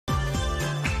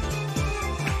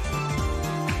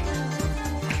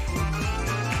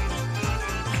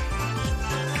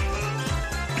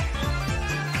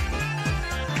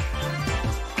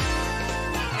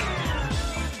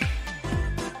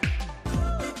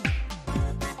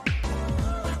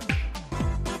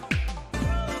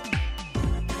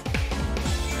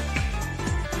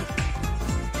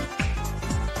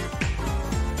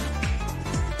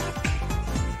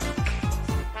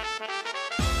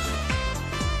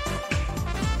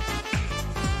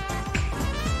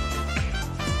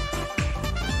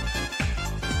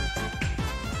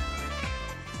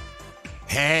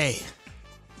Hey,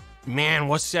 man,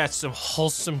 what's that? Some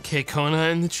wholesome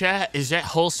Kekona in the chat? Is that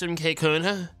wholesome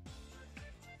Kekona?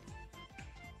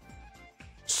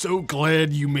 So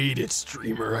glad you made it,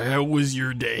 streamer. How was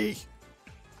your day?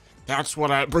 That's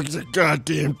what brings a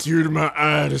goddamn tear to my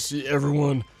eye to see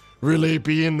everyone really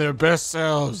being their best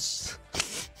selves.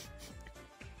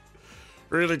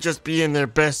 Really just being their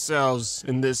best selves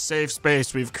in this safe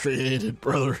space we've created,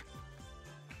 brother.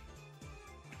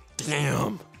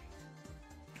 Damn.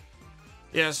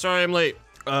 Yeah, sorry I'm late.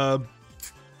 I've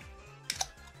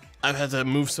had to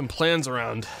move some plans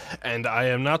around, and I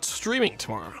am not streaming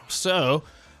tomorrow. So,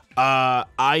 I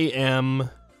am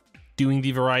doing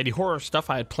the variety horror stuff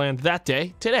I had planned that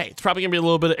day today. It's probably gonna be a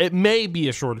little bit, it may be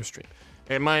a shorter stream.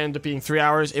 It might end up being 3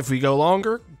 hours. If we go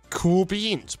longer, cool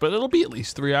beans, but it'll be at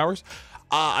least 3 hours.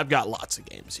 I've got lots of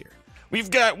games here. We've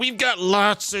got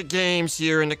lots of games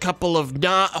here and a couple of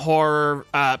not horror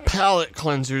palette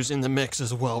cleansers in the mix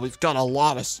as well. We've got a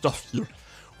lot of stuff here.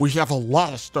 We have a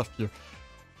lot of stuff here.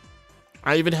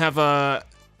 I even have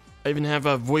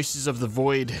Voices of the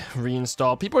Void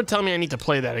reinstalled. People are telling me I need to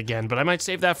play that again, but I might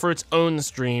save that for its own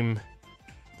stream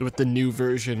with the new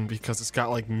version because it's got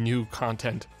like new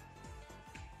content.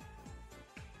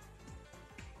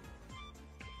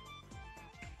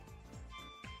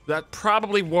 That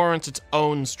probably warrants its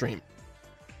own stream.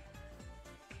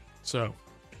 So,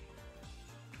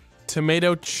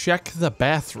 Tomato, check the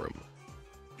bathroom.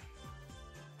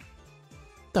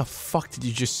 The fuck did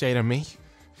you just say to me?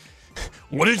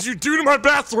 What did you do to my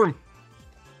bathroom?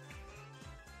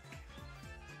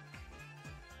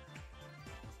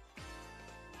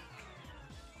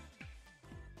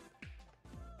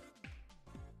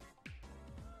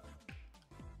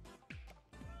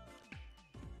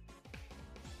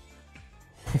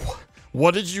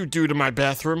 What did you do to my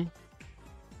bathroom?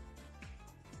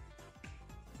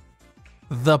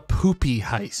 The poopy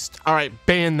heist. All right,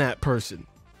 ban that person.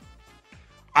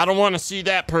 I don't want to see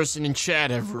that person in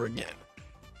chat ever again.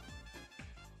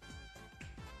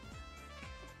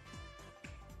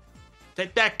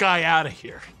 Get that guy out of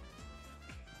here.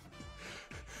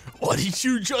 What did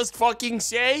you just fucking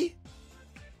say?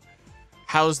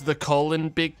 How's the colon,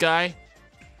 big guy?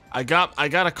 I got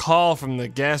a call from the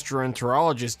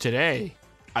gastroenterologist today.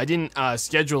 I didn't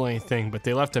schedule anything, but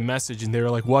they left a message and they were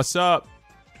like, "What's up?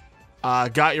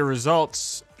 Got your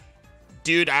results."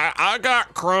 Dude, I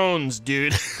got Crohn's,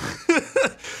 dude.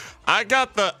 I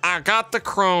got the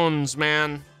Crohn's,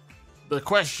 man. The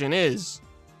question is,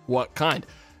 what kind?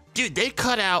 Dude, they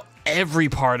cut out every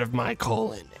part of my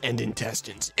colon and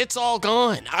intestines. It's all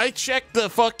gone. I checked the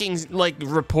fucking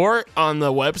report on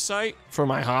the website for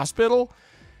my hospital,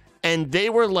 and they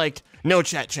were like, "No,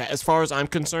 chat. As far as I'm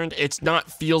concerned, it's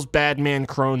not feels bad man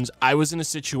Crohn's." I was in a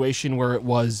situation where it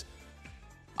was,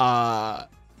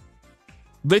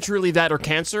 literally that or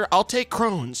cancer. I'll take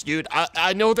Crohn's, dude.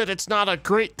 I know that it's not a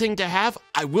great thing to have.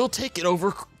 I will take it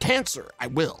over cancer. I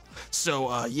will.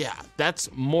 So, yeah, that's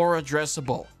more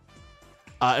addressable.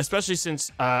 Especially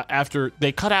since after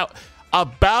they cut out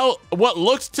about what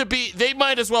looks to be, they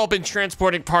might as well have been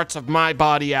transporting parts of my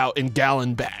body out in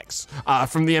gallon bags.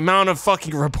 From the amount of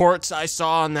fucking reports I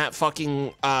saw on that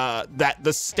fucking,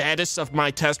 the status of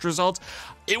my test results,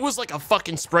 it was like a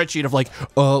fucking spreadsheet of like,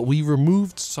 we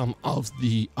removed some of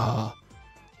the,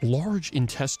 large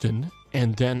intestine,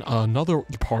 and then another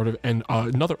part of, and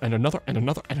another, and another, and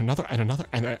another, and another, and another,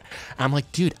 and I'm like,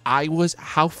 dude,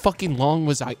 how fucking long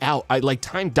was I out?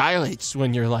 Time dilates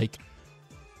when you're like,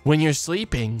 when you're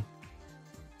sleeping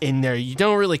in there, you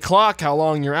don't really clock how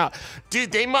long you're out.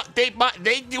 Dude, they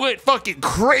went fucking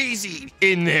crazy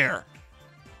in there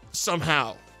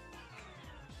somehow.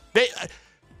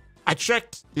 I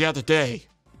checked the other day.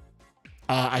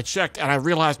 I checked and I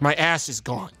realized my ass is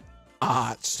gone.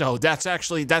 So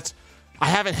I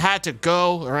haven't had to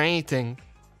go or anything.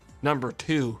 Number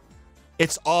two,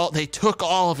 they took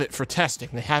all of it for testing.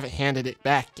 They haven't handed it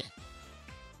back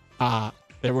yet.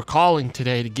 They were calling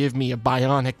today to give me a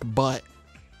bionic butt,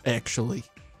 actually.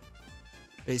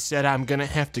 They said I'm gonna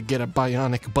have to get a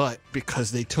bionic butt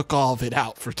because they took all of it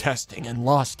out for testing and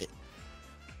lost it.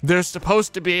 They're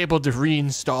supposed to be able to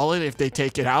reinstall it if they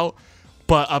take it out,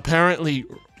 but apparently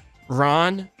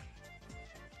Ron,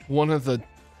 one of the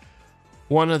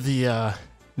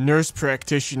nurse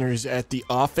practitioners at the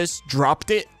office,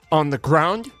 dropped it on the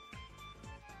ground,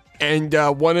 and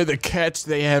one of the cats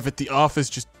they have at the office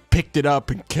just picked it up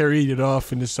and carried it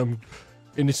off into some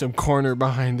corner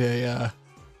behind a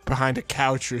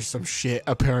couch or some shit,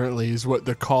 apparently, is what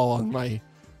the call on my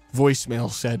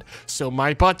voicemail said. So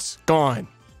my butt's gone.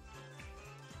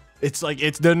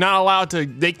 They're not allowed to,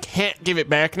 they can't give it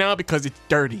back now because it's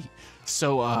dirty.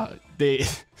 So They,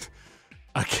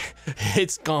 okay,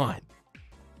 it's gone.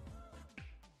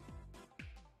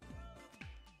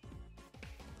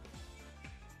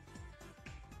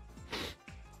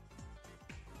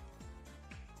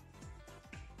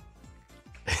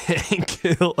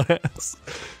 Kill ass.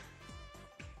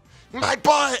 My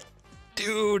butt,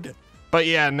 dude. But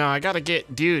yeah, no, I gotta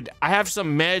get, dude, I have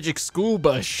some magic school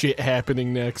bus shit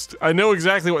happening next. I know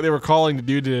exactly what they were calling to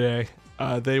do today.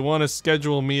 They want to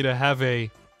schedule me to have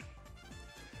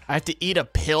I have to eat a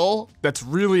pill that's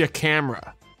really a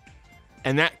camera.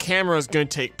 And that camera is going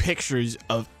to take pictures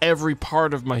of every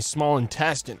part of my small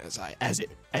intestine as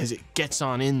it gets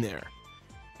on in there.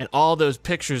 And all those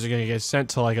pictures are going to get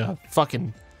sent to like a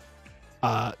fucking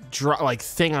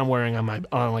thing I'm wearing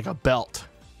on like a belt.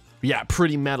 Yeah,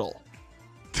 pretty metal.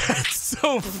 That's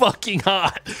so fucking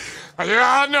hot.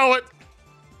 Yeah, I know it.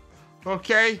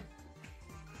 Okay.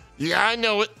 Yeah, I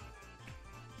know it.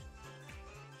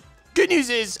 Good news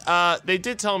is, they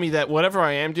did tell me that whatever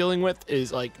I am dealing with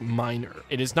is like minor.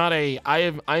 It is not I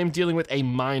am dealing with a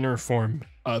minor form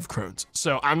of Crohn's.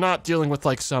 So I'm not dealing with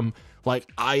like some,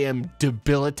 like I am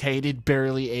debilitated,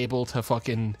 barely able to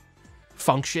fucking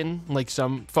function like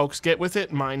some folks get with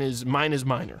it. Mine is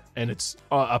minor, and it's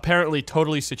apparently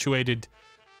totally situated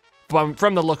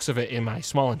from the looks of it in my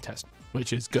small intestine,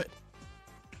 which is good.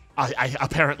 I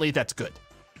apparently that's good.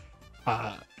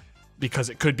 Because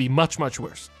it could be much, much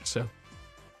worse. So,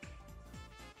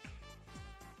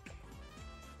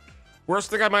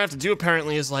 worst thing I might have to do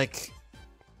apparently is like,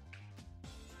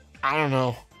 I don't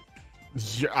know.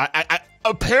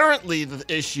 Apparently the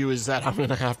issue is that I'm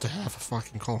gonna have a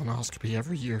fucking colonoscopy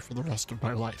every year for the rest of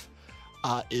my life.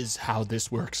 Is how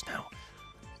this works now.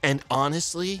 And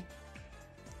honestly,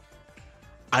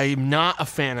 I'm not a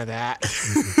fan of that.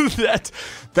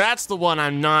 That's the one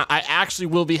I'm not. I actually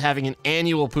will be having an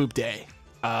annual poop day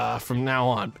from now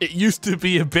on. It used to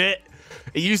be a bit.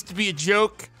 It used to be a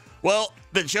joke. Well,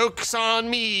 the joke's on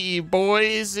me,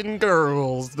 boys and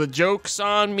girls. The joke's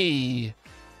on me.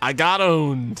 I got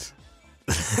owned.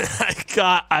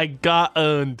 I got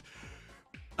owned.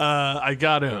 I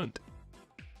got owned.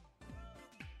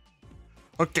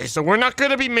 Okay, so we're not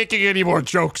gonna be making any more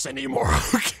jokes anymore.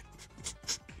 Okay.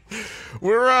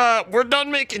 We're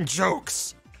done making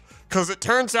jokes. Cause it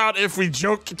turns out if we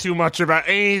joke too much about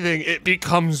anything, it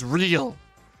becomes real.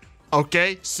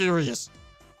 Okay? Serious.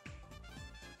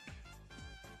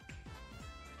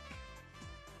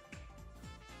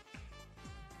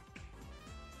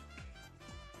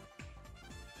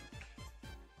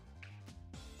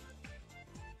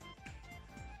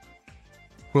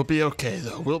 We'll be okay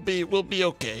though. We'll be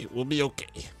okay. We'll be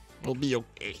okay. We'll be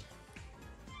okay.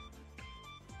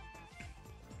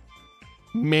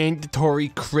 Mandatory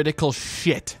critical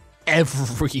shit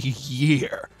every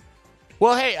year.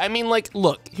 Well, hey, I mean, like,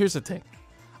 look, here's the thing.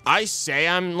 I say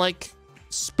I'm, like,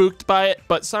 spooked by it,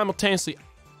 but simultaneously,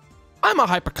 I'm a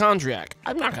hypochondriac.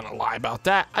 I'm not gonna lie about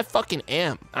that. I fucking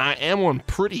am. I am one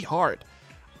pretty hard.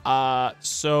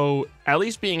 So at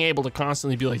least being able to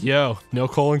constantly be like, yo, no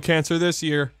colon cancer this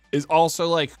year is also,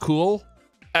 like, cool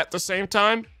at the same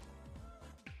time.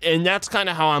 And that's kind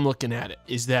of how I'm looking at it,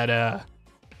 is that,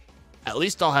 at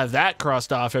least I'll have that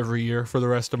crossed off every year for the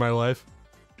rest of my life.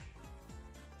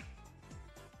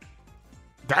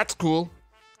 That's cool.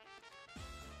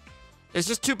 It's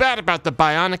just too bad about the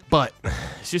bionic butt.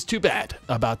 It's just too bad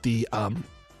about the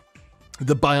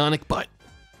bionic butt.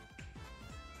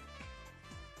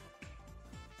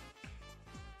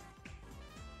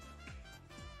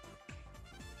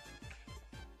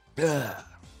 Ugh.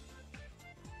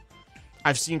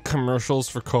 I've seen commercials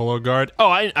for Cologuard.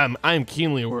 Oh, I'm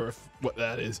keenly aware of what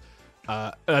that is.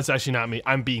 That's actually not me.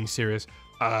 I'm being serious.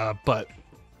 But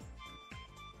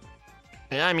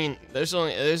yeah, I mean,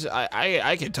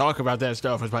 I can talk about that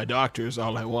stuff with my doctors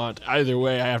all I want. Either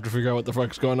way, I have to figure out what the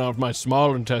fuck's going on with my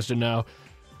small intestine now.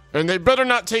 And they better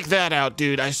not take that out,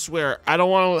 dude. I swear. I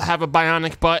don't want to have a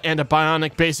bionic butt and a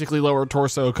bionic basically lower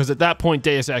torso, because at that point,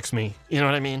 Deus Ex me. You know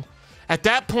what I mean? At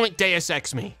that point, Deus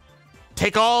Ex me.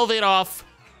 Take all of it off,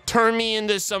 turn me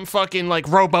into some fucking, like,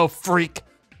 robo freak,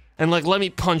 and, like, let me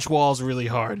punch walls really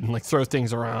hard and, like, throw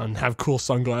things around, have cool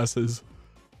sunglasses.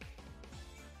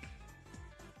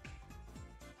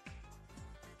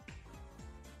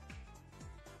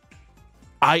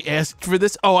 I asked for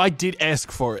this? Oh, I did ask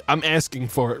for it. I'm asking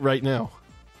for it right now.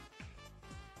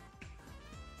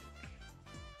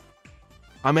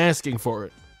 I'm asking for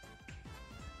it.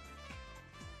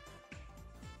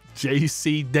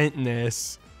 JC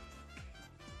Dentoness.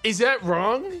 Is that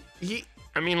wrong?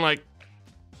 I mean, like...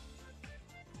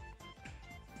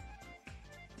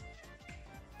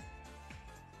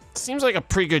 Seems like a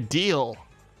pretty good deal.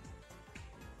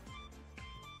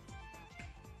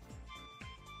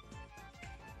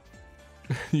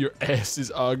 Your ass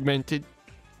is augmented.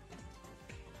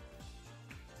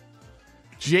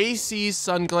 JC's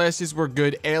sunglasses were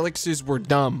good. Alex's were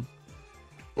dumb.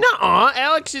 Nuh-uh.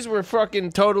 Alex's were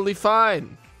fucking totally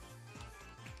fine.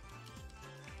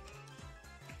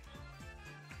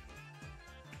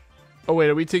 Oh, wait.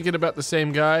 Are we thinking about the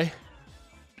same guy?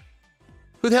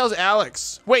 Who the hell's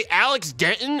Alex? Wait, Alex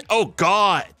Denton? Oh,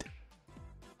 God.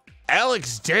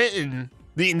 Alex Denton?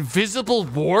 The Invisible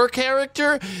War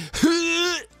character?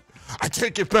 I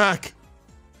take it back.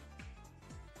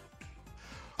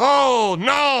 Oh,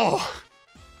 no.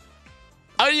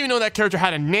 I didn't even know that character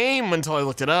had a name until I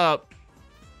looked it up.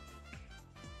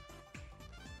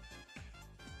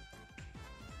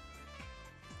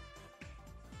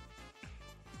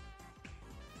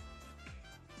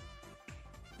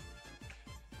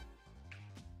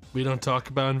 We don't talk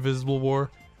about Invisible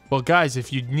War. Well, guys,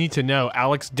 if you need to know,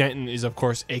 Alex Denton is, of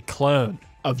course, a clone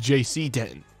of JC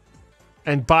Denton.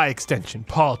 And by extension,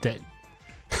 Paul Denton.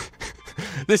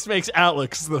 This makes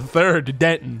Alex the third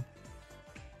Denton.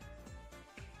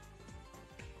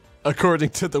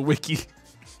 According to the wiki.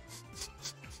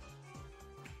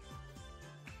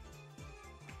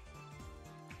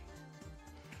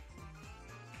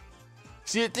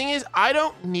 See, the thing is, I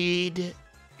don't need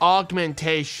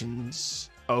augmentations.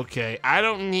 Okay, I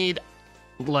don't need,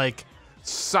 like,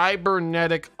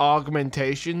 cybernetic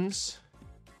augmentations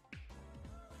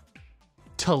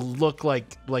to look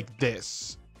like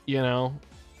this, you know?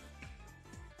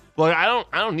 Like, I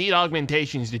don't need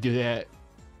augmentations to do that.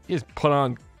 You just put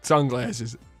on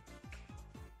sunglasses.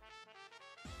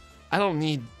 I don't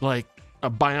need, like, a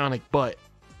bionic butt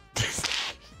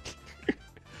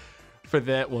for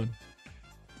that one.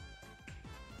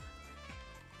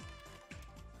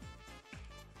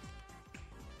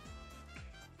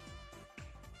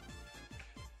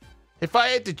 If I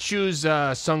had to choose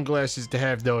sunglasses to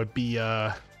have, though, it'd be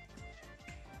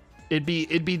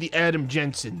the Adam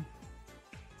Jensen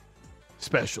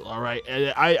special. All right,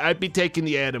 I'd be taking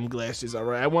the Adam glasses. All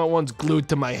right, I want ones glued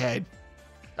to my head.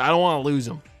 I don't want to lose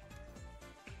them.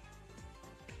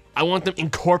 I want them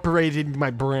incorporated into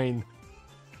my brain.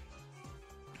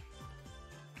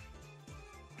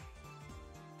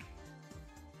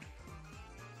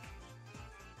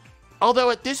 Although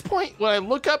at this point, when I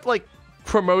look up like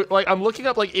I'm looking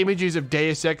up like images of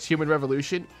Deus Ex Human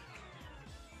Revolution.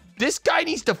 This guy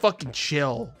needs to fucking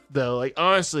chill, though. Like,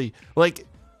 honestly, like,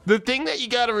 the thing that you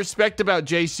gotta respect about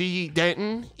JC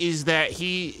Denton is that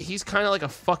he's kind of like a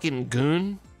fucking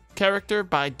goon character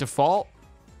by default.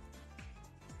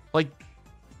 Like,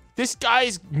 this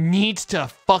guy needs to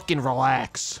fucking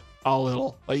relax a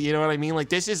little. Like, you know what I mean? Like,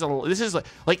 this is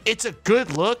like it's a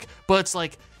good look, but it's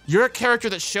like, you're a character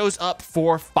that shows up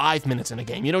for 5 minutes in a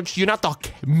game. You're not the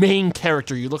main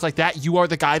character. You look like that. You are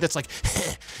the guy that's like,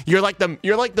 you're like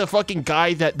the fucking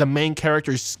guy that the main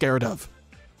character is scared of.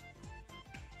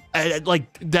 And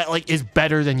like that like is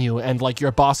better than you, and like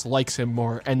your boss likes him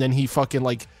more, and then he fucking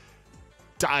like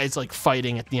dies like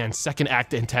fighting at the end. Second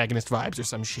act antagonist vibes or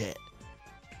some shit.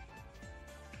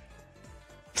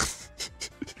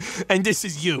 And this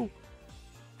is you.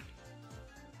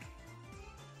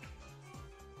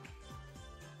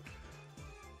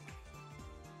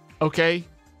 Okay.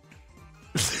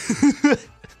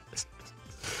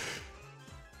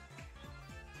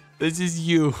 This is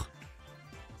you.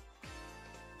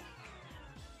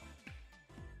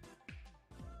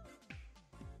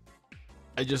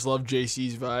 I just love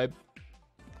JC's vibe.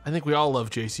 I think we all love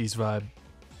JC's vibe.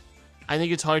 I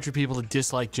think it's hard for people to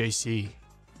dislike JC.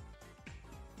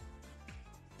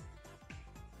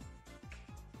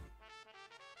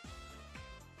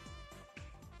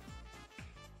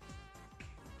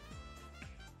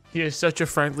 He has such a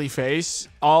friendly face.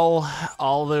 All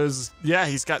those, yeah,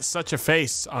 he's got such a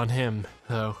face on him,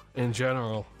 though, in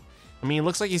general. I mean, it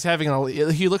looks like he's having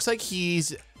he looks like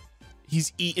he's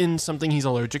eaten something he's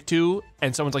allergic to,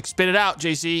 and someone's like, spit it out,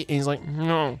 JC, and he's like,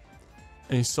 no.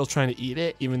 And he's still trying to eat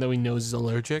it, even though he knows he's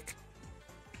allergic.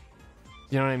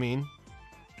 You know what I mean?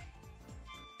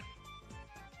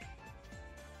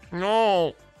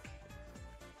 No.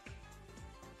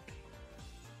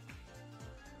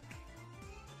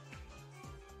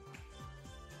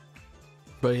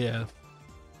 But yeah.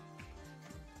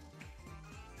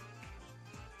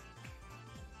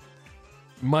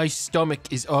 My stomach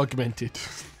is augmented.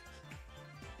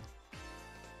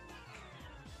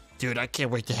 Dude, I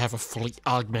can't wait to have a fully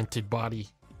augmented body.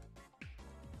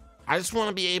 I just want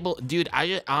to be able... Dude,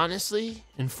 honestly,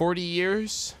 in 40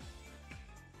 years...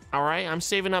 Alright, I'm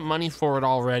saving up money for it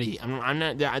already. I'm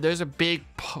not... There's a big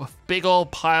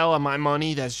old pile of my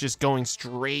money that's just going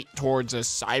straight towards a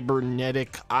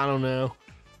cybernetic... I don't know.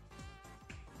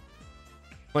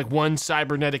 like one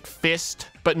cybernetic fist,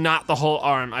 but not the whole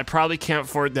arm. I probably can't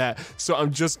afford that. So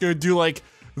I'm just gonna do like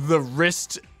the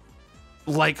wrist,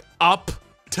 like up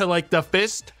to like the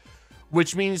fist,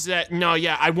 which means that, no,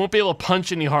 yeah, I won't be able to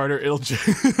punch any harder. It'll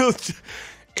just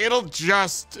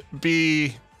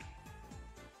be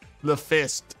the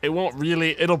fist. It won't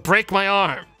really, it'll break my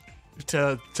arm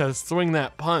to swing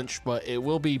that punch, but it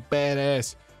will be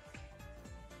badass.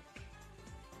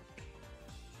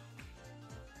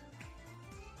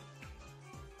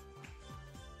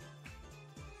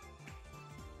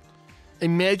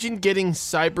 Imagine getting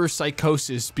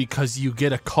cyberpsychosis because you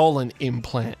get a colon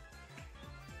implant.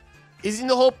 Isn't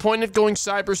the whole point of going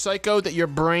cyber psycho that your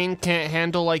brain can't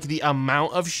handle like the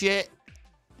amount of shit?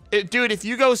 Dude, if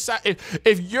you go,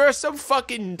 if you're some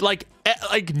fucking like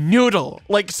noodle,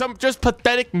 like some just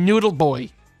pathetic noodle boy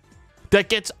that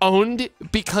gets owned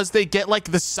because they get like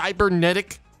the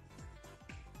cybernetic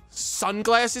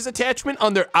sunglasses attachment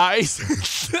on their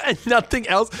eyes and nothing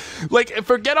else, like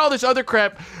forget all this other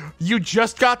crap. You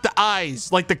just got the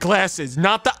eyes, like the glasses,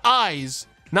 not the eyes.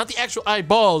 Not the actual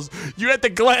eyeballs. You had the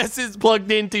glasses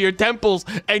plugged into your temples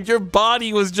and your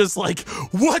body was just like,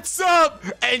 what's up?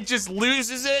 And just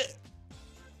loses it.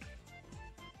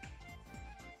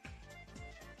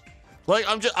 Like,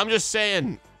 I'm just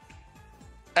saying,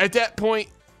 at that point,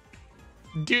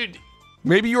 dude,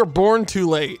 maybe you were born too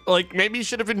late. Like, maybe you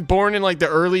should have been born in like the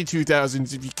early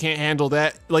 2000s if you can't handle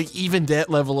that. Like, even that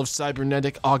level of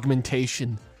cybernetic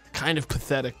augmentation. Kind of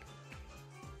pathetic.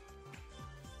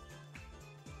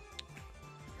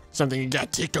 Something you gotta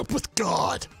take up with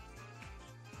God.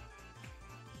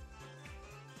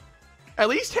 At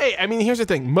least, hey, I mean, here's the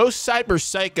thing. Most cyber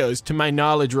psychos, to my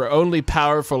knowledge, were only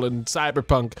powerful in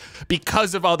Cyberpunk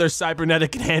because of all their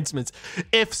cybernetic enhancements.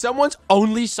 If someone's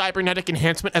only cybernetic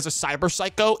enhancement as a cyber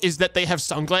psycho is that they have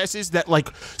sunglasses that, like,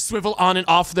 swivel on and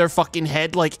off their fucking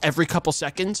head, like, every couple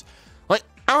seconds, like,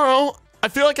 I don't know. I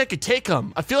feel like I could take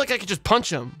them. I feel like I could just punch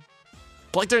them.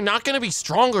 Like, they're not gonna be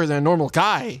stronger than a normal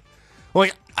guy.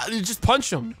 Like, just punch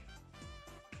them.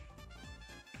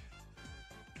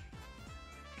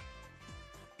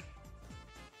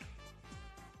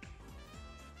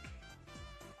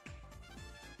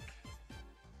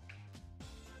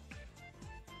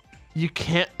 You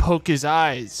can't poke his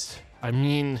eyes. I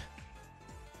mean,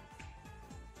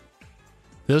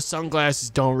 those sunglasses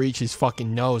don't reach his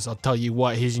fucking nose. I'll tell you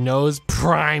what, his nose,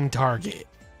 prime target.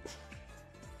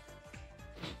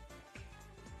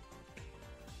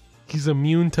 He's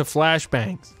immune to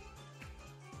flashbangs.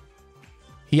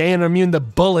 He ain't immune to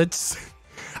bullets.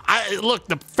 Look,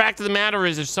 the fact of the matter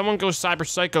is, if someone goes cyber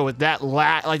psycho with that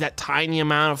like that tiny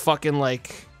amount of fucking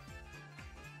like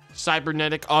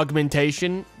cybernetic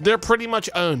augmentation, they're pretty much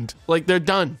owned. Like, they're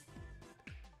done.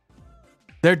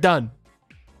 They're done.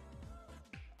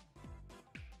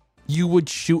 You would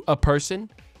shoot a person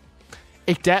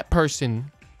if that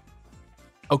person.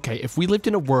 Okay, if we lived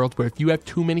in a world where if you have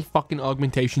too many fucking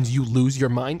augmentations, you lose your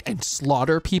mind and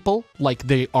slaughter people like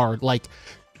they are like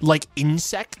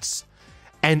insects,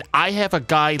 and I have a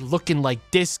guy looking like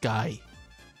this guy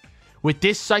with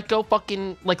this psycho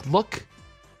fucking like look,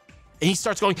 and he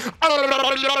starts going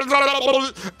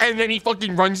and then he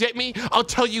fucking runs at me, I'll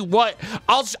tell you what,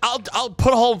 I'll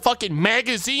put a whole fucking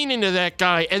magazine into that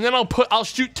guy, and then I'll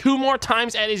shoot 2 more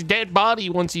times at his dead body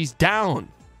once he's down.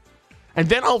 And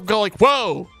then I'll go like,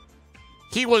 whoa,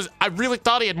 I really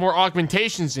thought he had more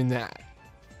augmentations than that.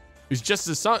 It was just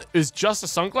the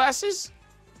sunglasses?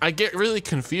 I get really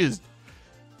confused.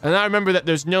 And I remember that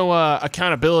there's no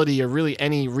accountability or really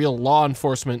any real law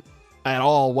enforcement at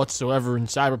all whatsoever in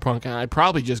Cyberpunk. And I'd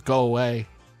probably just go away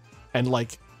and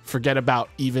like forget about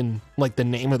even like the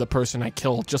name of the person I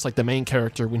killed, just like the main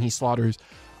character when he slaughters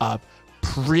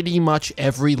pretty much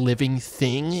every living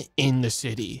thing in the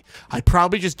city. I'd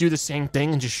probably just do the same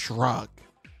thing and just shrug.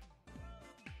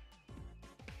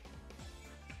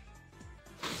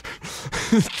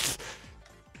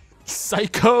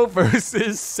 Psycho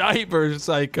versus cyber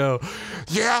psycho.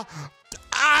 Yeah,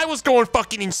 I was going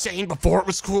fucking insane before it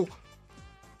was cool.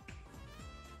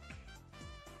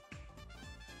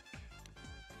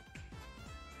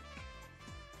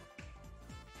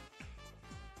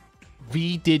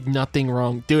 V did nothing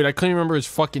wrong. Dude, I couldn't remember his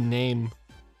fucking name.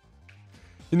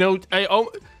 You know,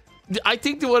 I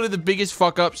think that one of the biggest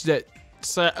fuck-ups that,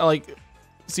 like,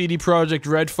 CD Projekt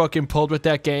Red fucking pulled with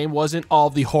that game wasn't all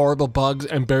the horrible bugs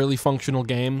and barely functional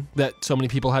game that so many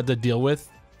people had to deal with.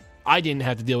 I didn't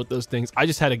have to deal with those things. I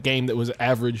just had a game that was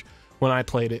average when I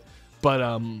played it. But,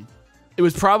 it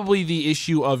was probably the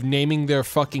issue of naming their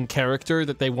fucking character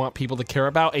that they want people to care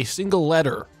about a single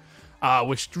letter,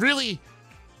 which really...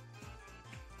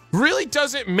 really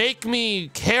doesn't make me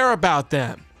care about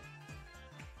them.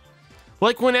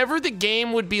 Like, whenever the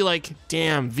game would be like,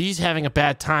 damn, V's having a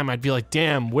bad time, I'd be like,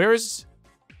 damn, where's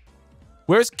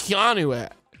Keanu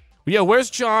at? Yeah, where's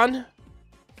John?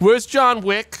 Where's John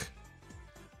Wick?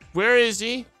 Where is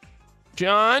he?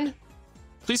 John?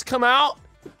 Please come out.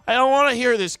 I don't want to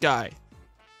hear this guy.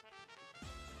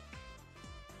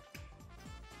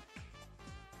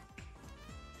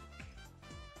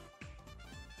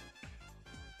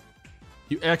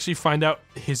 You actually find out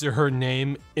his or her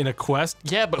name in a quest?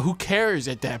 Yeah, but who cares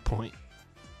at that point?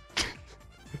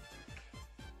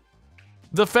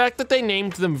 The fact that they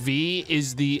named them V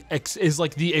is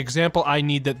like the example I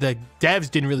need that the devs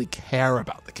didn't really care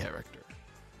about the character.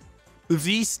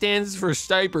 V stands for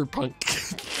cyberpunk.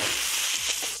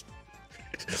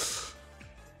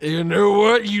 You know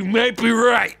what? You might be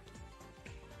right.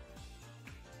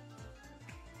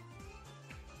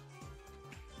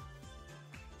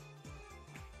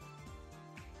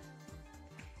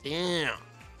 Damn.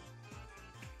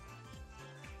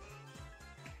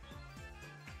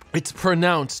 It's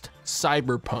pronounced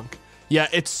cyberpunk. Yeah,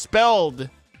 it's spelled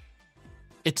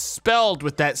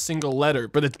with that single letter,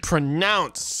 but it's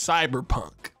pronounced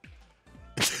cyberpunk.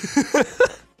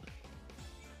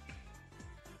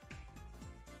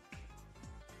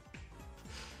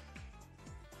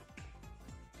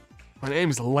 My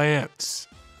name's Lance.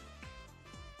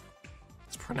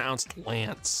 It's pronounced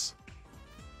Lance.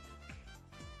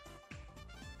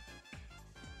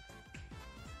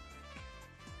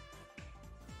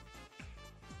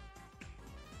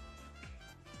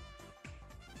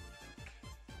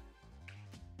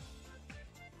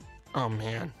 Oh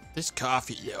man, this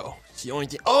coffee, yo. It's the only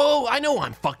thing. Oh, I know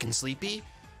I'm fucking sleepy.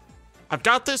 I've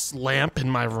got this lamp in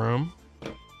my room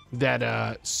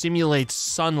that simulates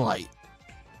sunlight,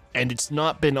 and it's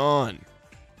not been on.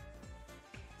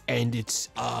 And it's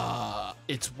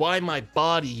why my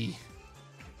body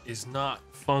is not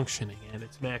functioning at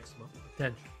its maximum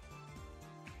potential.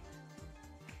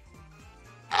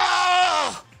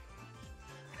 Ah!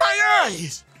 My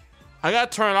eyes! I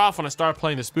gotta turn it off when I start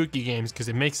playing the spooky games because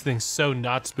it makes things so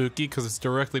not spooky because it's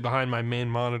directly behind my main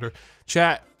monitor.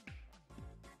 Chat,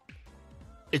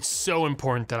 it's so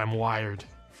important that I'm wired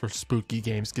for spooky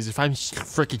games because if I'm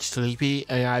freaking sleepy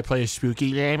and I play a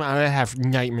spooky game, I'm gonna have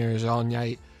nightmares all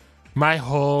night. My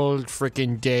whole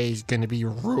freaking day is gonna be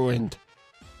ruined.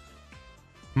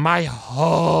 My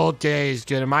whole next day is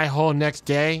gonna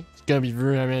be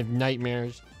ruined. I'm gonna have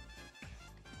nightmares.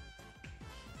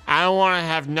 I don't want to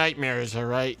have nightmares, all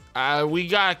right? We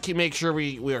gotta make sure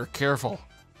we are careful.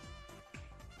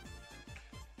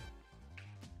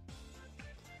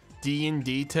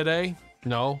 D&D today?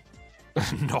 No.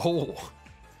 No.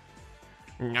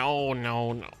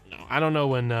 No. I don't know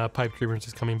when Pipe Dreamers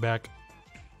is coming back.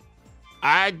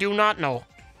 I do not know.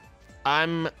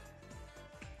 I'm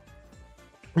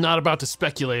not about to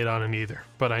speculate on it either,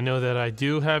 but I know that I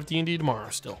do have D&D tomorrow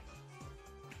still.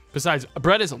 Besides,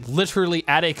 Brett is literally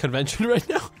at a convention right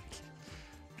now.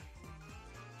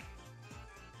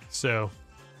 So,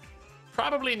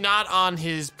 probably not on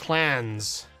his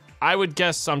plans. I would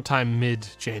guess sometime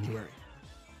mid-January.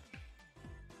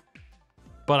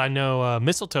 But I know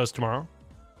Mistletoe's tomorrow.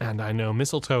 And I know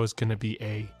Mistletoe is going to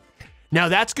be Now,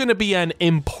 that's going to be an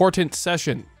important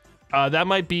session. That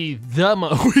might be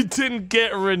we didn't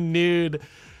get renewed.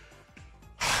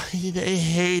 They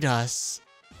hate us.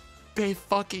 They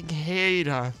fucking hate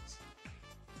us.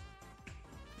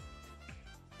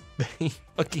 They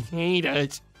fucking hate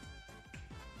us.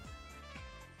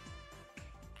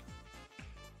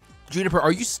 Juniper,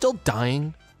 are you still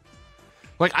dying?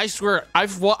 Like, I swear,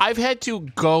 I've had to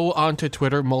go onto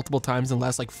Twitter multiple times in the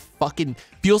last, like, fucking,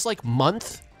 feels like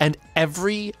month, and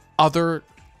every other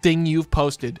thing you've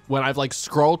posted, when I've, like,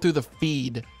 scrolled through the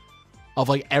feed of,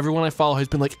 like, everyone I follow has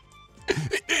been like,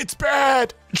 it's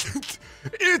bad.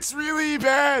 It's really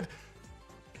bad.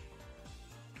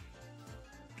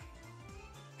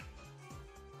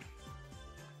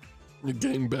 You're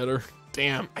getting better.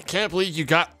 Damn, I can't believe you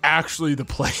got actually the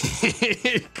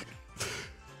plague.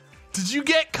 Did you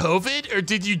get COVID or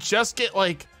did you just get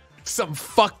like some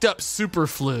fucked up super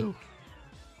flu?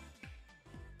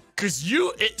 Cause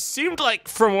it seemed like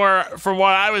from what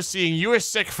I was seeing, you were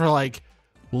sick for like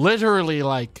literally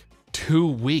like 2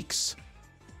 weeks.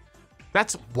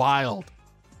 That's wild.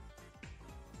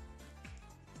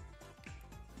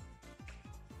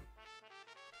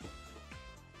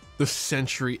 The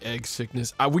century egg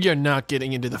sickness. We are not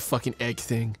getting into the fucking egg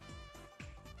thing.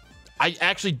 I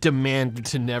actually demand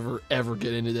to never ever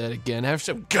get into that again. Have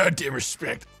some goddamn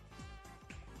respect.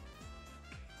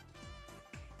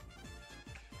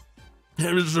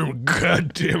 Have some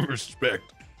goddamn respect.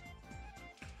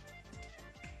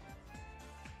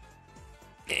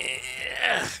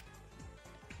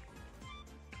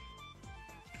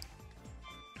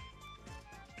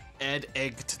 Add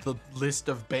egg to the list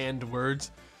of banned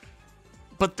words.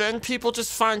 But then people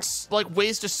just find like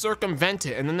ways to circumvent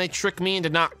it, and then they trick me into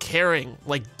not caring,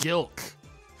 like gilk.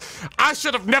 I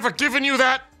should have never given you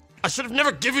that. I should have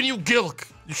never given you gilk.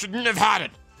 You shouldn't have had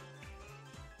it.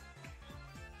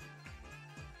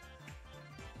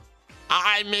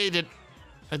 I made it,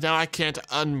 and now I can't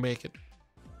unmake it.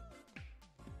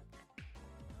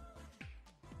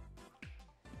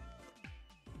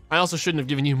 I also shouldn't have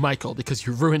given you Michael because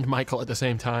you ruined Michael at the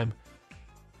same time.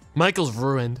 Michael's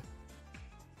ruined.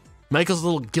 Michael's a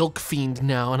little gilk fiend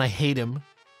now, and I hate him.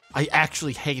 I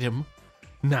actually hate him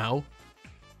now.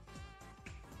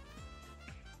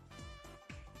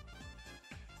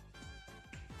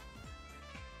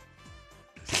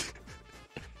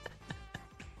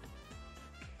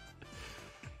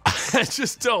 I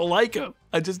just don't like him.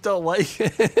 I just don't like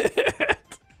it.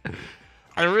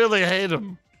 I really hate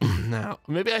him. Now,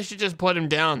 maybe I should just put him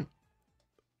down.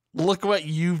 Look what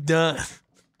you've done.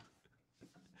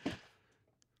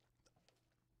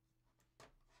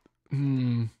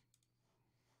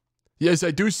 Yes,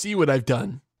 I do see what I've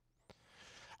done.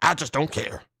 I just don't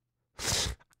care.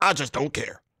 I just don't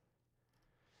care.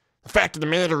 The fact of the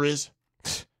matter is,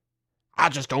 I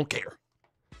just don't care.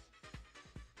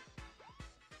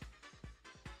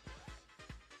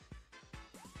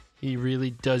 He really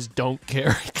does don't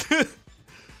care.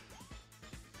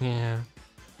 Yeah.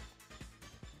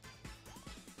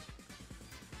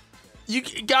 You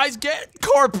guys get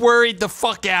Corp worried the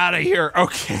fuck out of here.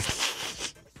 Okay.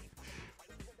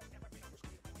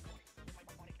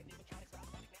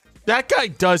 That guy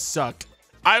does suck.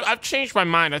 I've changed my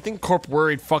mind. I think Corp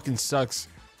worried fucking sucks.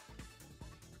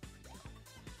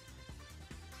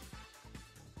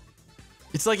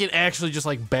 It's like an actually just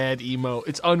like bad emo.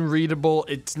 It's unreadable.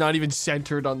 It's not even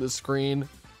centered on the screen.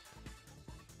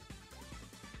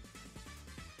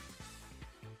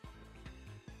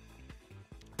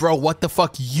 Bro, what the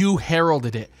fuck? You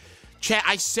heralded it. Chat,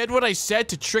 I said what I said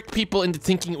to trick people into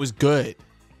thinking it was good.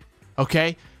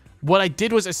 Okay? What I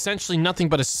did was essentially nothing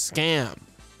but a scam.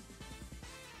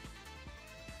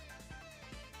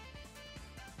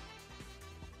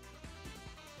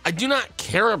 I do not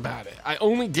care about it. I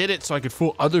only did it so I could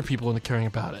fool other people into caring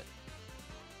about it.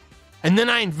 And then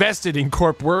I invested in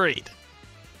Corp Worried.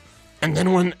 And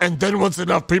then once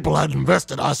enough people had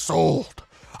invested, I sold.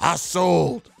 I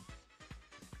sold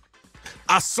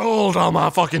all my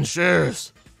fucking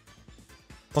shares.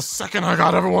 The second I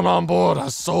got everyone on board, I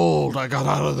sold. I got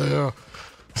out of there.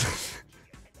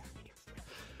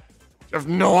 You have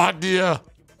no idea.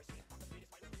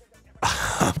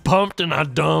 I pumped and I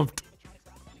dumped.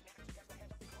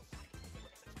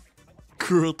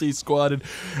 Cruelty Squad. And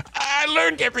I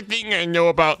learned everything I know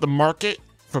about the market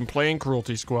from playing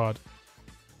Cruelty Squad.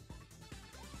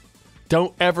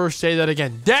 Don't ever say that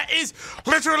again. That is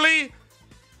literally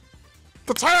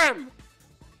the term.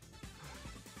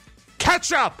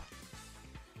 Catch up.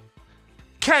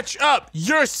 Catch up.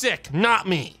 You're sick, not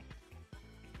me.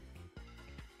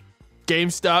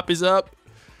 GameStop is up.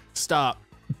 Stop.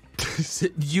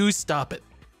 You stop it.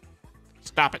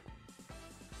 Stop it.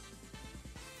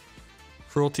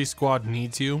 Cruelty Squad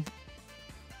needs you.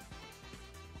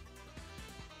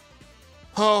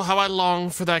 Oh, how I long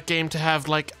for that game to have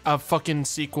like a fucking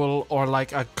sequel or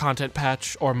like a content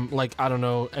patch or like, I don't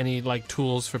know, any like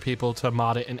tools for people to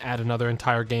mod it and add another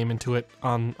entire game into it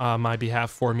on my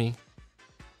behalf for me.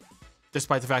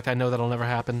 Despite the fact I know that'll never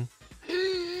happen.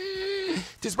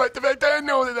 Despite the fact that I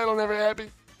know that that'll never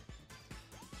happen.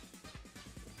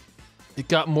 It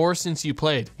got more since you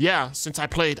played. Yeah, since I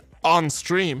played on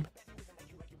stream.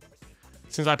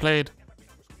 Since I played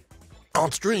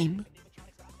on stream.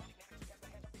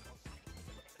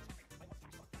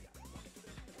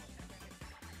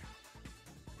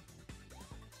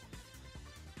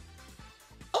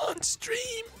 On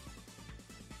stream.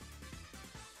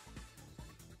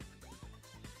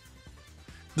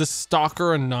 The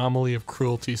stalker anomaly of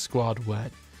Cruelty Squad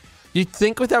wet. You'd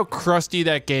think with how crusty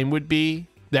that game would be,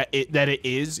 that it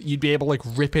is, you'd be able to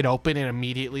like rip it open and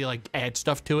immediately like add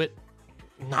stuff to it.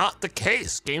 Not the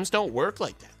case. Games don't work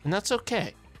like that, and that's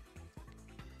okay.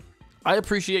 I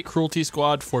appreciate Cruelty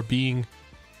Squad for being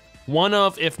one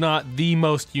of, if not the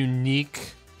most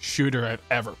unique shooter I've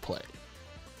ever played.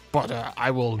 But I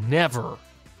will never,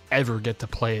 ever get to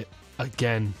play it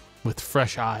again with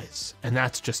fresh eyes, and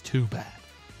that's just too bad.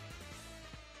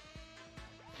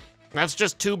 That's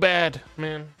just too bad,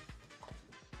 man.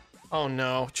 Oh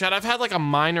no. Chad, I've had like a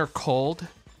minor cold.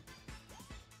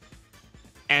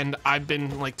 And I've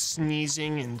been like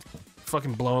sneezing and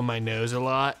fucking blowing my nose a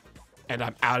lot. And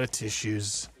I'm out of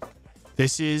tissues.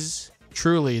 This is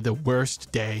truly the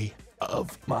worst day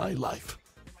of my life.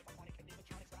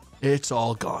 It's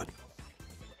all gone.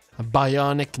 A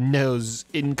bionic nose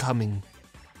incoming.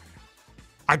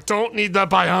 I don't need the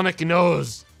bionic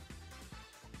nose.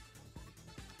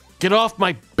 Get off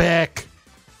my back.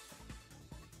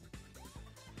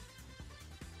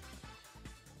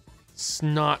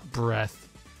 Snot breath.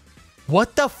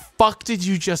 What the fuck did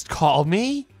you just call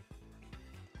me?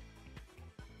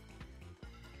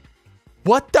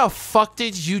 What the fuck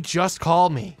did you just call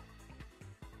me?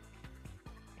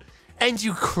 And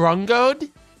you crungoed?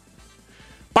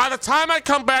 By the time I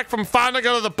come back from finding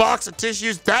another box of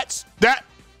tissues, that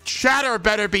chatter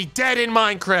better be dead in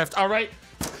Minecraft, alright?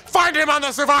 Find him on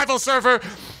the survival server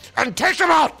and take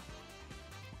him out!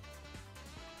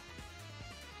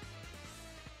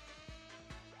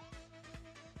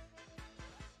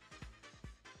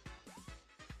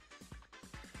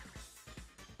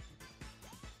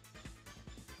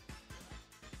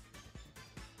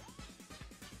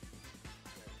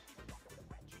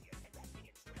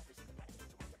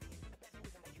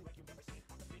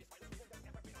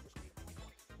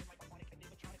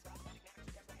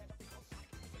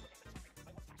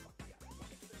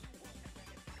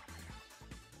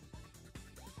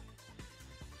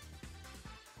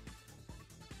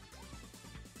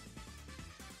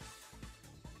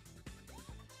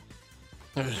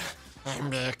 I'm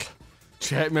back.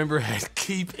 Chat member had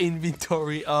keep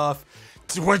inventory off.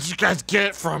 What'd you guys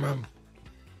get from him?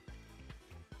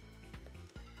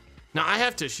 Now I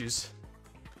have tissues.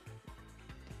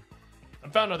 I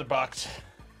found another box.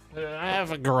 I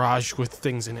have a garage with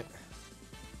things in it.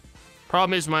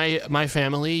 Problem is my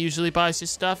family usually buys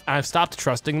this stuff. I've stopped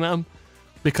trusting them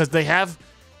because they have,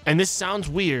 and this sounds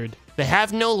weird, they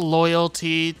have no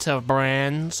loyalty to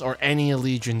brands or any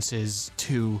allegiances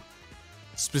to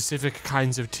specific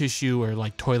kinds of tissue or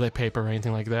like toilet paper or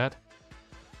anything like that.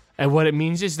 And what it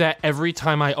means is that every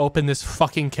time I open this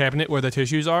fucking cabinet where the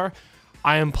tissues are,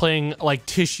 I am playing like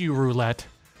tissue roulette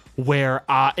where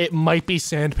it might be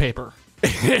sandpaper.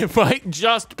 It might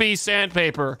just be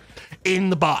sandpaper in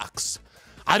the box.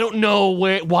 I don't know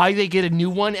why they get a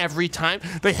new one every time.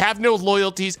 They have no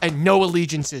loyalties and no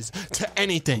allegiances to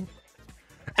anything.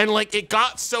 And like it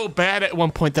got so bad at one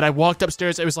point that I walked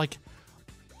upstairs. It was like,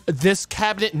 this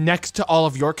cabinet next to all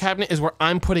of your cabinet is where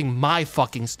I'm putting my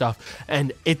fucking stuff.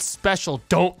 And it's special.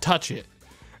 Don't touch it.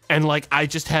 And like, I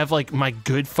just have like my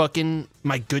good stuff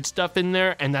in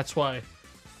there. And that's why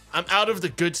I'm out of the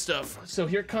good stuff. So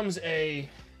here comes a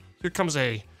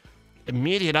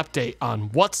immediate update on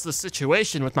what's the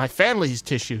situation with my family's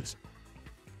tissues.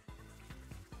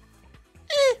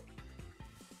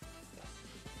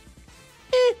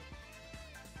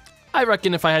 I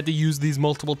reckon if I had to use these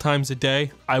multiple times a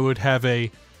day, I would have a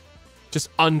just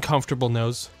uncomfortable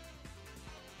nose.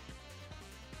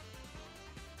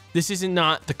 This is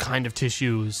not the kind of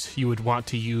tissues you would want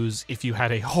to use if you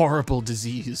had a horrible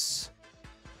disease.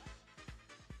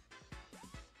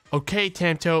 Okay,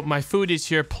 Tamto, my food is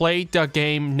here. Play the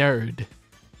game, nerd.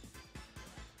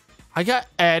 I got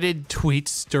added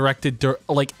tweets directed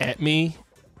like at me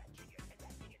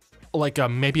like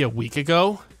maybe a week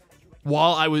ago.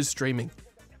 While I was streaming.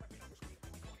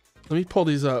 Let me pull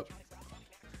these up.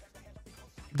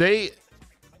 I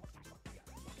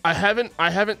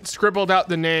haven't scribbled out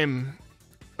the name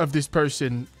of this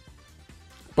person,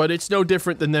 but it's no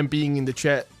different than them being in the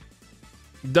chat.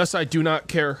 Thus, I do not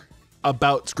care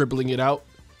about scribbling it out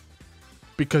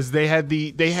because they had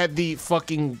the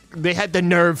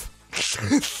nerve.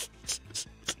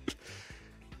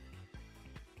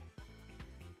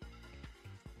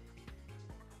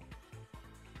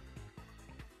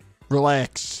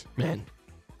 Relax, man.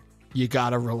 You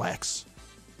gotta relax.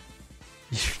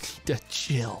 You need to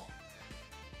chill.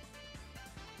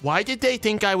 Why did they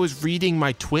think I was reading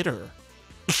my Twitter?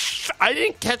 I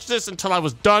didn't catch this until I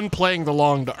was done playing the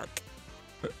Long Dark.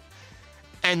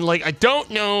 And, like, I don't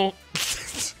know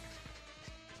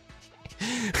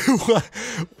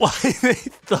why they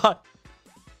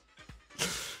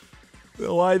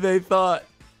thought...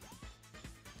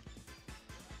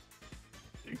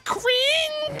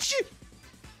 Cringe!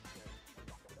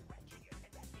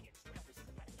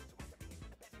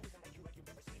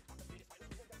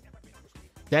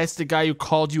 That's the guy who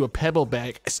called you a pebble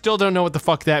bag. I still don't know what the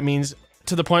fuck that means,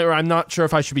 to the point where I'm not sure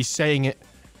if I should be saying it.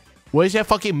 What does that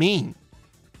fucking mean?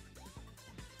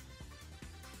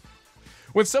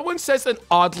 When someone says an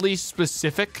oddly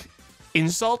specific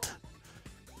insult,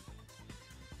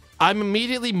 I'm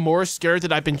immediately more scared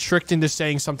that I've been tricked into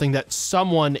saying something that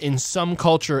someone in some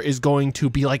culture is going to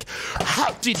be like,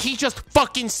 how did he just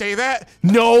fucking say that?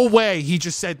 No way, he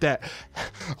just said that.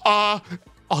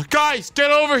 Guys,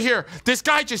 get over here. This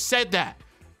guy just said that.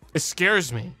 It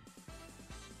scares me.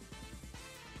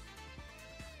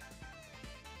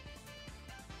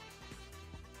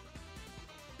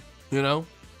 You know?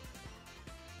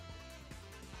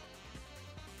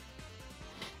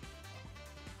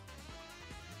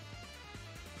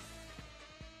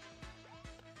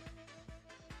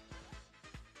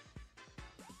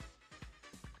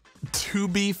 To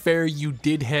be fair, you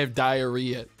did have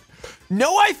diarrhea.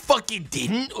 No, I fucking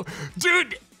didn't.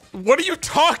 Dude, what are you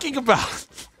talking about?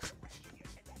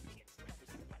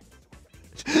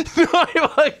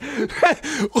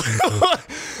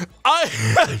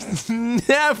 I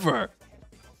never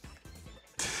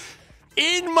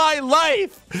in my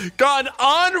life gone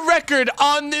on record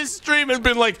on this stream and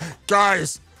been like,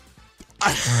 guys,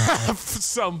 I have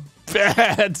some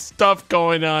bad stuff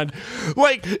going on,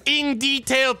 like in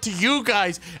detail to you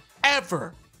guys,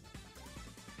 ever.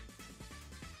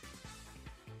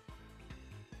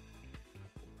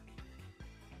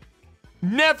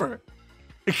 Never.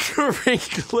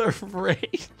 Regular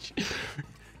rage.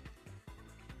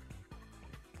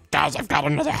 Guys, I've got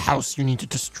another house you need to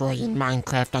destroy in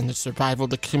Minecraft on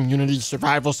the community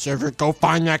survival server. Go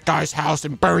find that guy's house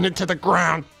and burn it to the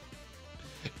ground.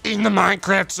 In the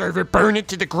Minecraft server, burn it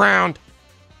to the ground.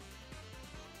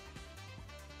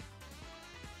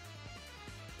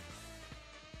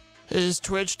 Is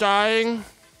Twitch dying?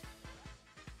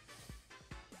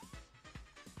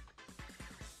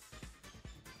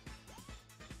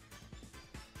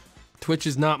 Twitch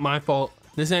is not my fault.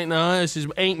 This ain't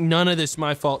none of this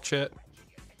my fault, shit.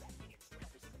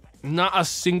 Not a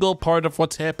single part of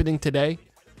what's happening today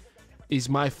is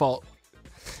my fault.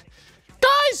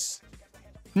 Guys!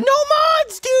 No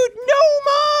mods, dude! No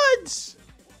mods!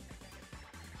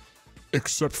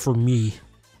 Except for me.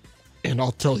 And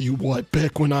I'll tell you what,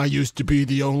 back when I used to be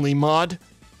the only mod,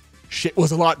 shit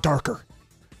was a lot darker.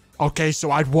 Okay, so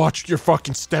I'd watch your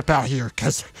fucking step out here,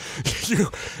 cause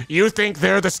you think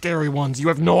they're the scary ones. You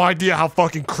have no idea how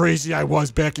fucking crazy I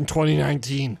was back in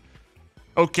 2019.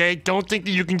 Okay, don't think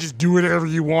that you can just do whatever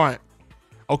you want.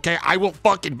 Okay, I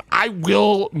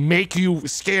will make you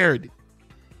scared.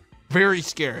 Very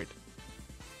scared.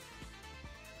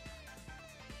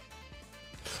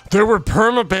 There were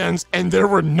permabans and there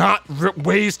were not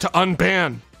ways to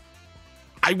unban.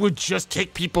 I would just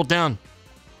take people down.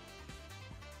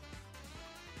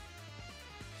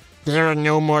 There are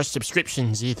no more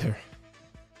subscriptions either.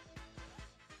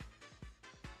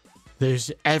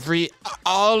 There's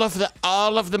all of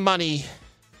the money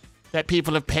that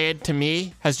people have paid to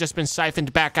me has just been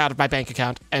siphoned back out of my bank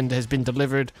account and has been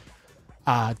delivered,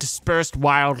 dispersed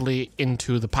wildly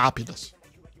into the populace.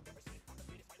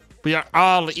 We are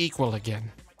all equal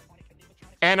again.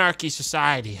 Anarchy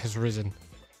society has risen.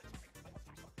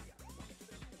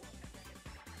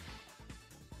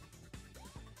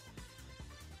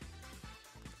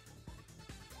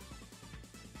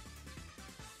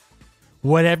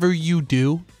 Whatever you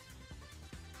do,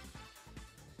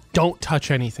 don't touch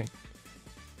anything.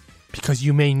 Because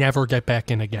you may never get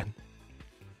back in again.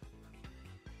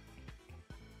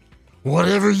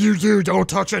 Whatever you do, don't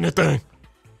touch anything.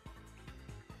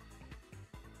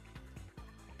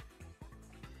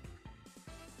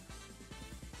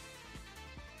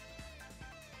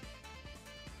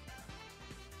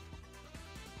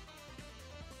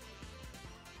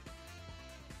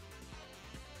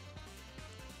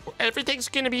 Everything's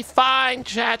gonna be fine,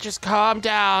 chat. Just calm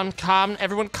down.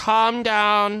 Everyone calm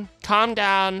down. Calm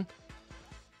down.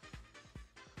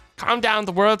 Calm down.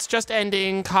 The world's just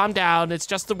ending. Calm down. It's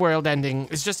just the world ending.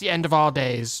 It's just the end of all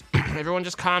days. Everyone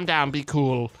just calm down. Be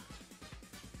cool.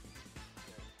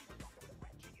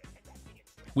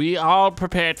 We all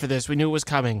prepared for this. We knew it was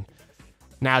coming.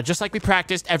 Now, just like we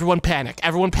practiced, everyone panic.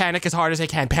 Everyone panic as hard as they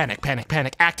can. Panic, panic,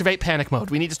 panic. Activate panic mode.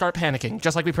 We need to start panicking,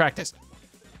 just like we practiced.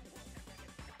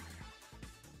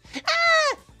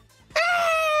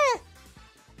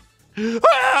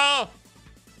 Ah!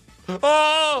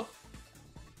 Oh!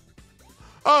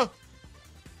 Oh!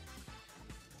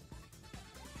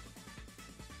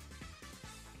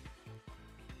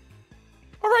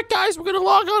 Alright guys, we're gonna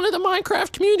log on to the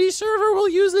Minecraft community server. We'll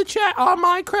use the chat on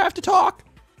Minecraft to talk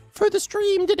for the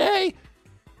stream today.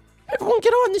 Everyone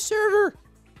get on the server.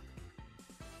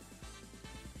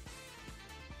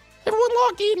 Everyone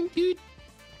log in, dude.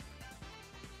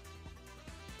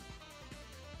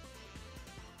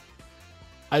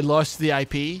 I lost the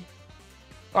IP.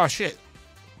 Oh, shit.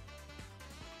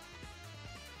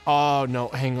 Oh, no,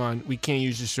 hang on. We can't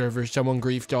use the server. Someone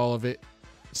griefed all of it.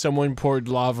 Someone poured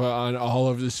lava on all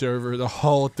of the server. The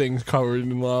whole thing's covered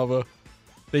in lava.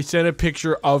 They sent a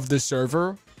picture of the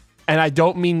server. And I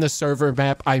don't mean the server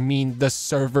map. I mean the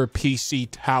server PC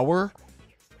tower.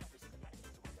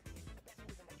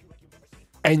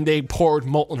 And they poured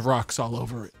molten rocks all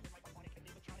over it.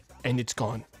 And it's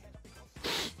gone.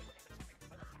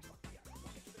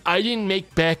 I didn't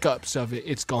make backups of it.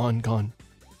 It's gone.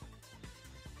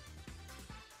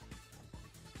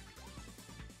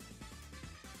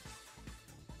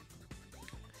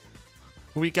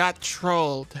 We got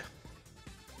trolled.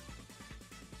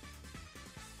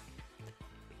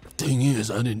 Thing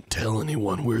is, I didn't tell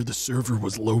anyone where the server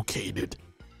was located.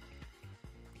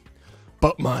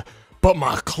 But my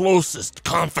closest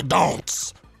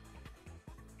confidants.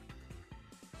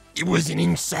 It was an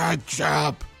inside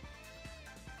job.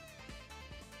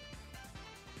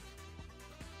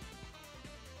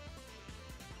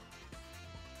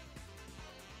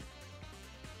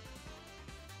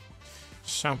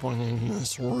 Someone in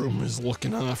this room is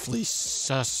looking awfully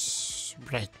sus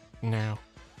right now.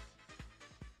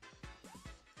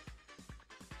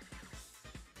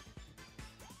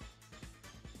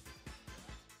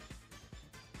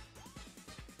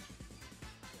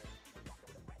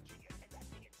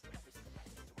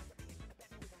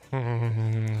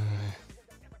 Hmm.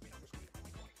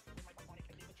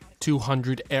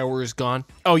 200 hours gone.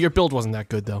 Oh, your build wasn't that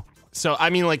good though. So I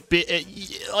mean, like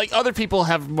other people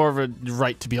have more of a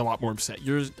right to be a lot more upset.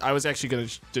 I was actually gonna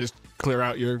just clear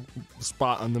out your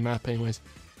spot on the map, anyways.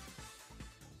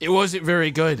 It wasn't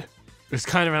very good. It was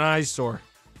kind of an eyesore.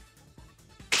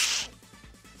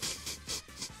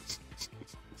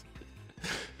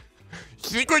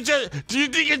 Do you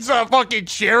think it's a fucking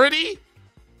charity?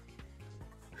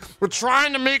 We're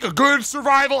trying to make a good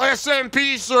survival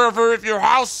SMP server. If your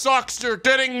house sucks, you're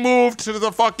getting moved to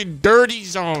the fucking dirty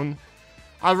zone.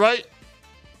 All right?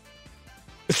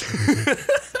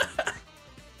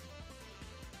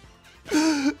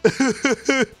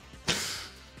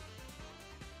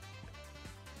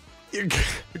 You're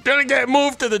gonna get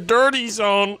moved to the dirty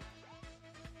zone.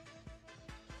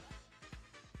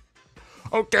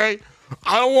 Okay?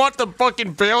 I don't want the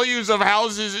fucking values of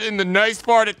houses in the nice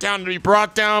part of town to be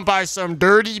brought down by some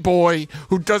dirty boy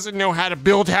who doesn't know how to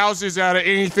build houses out of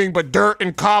anything but dirt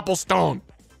and cobblestone.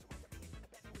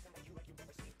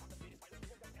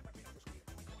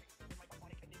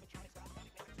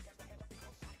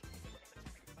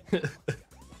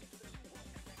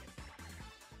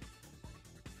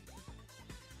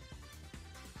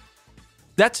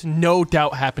 That's no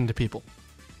doubt happened to people.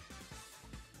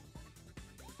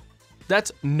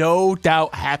 That's no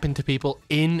doubt happened to people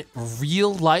in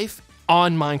real life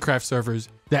on Minecraft servers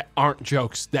that aren't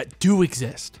jokes, that do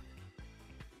exist.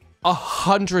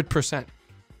 100%. And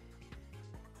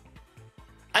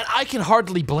I can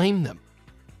hardly blame them.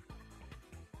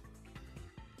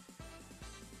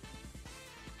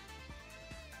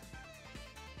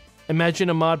 Imagine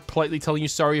a mod politely telling you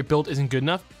sorry your build isn't good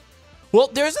enough. Well,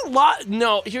 there's a lot.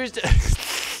 No, here's the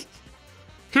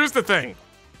thing.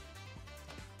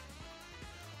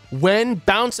 When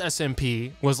Bounce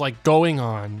SMP was like going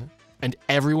on and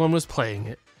everyone was playing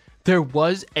it, there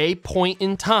was a point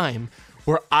in time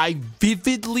where I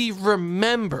vividly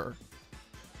remember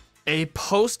a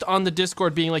post on the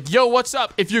Discord being like, yo, what's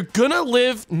up? If you're gonna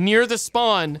live near the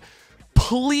spawn,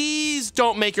 please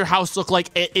don't make your house look like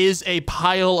it is a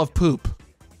pile of poop.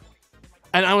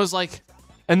 And I was like,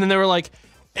 and then they were like,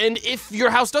 and if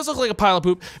your house does look like a pile of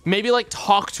poop, maybe like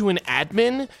talk to an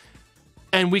admin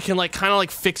and we can like kind of like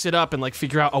fix it up and like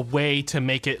figure out a way to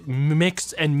make it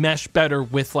mix and mesh better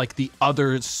with like the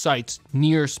other sites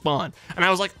near spawn. And I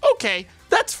was like, okay,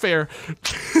 that's fair.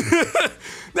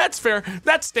 That's fair.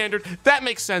 That's standard. That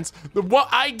makes sense. What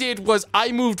I did was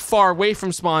I moved far away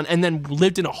from spawn and then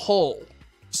lived in a hole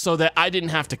so that I didn't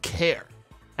have to care.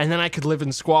 And then I could live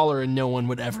in squalor and no one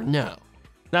would ever know.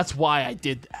 That's why I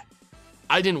did that.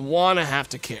 I didn't want to have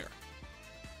to care.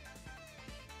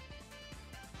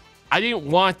 I didn't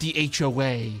want the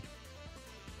HOA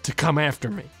to come after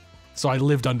me, so I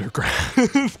lived underground.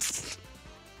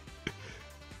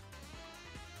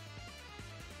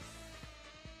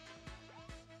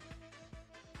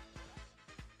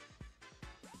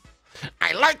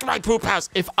 I like my poop house.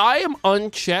 If I am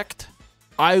unchecked,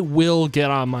 I will get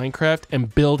on Minecraft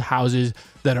and build houses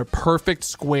that are perfect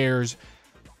squares,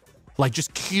 like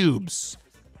just cubes,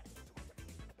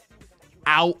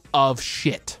 out of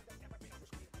shit.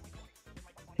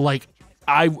 Like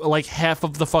half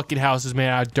of the fucking house is made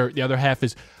out of dirt. The other half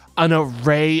is an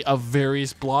array of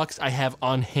various blocks I have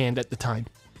on hand at the time.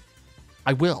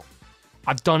 I will.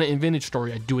 I've done it in Vintage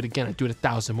Story. I'd do it again. I'd do it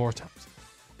 1,000 more times.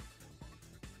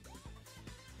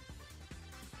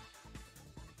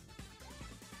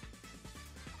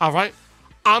 All right?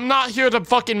 I'm not here to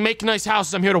fucking make nice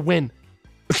houses. I'm here to win.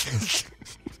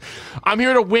 I'm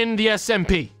here to win the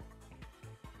SMP.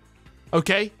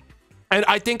 Okay? And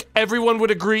I think everyone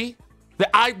would agree that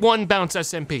I won Bounce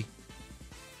SMP.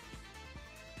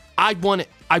 I won it.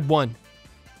 I won.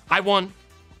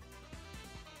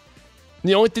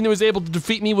 The only thing that was able to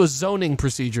defeat me was zoning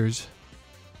procedures.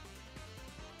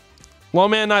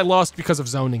 Lawman and I lost because of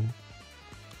zoning.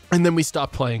 And then we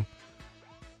stopped playing.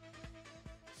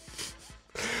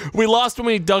 We lost when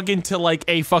we dug into like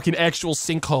a fucking actual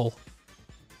sinkhole.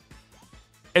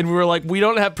 And we were like, we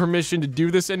don't have permission to do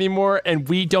this anymore, and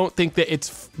we don't think that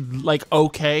it's like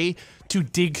okay to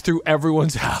dig through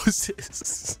everyone's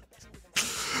houses.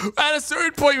 At a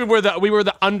certain point, we were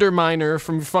the Underminer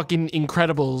from fucking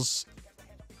Incredibles,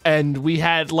 and we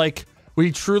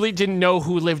truly didn't know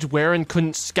who lived where and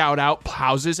couldn't scout out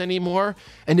houses anymore,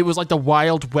 and it was like the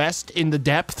Wild West in the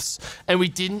depths, and we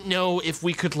didn't know if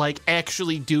we could like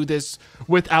actually do this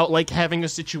without like having a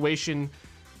situation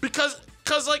because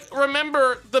like,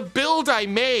 remember, the build I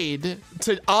made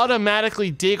to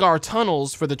automatically dig our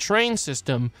tunnels for the train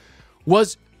system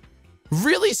was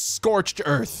really scorched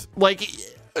earth. Like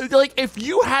if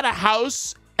you had a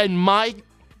house and my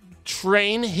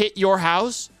train hit your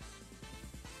house,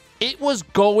 it was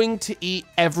going to eat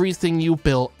everything you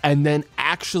built and then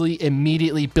actually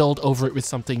immediately build over it with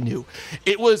something new.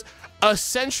 It was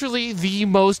essentially the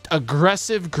most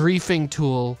aggressive griefing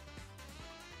tool.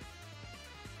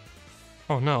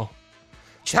 Oh no.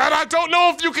 Chad, I don't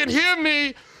know if you can hear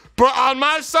me, but on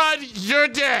my side, you're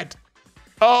dead.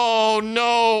 Oh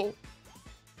no.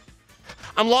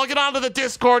 I'm logging onto the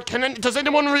Discord. Does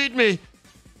anyone read me?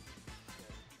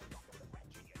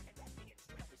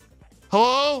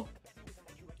 Hello?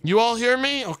 You all hear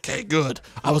me? Okay, good.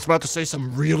 I was about to say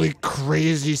some really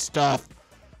crazy stuff.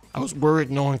 I was worried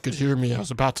no one could hear me. I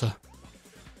was about to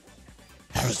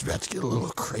get a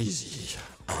little crazy.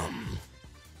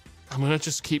 I'm gonna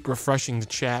just keep refreshing the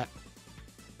chat.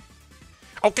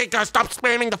 Okay, guys, stop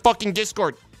spamming the fucking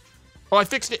Discord. Oh, I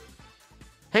fixed it.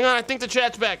 Hang on, I think the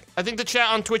chat's back. I think the chat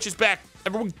on Twitch is back.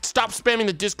 Everyone, stop spamming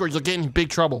the Discord. You'll get in big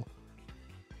trouble.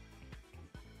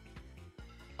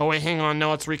 Oh, wait, hang on.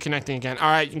 No, it's reconnecting again. All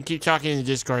right, you can keep talking in the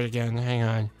Discord again. Hang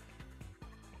on.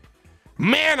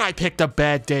 Man, I picked a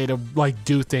bad day to, like,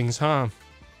 do things, huh?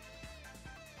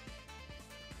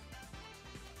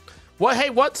 What? Hey,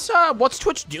 what's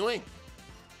Twitch doing?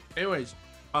 Anyways,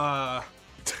 why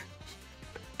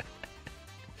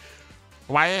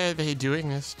are they doing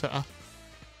this stuff?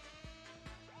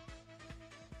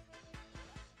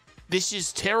 This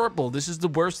is terrible. This is the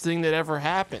worst thing that ever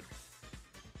happened.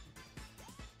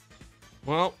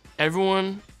 Well,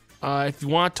 everyone, if you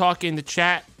want to talk in the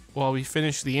chat while we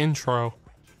finish the intro,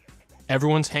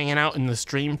 everyone's hanging out in the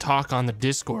stream talk on the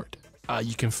Discord.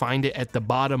 You can find it at the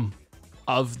bottom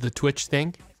of the Twitch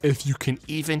thing, if you can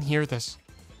even hear this.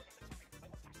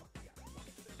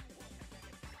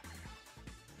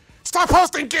 Stop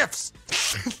posting GIFs!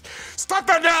 Stop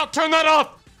that now! Turn that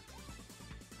off!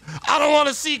 I don't want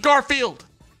to see Garfield!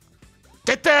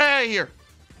 Get that out of here!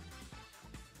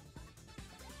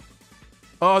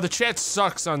 Oh, the chat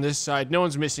sucks on this side. No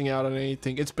one's missing out on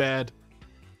anything. It's bad.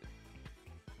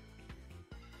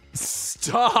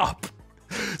 Stop!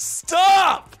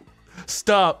 Stop!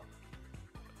 Stop.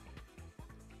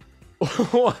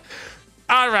 All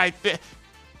right.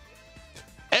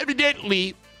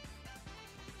 Evidently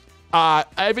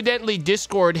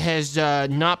Discord has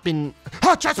not been.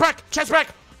 Oh, chat's back! Chat's back!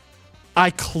 I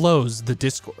closed the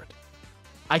Discord.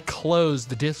 I close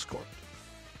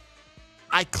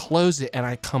it and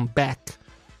I come back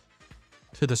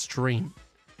to the stream.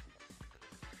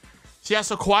 So yeah,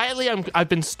 so quietly I've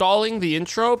been stalling the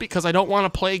intro because I don't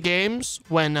want to play games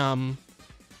when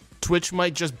Twitch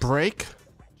might just break.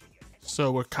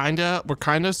 So we're kinda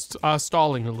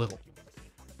stalling a little.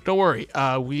 Don't worry,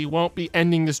 we won't be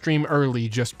ending the stream early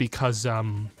just because of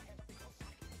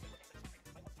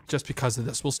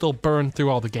this. We'll still burn through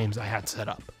all the games I had set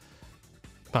up.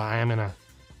 But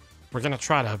we're gonna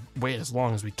try to wait as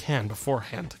long as we can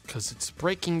beforehand because it's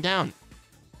breaking down.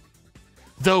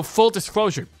 Though, full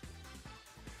disclosure,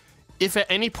 if at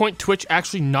any point Twitch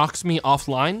actually knocks me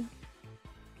offline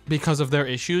because of their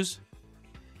issues,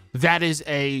 that is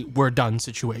a we're done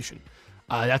situation.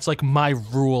 That's like my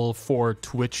rule for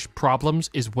Twitch problems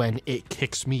is when it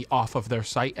kicks me off of their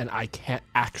site and I can't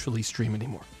actually stream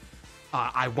anymore.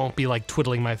 I won't be like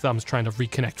twiddling my thumbs trying to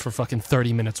reconnect for fucking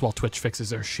 30 minutes while Twitch fixes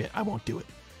their shit. I won't do it.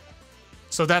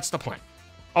 So that's the plan.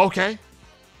 Okay,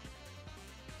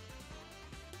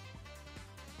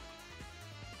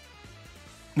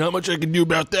 Not much I can do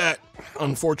about that,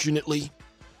 unfortunately.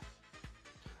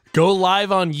 Go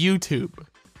live on YouTube.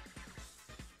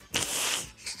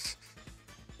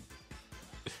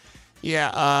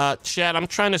 Yeah, Chad, I'm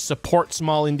trying to support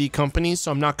small indie companies,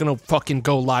 so I'm not gonna fucking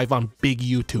go live on big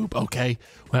YouTube, okay?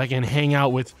 When I can hang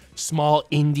out with small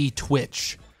indie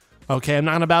Twitch. Okay, I'm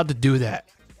not about to do that.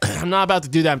 I'm not about to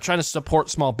do that. I'm trying to support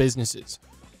small businesses.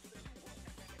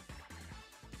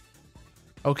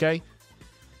 Okay?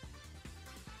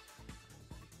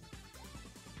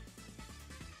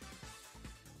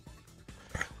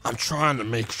 I'm trying to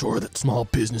make sure that small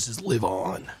businesses live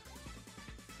on.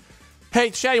 Hey,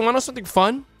 Chad, you want to know something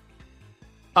fun?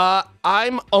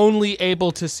 I'm only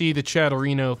able to see the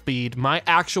Chatterino feed. My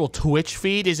actual Twitch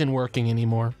feed isn't working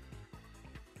anymore.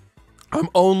 I'm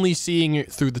only seeing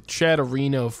it through the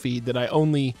Chatterino feed that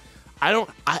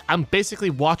I'm basically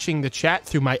watching the chat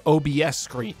through my OBS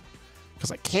screen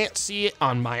because I can't see it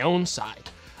on my own side,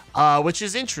 which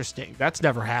is interesting. That's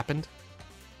never happened.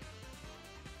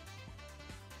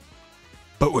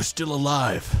 But we're still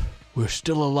alive. We're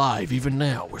still alive. Even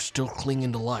now, we're still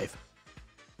clinging to life.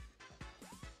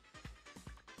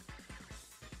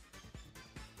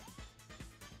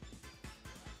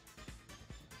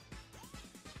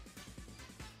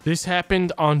 This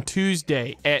happened on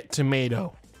Tuesday at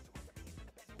Tomato.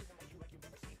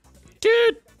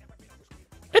 Dude,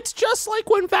 it's just like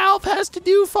when Valve has to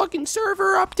do fucking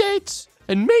server updates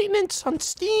and maintenance on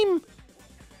Steam.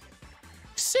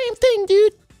 Same thing,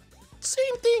 dude.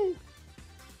 Same thing.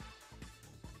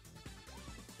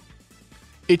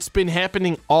 It's been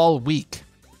happening all week.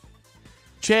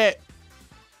 Chat,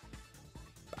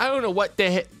 I don't know what the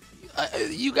heck.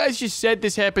 You guys just said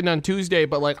this happened on Tuesday,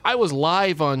 but like I was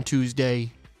live on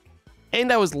Tuesday,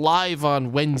 and I was live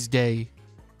on Wednesday,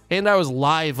 and I was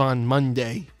live on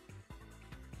Monday.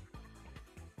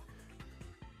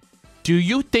 Do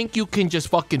you think you can just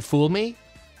fucking fool me?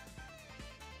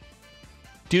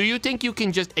 Do you think you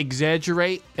can just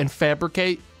exaggerate and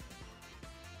fabricate?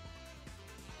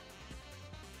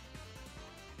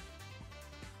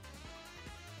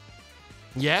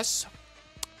 Yes?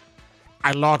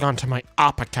 I log onto my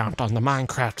op account on the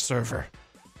Minecraft server.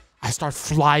 I start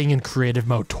flying in creative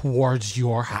mode towards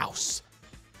your house.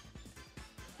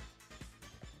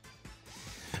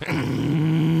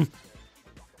 My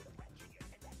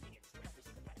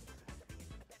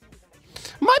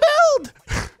build!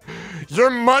 Your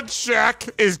mud shack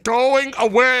is going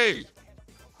away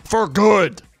for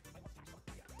good.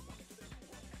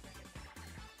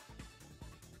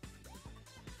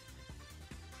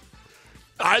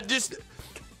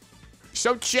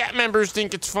 Some chat members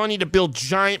think it's funny to build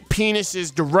giant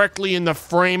penises directly in the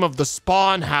frame of the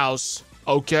spawn house,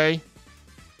 okay?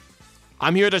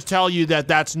 I'm here to tell you that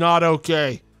that's not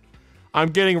okay. I'm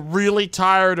getting really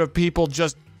tired of people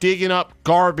just digging up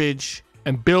garbage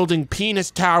and building penis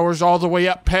towers all the way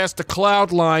up past the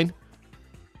cloud line,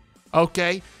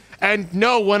 okay? And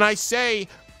no, when I say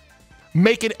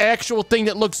make an actual thing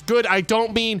that looks good, I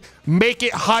don't mean make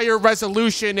it higher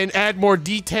resolution and add more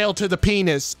detail to the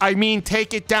penis. I mean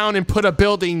take it down and put a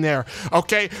building there,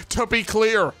 okay? To be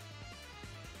clear.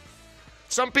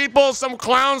 Some people, some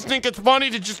clowns think it's funny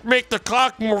to just make the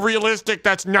cock more realistic.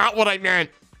 That's not what I meant.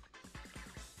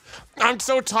 I'm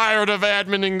so tired of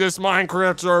adminning this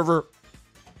Minecraft server.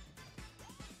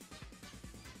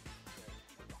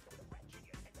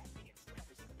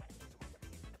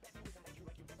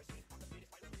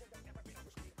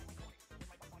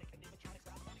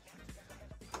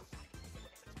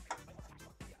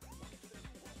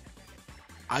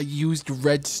 I used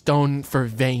redstone for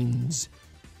veins.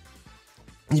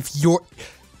 If you're...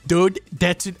 Dude,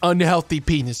 that's an unhealthy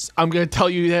penis. I'm gonna tell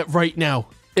you that right now.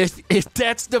 If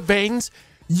that's the veins,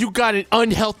 you got an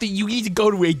unhealthy... You need to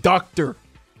go to a doctor.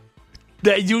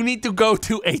 That you need to go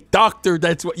to a doctor.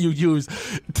 That's what you use.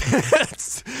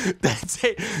 That's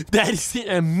it. That is an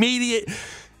immediate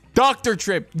doctor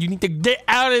trip. You need to get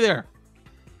out of there.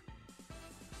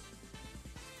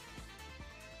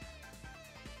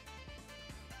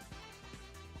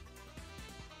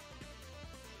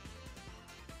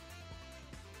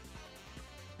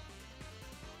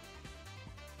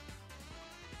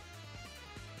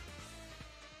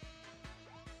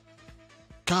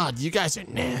 God, you guys are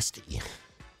nasty.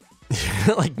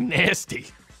 Like, nasty.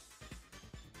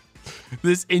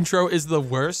 This intro is the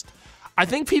worst. I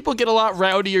think people get a lot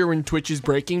rowdier when Twitch is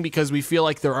breaking because we feel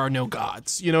like there are no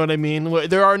gods. You know what I mean?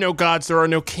 There are no gods, there are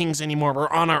no kings anymore. We're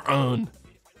on our own.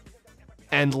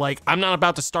 And, like, I'm not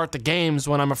about to start the games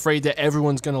when I'm afraid that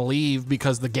everyone's gonna leave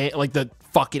because the game, like, the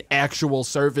fucking actual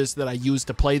service that I use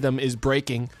to play them is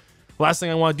breaking. Last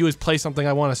thing I want to do is play something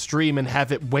I want to stream and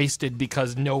have it wasted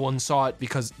because no one saw it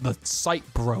because the site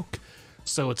broke.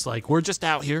 So it's like, we're just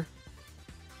out here.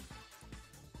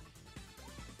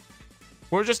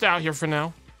 We're just out here for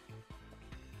now.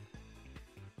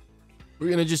 We're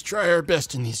gonna just try our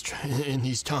best in these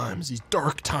times, these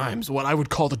dark times, what I would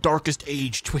call the darkest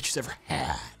age Twitch has ever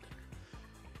had.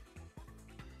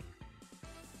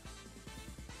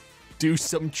 Do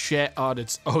some chat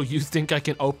audits. Oh, you think I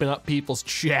can open up people's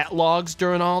chat logs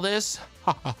during all this?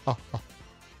 Ha ha ha ha.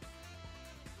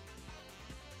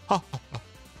 Ha ha ha.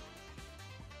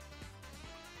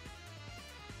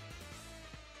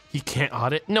 You can't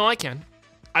audit? No, I can.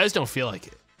 I just don't feel like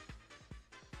it.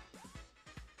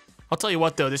 I'll tell you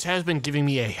what though, this has been giving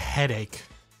me a headache.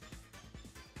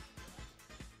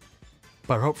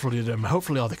 But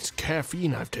hopefully all this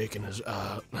caffeine I've taken is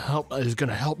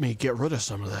gonna help me get rid of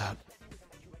some of that.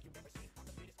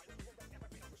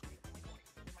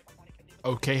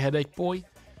 Okay, headache boy.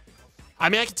 I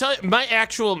mean, I can tell you,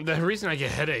 the reason I get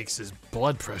headaches is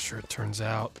blood pressure, it turns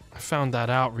out. I found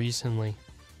that out recently.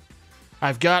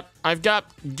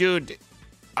 Dude,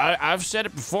 I've said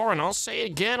it before and I'll say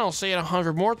it again. I'll say it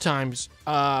 100 more times.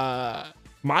 My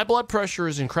blood pressure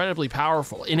is incredibly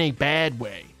powerful in a bad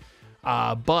way.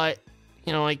 But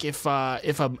you know, like if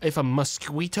a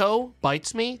mosquito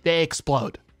bites me, they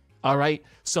explode. All right.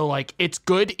 So like, it's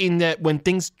good in that when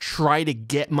things try to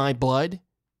get my blood,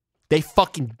 they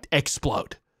fucking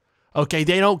explode. Okay.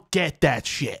 They don't get that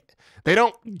shit. They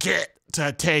don't get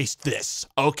to taste this.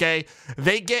 Okay.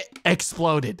 They get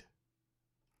exploded.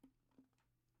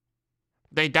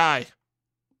 They die.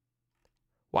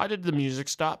 Why did the music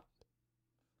stop?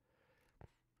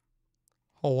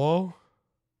 Hello?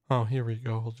 Oh, here we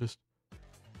go. We'll just...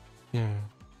 Yeah.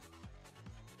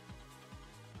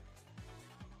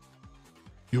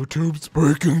 YouTube's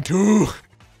breaking too.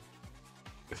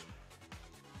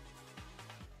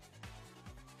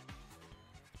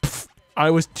 I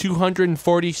was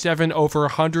 247 over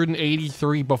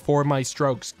 183 before my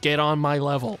strokes. Get on my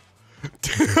level.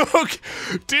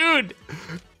 Dude,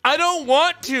 I don't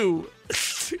want to.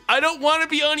 I don't want to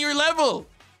be on your level.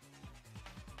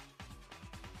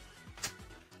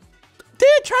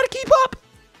 Dude, try to keep up.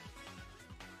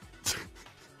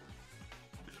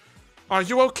 Are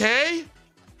you okay?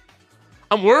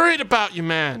 I'm worried about you,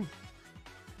 man.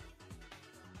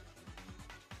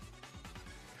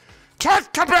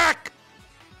 Cat, come back!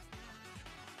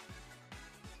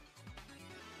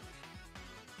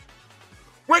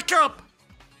 Wake up!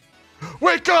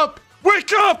 Wake up!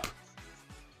 Wake up!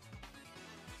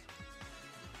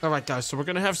 All right, guys, so we're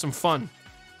gonna have some fun.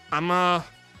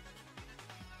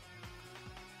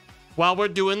 While we're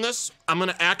doing this, I'm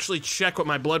gonna actually check what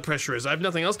my blood pressure is. I have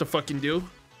nothing else to fucking do.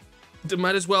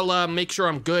 Might as well make sure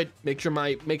I'm good. Make sure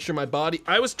my body.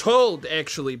 I was told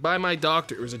actually by my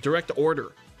doctor, it was a direct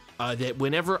order, that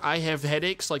whenever I have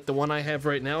headaches like the one I have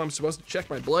right now, I'm supposed to check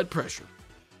my blood pressure.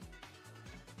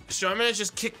 So I'm gonna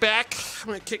just kick back. I'm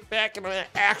gonna kick back and I'm gonna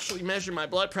actually measure my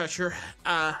blood pressure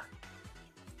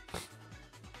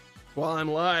while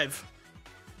I'm live.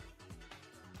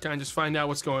 Kind of just find out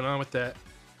what's going on with that.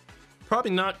 Probably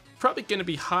gonna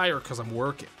be higher because I'm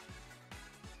working.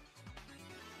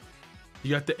 You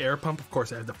got the air pump? Of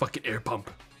course I have the fucking air pump.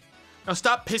 Now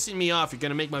stop pissing me off. You're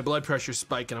gonna make my blood pressure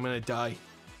spike and I'm gonna die.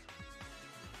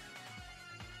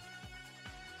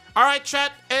 All right,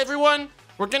 chat, everyone.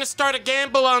 We're gonna start a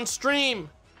gamble on stream,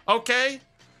 okay?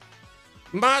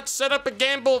 Mod, set up a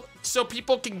gamble so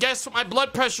people can guess what my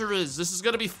blood pressure is. This is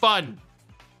gonna be fun.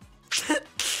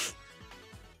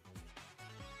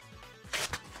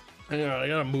 Hang on, I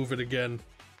gotta move it again.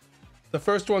 The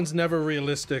first one's never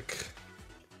realistic.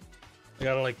 I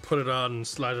gotta like put it on and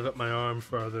slide it up my arm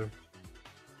farther.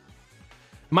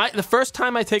 The first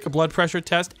time I take a blood pressure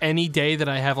test, any day that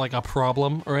I have like a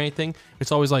problem or anything,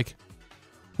 it's always like,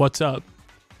 what's up?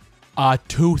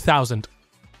 2,000.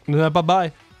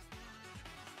 Bye-bye.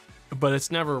 But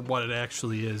it's never what it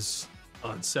actually is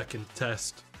on second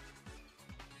test.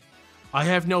 I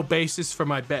have no basis for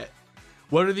my bet.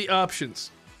 What are the options?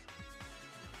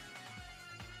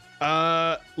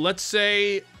 Let's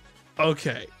say,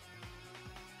 okay.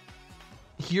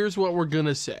 Here's what we're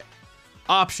gonna say.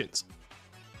 Options.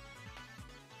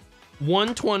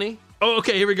 120. Oh,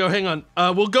 okay, here we go. Hang on.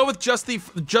 We'll go with just the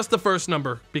first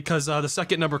number because the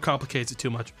second number complicates it too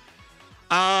much.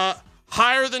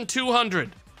 Higher than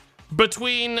 200.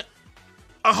 Between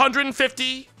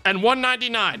 150 and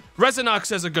 199.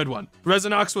 Resinox is a good one.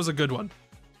 Resinox was a good one.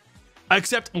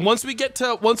 Except once we get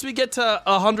to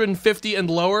 150 and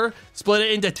lower, split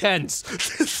it into tens.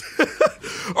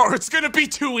 Or it's gonna be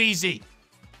too easy.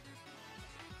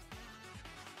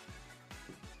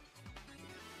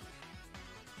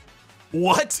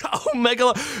 What?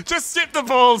 Oh, just skip the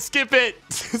bowl. Skip it.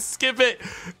 Skip it.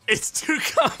 It's too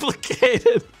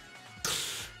complicated.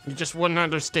 You just wouldn't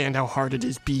understand how hard it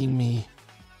is being me.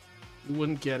 You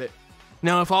wouldn't get it.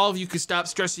 Now, if all of you could stop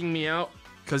stressing me out,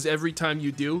 because every time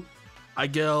you do, I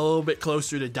get a little bit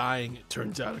closer to dying, it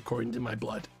turns out, according to my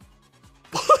blood.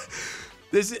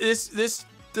 This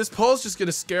poll's just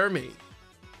gonna scare me.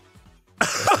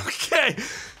 Okay.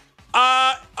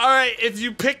 All right. If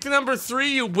you pick number 3,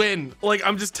 you win. Like,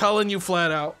 I'm just telling you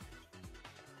flat out.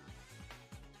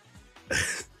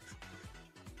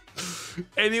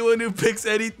 Anyone who picks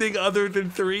anything other than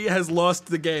 3 has lost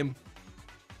the game.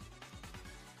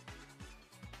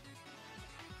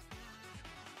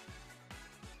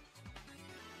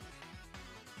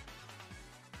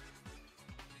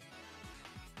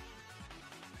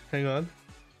 Hang on.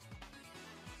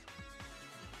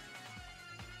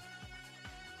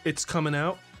 It's coming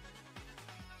out.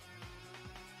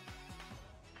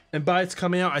 And by it's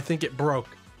coming out, I think it broke.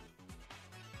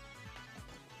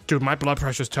 Dude, my blood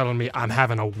pressure's telling me I'm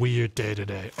having a weird day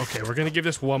today. Okay, we're gonna give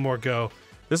this one more go.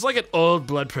 This is like an old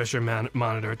blood pressure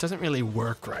monitor. It doesn't really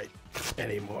work right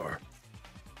anymore.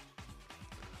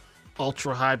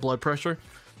 Ultra high blood pressure?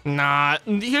 Nah,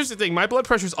 here's the thing. My blood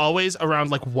pressure's always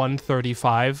around like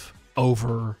 135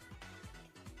 over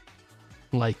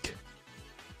like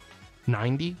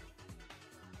 90.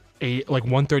 Like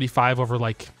 135 over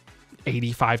like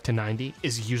 85 to 90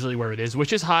 is usually where it is,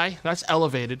 which is high. That's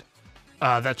elevated.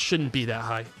 That shouldn't be that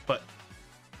high, but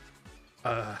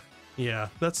yeah,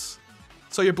 that's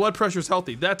so your blood pressure's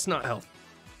healthy. That's not healthy.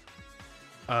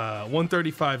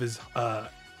 135 is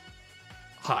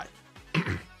high.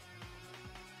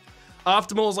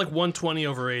 Optimal is like 120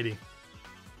 over 80.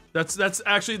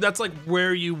 That's like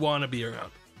where you want to be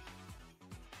around.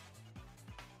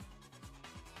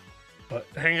 But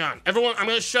hang on, everyone, I'm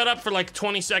gonna shut up for like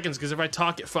 20 seconds because if I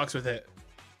talk, it fucks with it.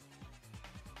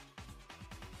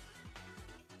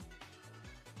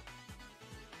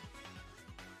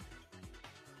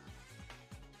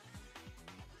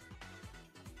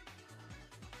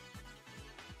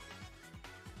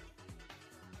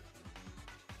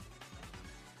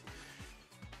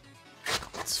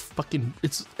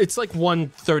 It's like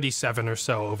 137 or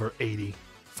so over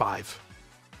 85.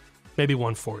 Maybe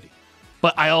 140.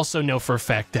 But I also know for a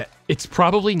fact that it's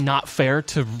probably not fair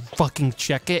to fucking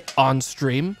check it on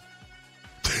stream.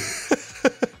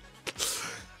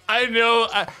 I know,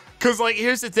 cause like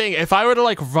here's the thing: if I were to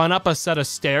like run up a set of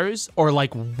stairs or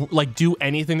like do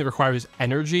anything that requires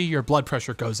energy, your blood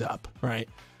pressure goes up, right?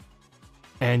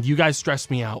 And you guys stress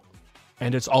me out,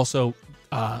 and it's also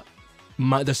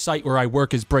the site where I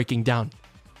work is breaking down,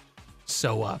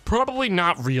 so probably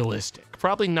not realistic.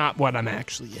 Probably not what I'm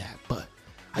actually at, but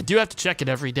I do have to check it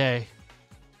every day.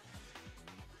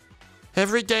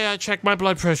 Every day I check my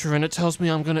blood pressure and it tells me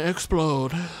I'm gonna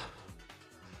explode.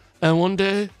 And one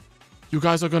day, you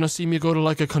guys are gonna see me go to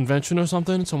like a convention or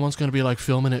something. Someone's gonna be like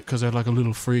filming it because they're like a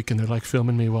little freak and they're like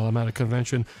filming me while I'm at a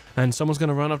convention. And someone's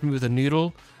gonna run up to me with a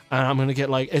needle and I'm gonna get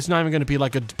like, it's not even gonna be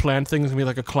like a planned thing. It's gonna be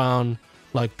like a clown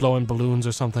like blowing balloons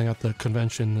or something at the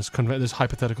convention, this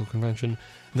hypothetical convention.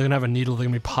 They're gonna have a needle, they're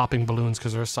gonna be popping balloons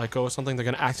because they're a psycho or something. They're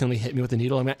gonna accidentally hit me with a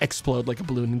needle. I'm gonna explode like a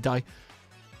balloon and die.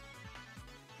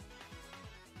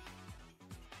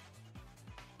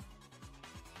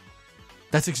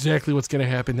 That's exactly what's gonna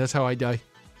happen. That's how I die.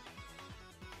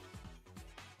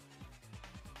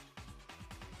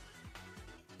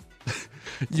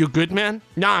 You good, man?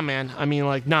 Nah, man. I mean,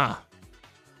 like, nah.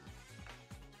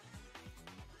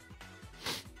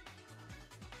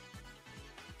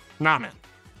 Nah, man.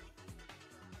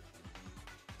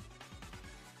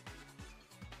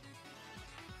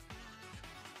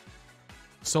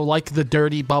 So like the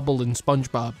dirty bubble in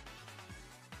SpongeBob.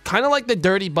 Kind of like the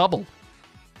dirty bubble.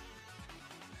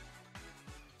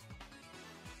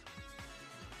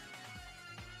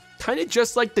 Kind of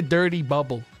just like the dirty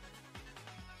bubble.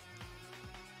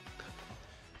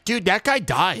 Dude, that guy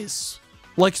dies.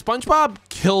 Like, SpongeBob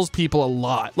kills people a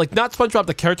lot. Like, not SpongeBob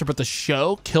the character, but the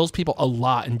show kills people a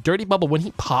lot. And Dirty Bubble, when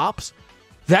he pops,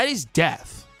 that is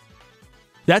death.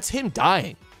 That's him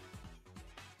dying.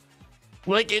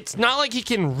 Like, it's not like he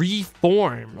can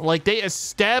reform. Like, they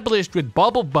established with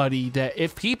Bubble Buddy that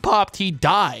if he popped, he'd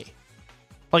die.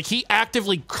 Like, he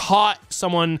actively caught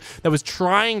someone that was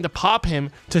trying to pop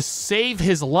him to save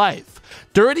his life.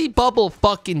 Dirty Bubble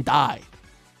fucking died.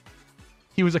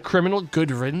 He was a criminal, good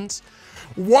riddance.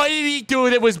 What did he do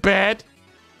that was bad?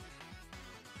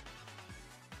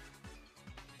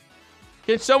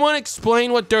 Can someone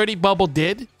explain what Dirty Bubble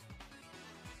did?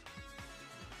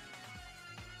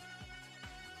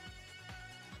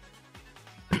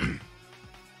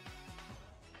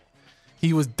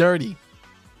 was dirty.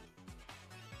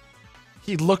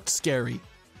 He looked scary.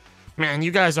 Man, you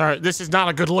guys are... This is not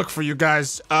a good look for you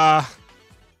guys. You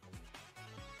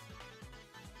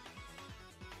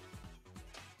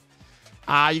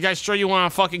guys sure you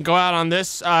want to fucking go out on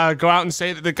this? Go out and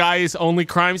say that the guy's only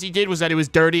crimes he did was that he was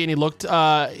dirty and he looked,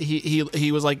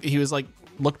 he was like,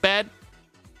 looked bad?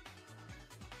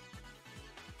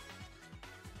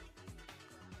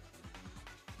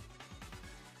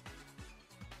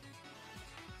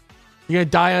 You gonna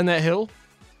die on that hill?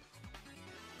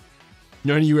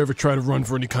 None of you ever try to run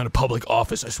for any kind of public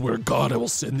office. I swear to God, I will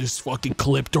send this fucking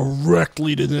clip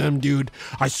directly to them, dude.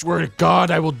 I swear to God,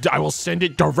 I will send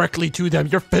it directly to them.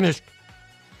 You're finished.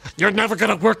 You're never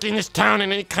gonna work in this town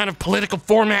in any kind of political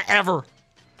format ever.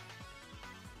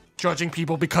 Judging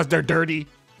people because they're dirty.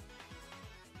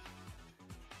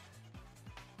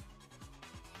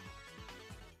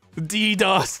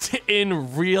 DDoS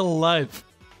in real life.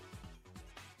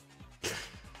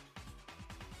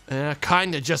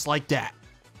 Kinda just like that.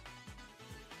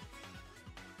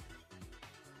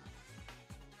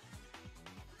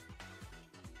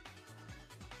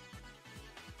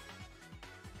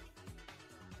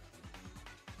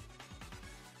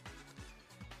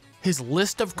 His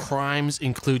list of crimes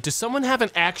include... Does someone have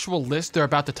an actual list they're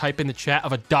about to type in the chat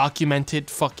of a documented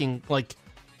fucking, like...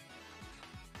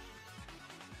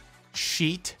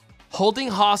 sheet? Holding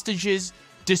hostages...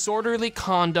 disorderly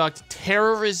conduct,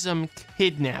 terrorism,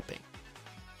 kidnapping.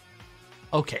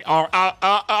 Okay, all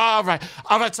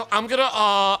right. So I'm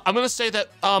gonna say that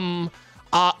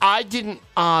I didn't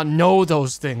know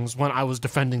those things when I was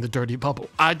defending the dirty bubble.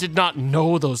 I did not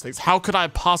know those things. How could I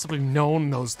have possibly known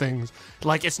those things?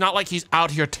 Like, it's not like he's out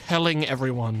here telling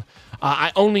everyone.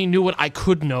 I only knew what I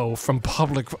could know from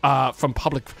public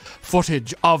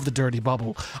footage of the dirty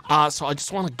bubble. So I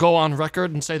just want to go on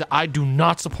record and say that I do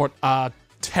not support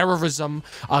terrorism,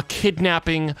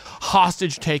 kidnapping,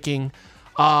 hostage taking.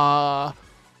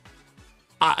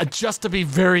 Just to be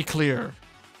very clear.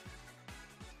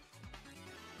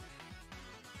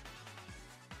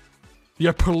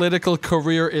 Your political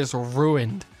career is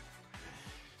ruined.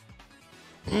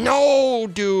 No,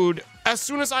 dude. As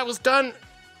soon as I was done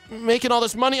making all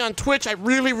this money on Twitch, I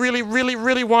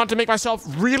really wanted to make myself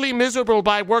really miserable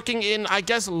by working in, I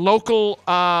guess, local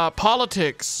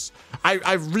politics.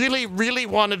 I really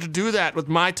wanted to do that with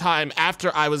my time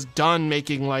after I was done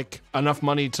making, like, enough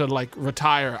money to, like,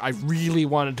 retire. I really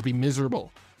wanted to be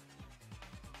miserable.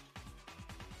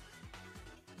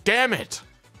 Damn it.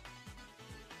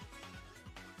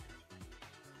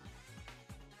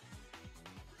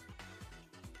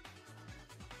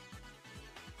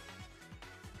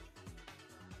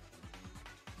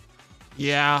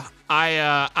 Yeah,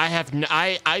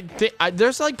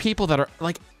 there's like people that are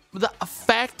like, the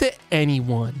fact that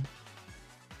anyone,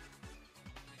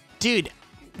 dude,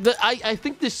 I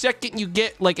think the second you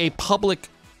get like a public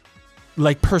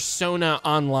like persona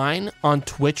online on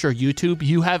Twitch or YouTube,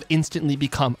 you have instantly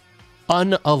become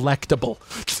unelectable.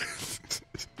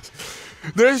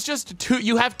 There's just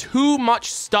you have too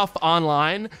much stuff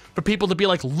online for people to be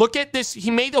like, look at this, he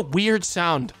made a weird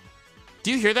sound. Do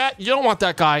you hear that? You don't want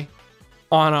that guy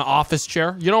on an office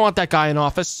chair. You don't want that guy on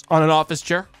an office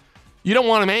chair. You don't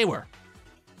want him anywhere.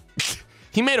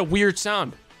 He made a weird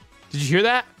sound. Did you hear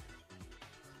that?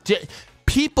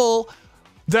 People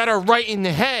that are right in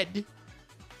the head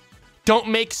don't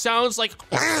make sounds like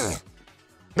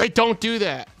they don't do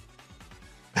that.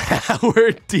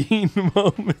 Howard Dean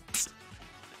moments.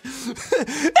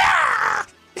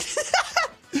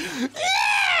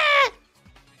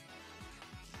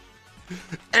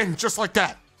 And just like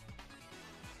that,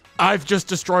 I've just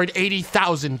destroyed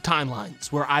 80,000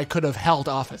 timelines where I could have held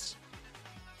office.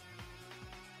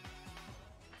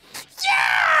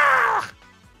 Yeah!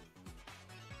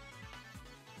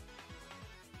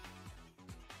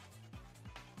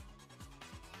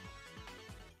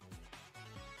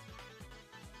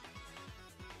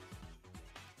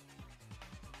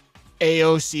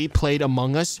 AOC played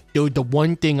Among Us. Dude, the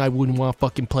one thing I wouldn't want to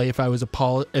fucking play if I was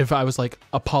like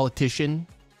a politician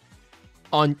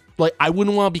on, like, I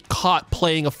wouldn't want to be caught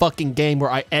playing a fucking game where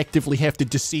I actively have to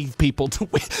deceive people to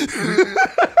win.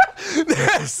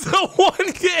 That's the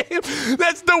one game.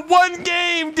 That's the one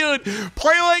game, dude.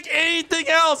 Play like anything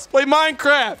else. Play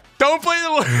Minecraft. Don't play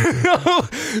the one.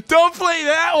 Don't play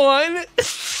that one.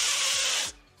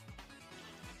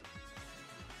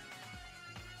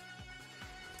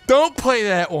 Don't play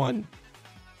that one.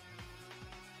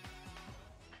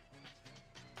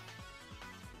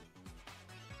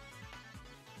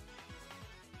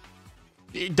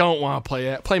 You don't want to play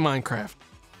that. Play Minecraft.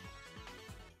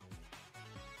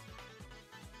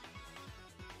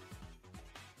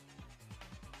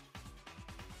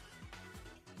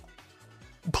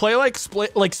 play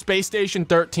like Space Station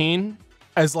 13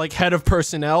 as like head of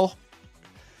personnel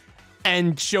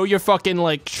and show your fucking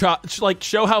like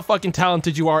show how fucking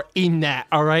talented you are in that,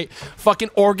 all right? Fucking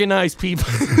organize people.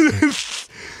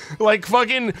 Like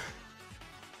fucking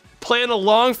playing a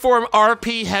long form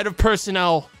RP head of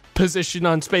personnel position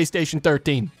on Space Station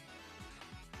 13.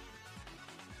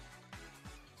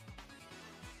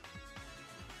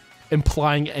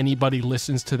 Implying anybody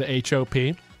listens to the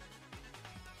HOP.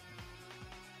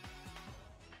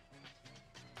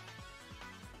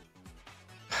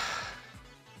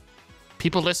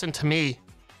 People listened to me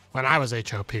when I was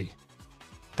HOP.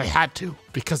 They had to,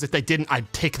 because if they didn't,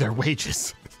 I'd take their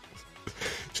wages.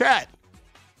 Chat.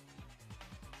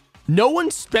 No one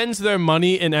spends their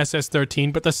money in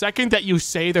SS13, but the second that you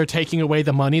say they're taking away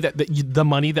the money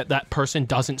that person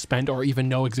doesn't spend or even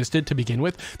know existed to begin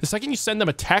with, the second you send them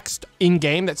a text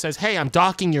in-game that says, hey, I'm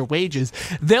docking your wages,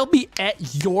 they'll be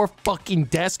at your fucking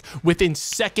desk within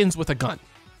seconds with a gun.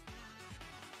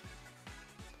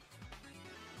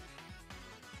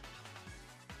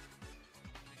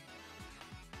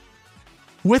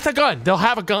 With a gun. They'll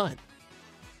have a gun.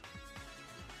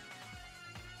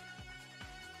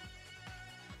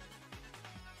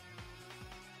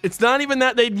 It's not even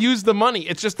that they'd use the money.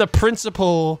 It's just the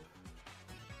principle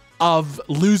of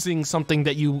losing something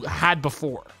that you had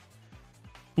before.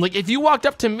 Like, if you walked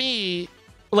up to me,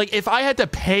 like, if I had to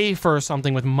pay for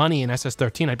something with money in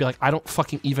SS13, I'd be like, I don't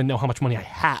fucking even know how much money I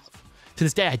have. To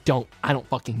this day, I don't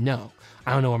fucking know.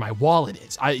 I don't know where my wallet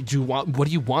is. What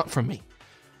do you want from me?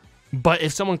 But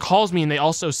if someone calls me and they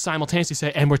also simultaneously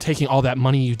say, and we're taking all that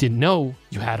money you didn't know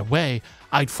you had away,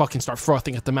 I'd fucking start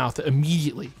frothing at the mouth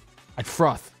immediately. I'd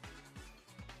froth.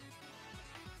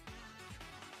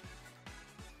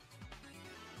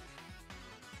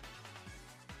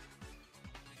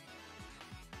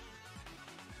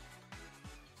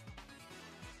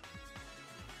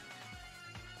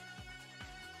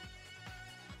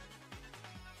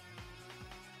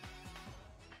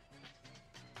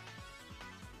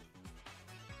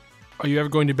 Are you ever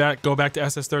going to go back to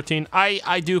SS13?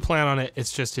 I do plan on it.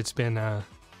 It's just it's been a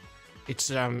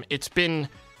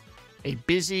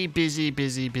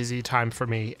busy time for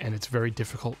me, and it's very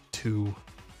difficult to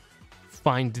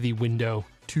find the window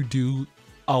to do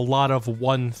a lot of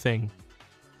one thing.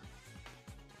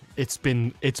 It's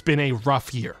been a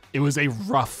rough year. It was a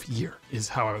rough year, is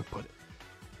how I would put it.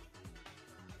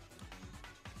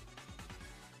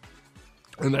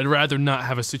 And I'd rather not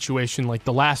have a situation like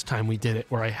the last time we did it,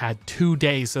 where I had 2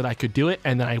 days that I could do it,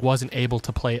 and then I wasn't able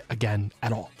to play it again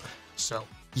at all. So,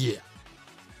 yeah.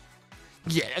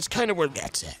 Yeah, that's kind of where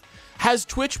that's at. Has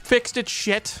Twitch fixed its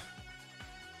shit?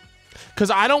 Because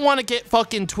I don't want to get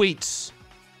fucking tweets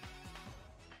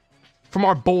from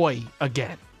our boy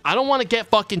again. I don't want to get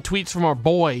fucking tweets from our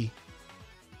boy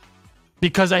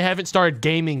because I haven't started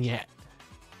gaming yet.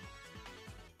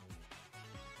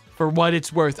 For what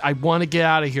it's worth, I want to get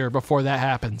out of here before that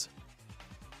happens.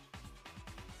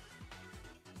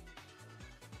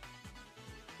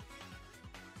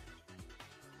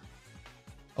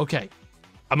 Okay.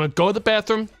 I'm going to go to the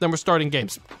bathroom, then we're starting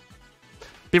games.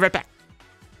 Be right back.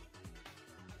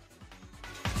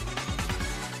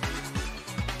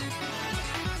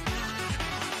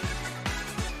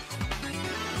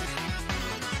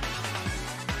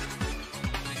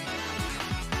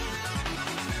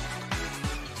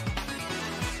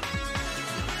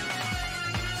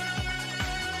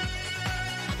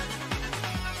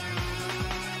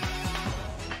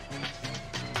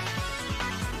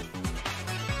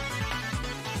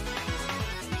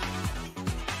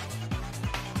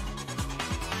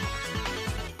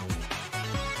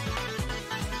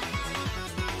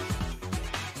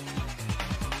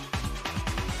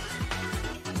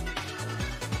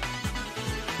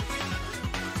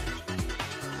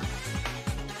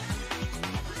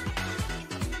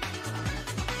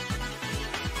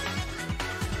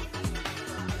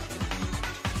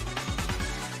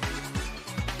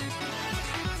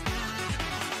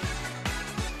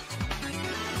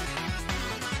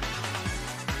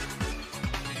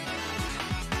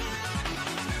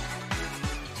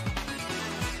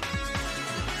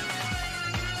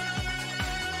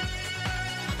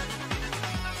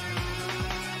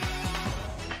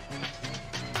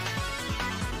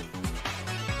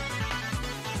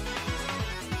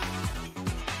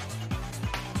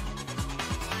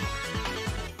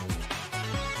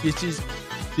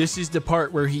 This is the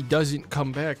part where he doesn't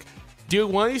come back.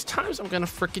 Dude, one of these times I'm gonna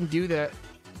freaking do that.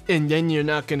 And then you're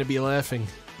not gonna be laughing.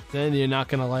 Then you're not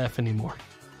gonna laugh anymore.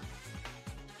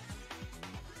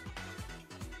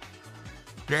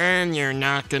 Then you're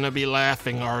not gonna be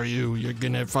laughing, are you? You're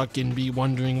gonna fucking be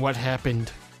wondering what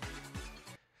happened.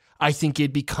 I think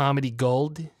it'd be comedy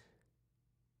gold.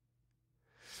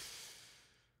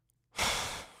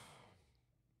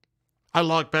 I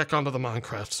log back onto the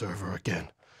Minecraft server again.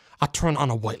 I turn on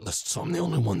a whitelist, so I'm the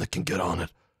only one that can get on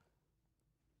it.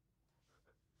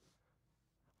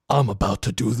 I'm about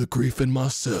to do the griefing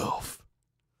myself.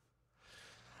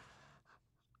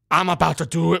 I'm about to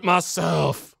do it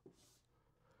myself.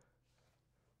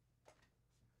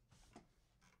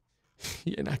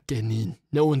 You're not getting in.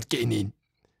 No one's getting in.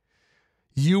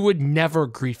 You would never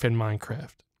grief in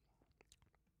Minecraft.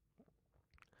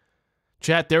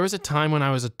 Chat, there was a time when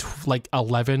I was like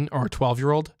 11 or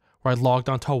 12-year-old where I logged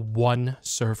onto one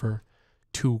server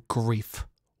to grief.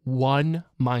 One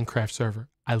Minecraft server.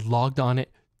 I logged on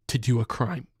it to do a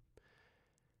crime.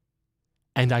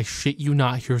 And I shit you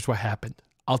not, here's what happened.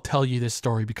 I'll tell you this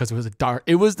story because it was the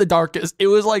darkest. It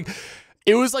was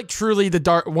like truly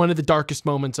one of the darkest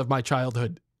moments of my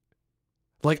childhood.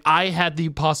 Like, I had the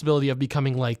possibility of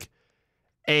becoming like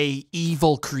a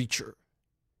evil creature.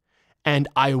 And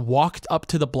I walked up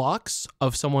to the blocks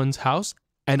of someone's house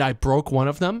and I broke one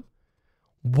of them.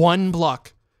 One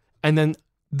block. And then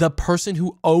the person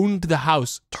who owned the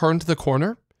house turned the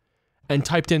corner and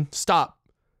typed in stop.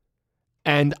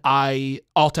 And I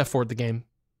Alt F4'd the game.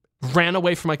 Ran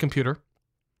away from my computer.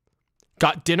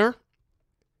 Got dinner.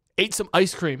 Ate some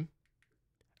ice cream.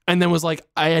 And then was like,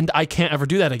 I can't ever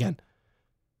do that again.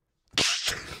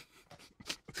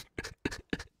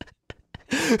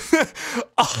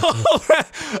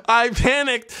 I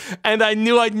panicked and I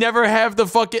knew I'd never have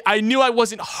I knew I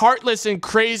wasn't heartless and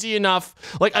crazy enough,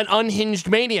 like an unhinged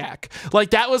maniac.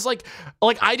 Like that was like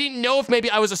I didn't know if maybe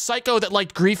I was a psycho that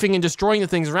liked griefing and destroying the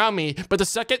things around me, but the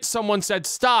second someone said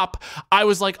stop, I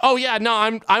was like, oh yeah, no,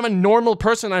 I'm a normal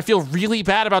person and I feel really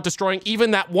bad about destroying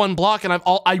even that one block, and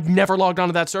I've never logged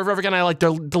onto that server ever again. I like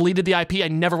deleted the IP. I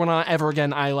never went on ever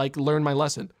again. I like learned my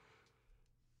lesson.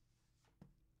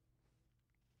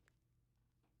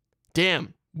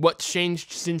 Damn, what's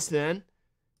changed since then?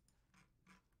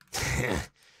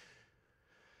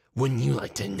 Wouldn't you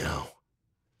like to know?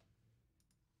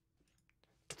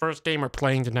 The first game we're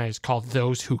playing tonight is called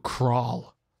Those Who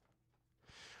Crawl.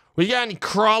 We got any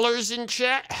crawlers in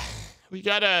chat? We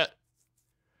got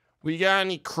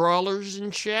any crawlers in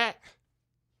chat?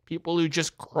 People who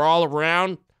just crawl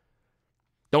around,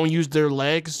 don't use their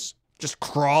legs, just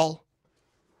crawl.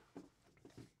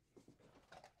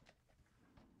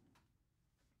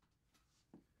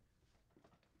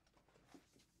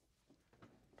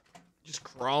 Just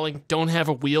crawling, don't have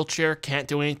a wheelchair, can't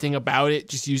do anything about it,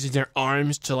 just using their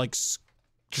arms to like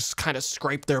just kind of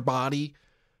scrape their body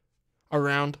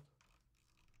around.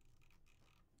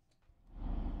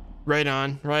 Right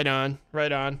on, right on,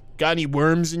 right on. Got any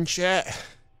worms in chat?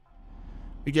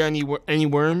 We got any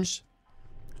worms?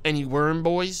 Any worm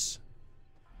boys?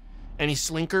 Any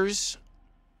slinkers?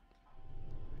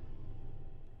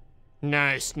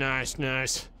 Nice, nice,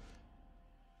 nice.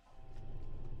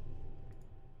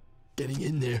 Getting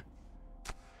in there.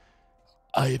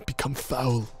 I had become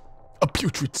foul, a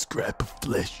putrid scrap of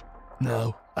flesh.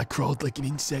 Now I crawled like an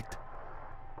insect,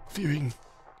 fearing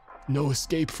no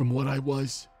escape from what I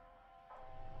was.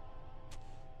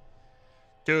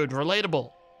 Dude,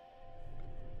 relatable.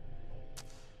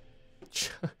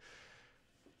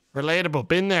 Relatable.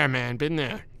 Been there, man. Been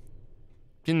there.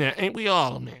 Been there. Ain't we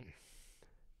all, man?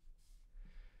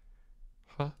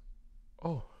 Huh?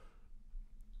 Oh.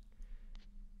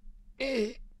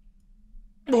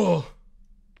 Oh.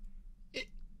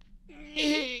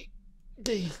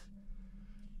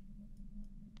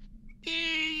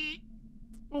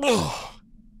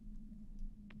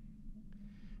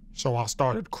 So I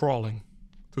started crawling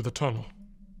through the tunnel.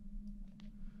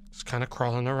 Just kind of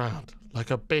crawling around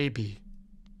like a baby.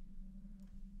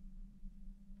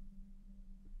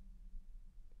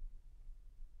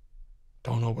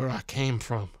 Don't know where I came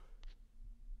from.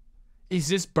 Is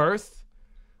this birth?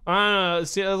 I don't know.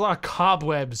 See, there's a lot of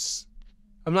cobwebs.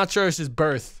 I'm not sure this is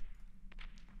birth.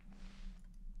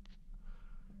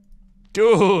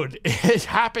 Dude, it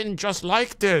happened just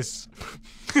like this.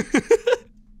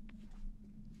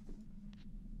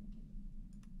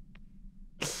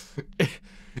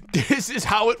 This is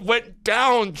how it went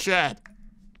down, chat.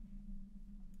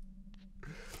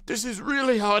 This is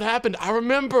really how it happened. I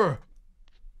remember.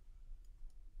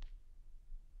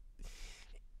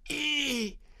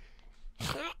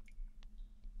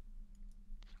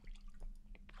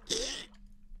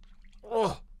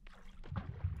 Oh.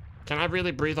 Can I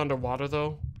really breathe underwater,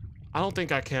 though? I don't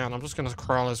think I can. I'm just gonna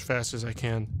crawl as fast as I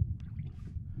can.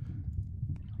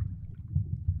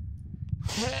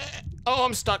 Oh,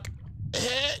 I'm stuck.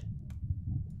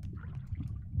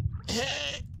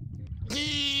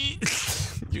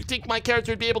 You think my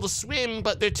character would be able to swim,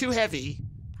 but they're too heavy.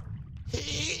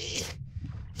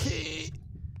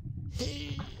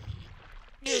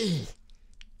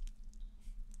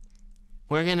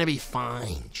 We're gonna be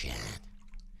fine, Chad.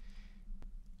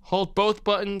 Hold both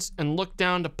buttons and look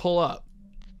down to pull up.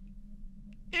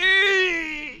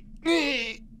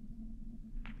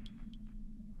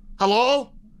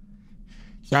 Hello?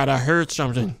 Chad, I heard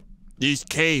something. These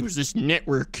caves, this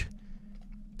network.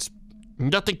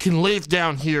 Nothing can live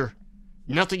down here.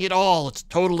 Nothing at all. It's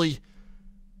totally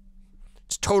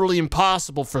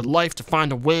impossible for life to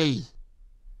find a way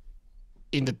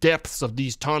in the depths of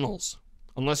these tunnels.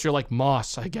 Unless you're like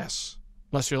moss, I guess.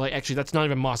 Unless you're like, actually, that's not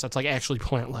even moss. That's like actually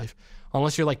plant life.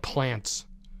 Unless you're like plants.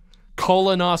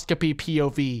 Colonoscopy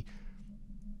POV.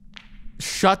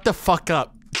 Shut the fuck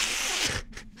up.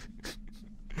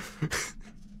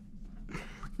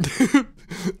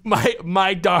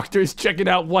 my doctor's checking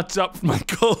out what's up for my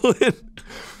colon.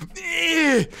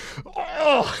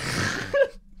 Oh.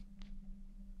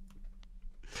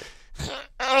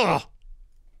 Oh.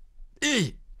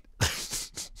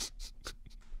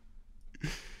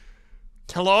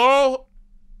 Hello?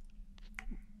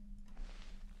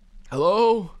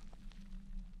 Hello?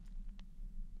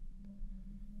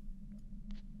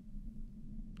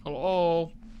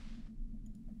 Hello?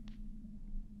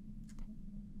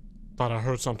 Thought I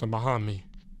heard something behind me,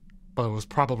 but it was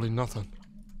probably nothing.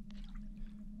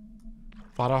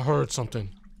 Thought I heard something.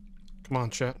 Come on,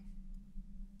 chat.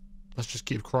 Let's just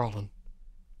keep crawling.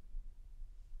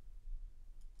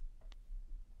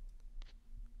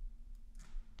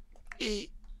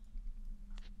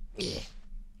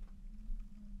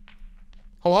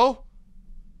 Hello?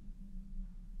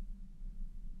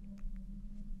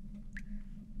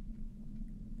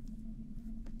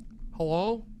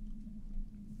 Hello?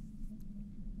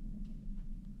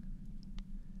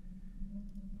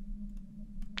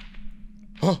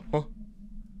 Huh?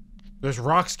 There's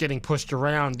rocks getting pushed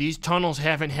around. These tunnels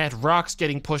haven't had rocks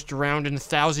getting pushed around in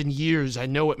 1,000 years. I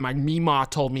know it. My Mima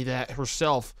told me that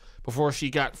herself before she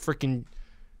got freaking...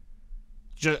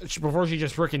 before she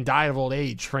just freaking died of old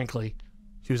age, frankly.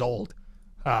 She was old.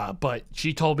 But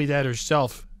she told me that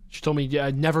herself. She told me, yeah,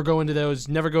 never go into those,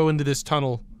 never go into this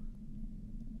tunnel.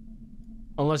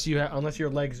 Unless your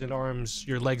legs and arms,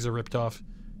 your legs are ripped off.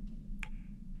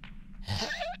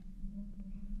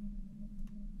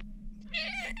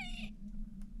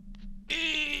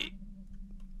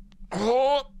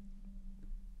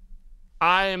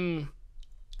 I'm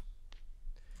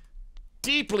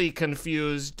deeply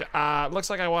confused. Looks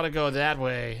like I want to go that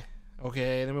way.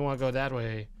 Okay, then we want to go that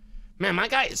way. Man, my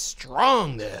guy is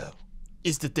strong, though,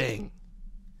 is the thing.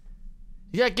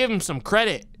 You gotta give him some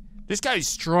credit. This guy's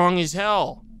strong as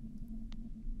hell.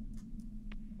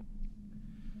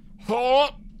 Oh.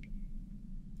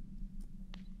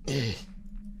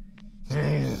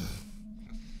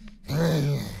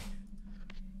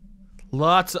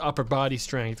 Lots of upper body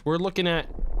strength. We're looking at...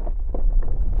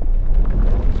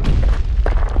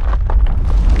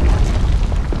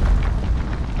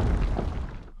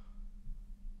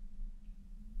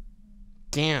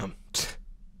 Damn.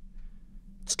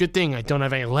 It's a good thing I don't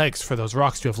have any legs for those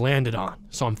rocks to have landed on,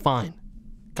 so I'm fine.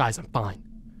 Guys, I'm fine.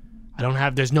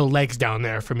 There's no legs down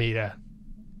there for me to...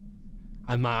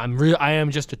 I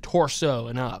am just a torso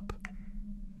and up.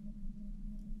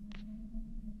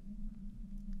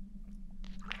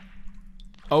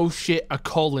 Oh shit, a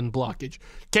colon blockage.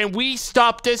 Can we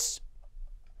stop this?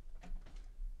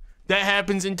 That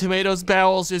happens in tomatoes'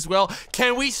 bowels as well.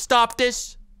 Can we stop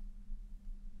this?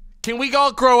 Can we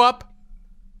all grow up?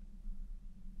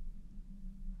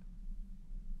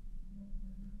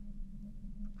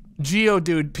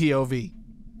 Geodude POV.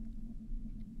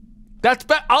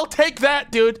 I'll take that,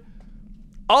 dude.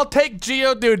 I'll take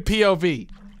Geodude POV.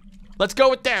 Let's go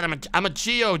with that. I'm a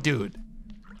Geodude.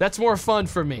 That's more fun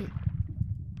for me.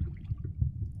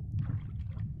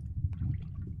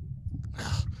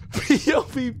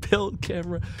 POV build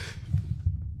camera.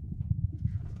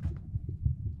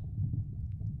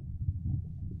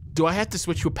 Do I have to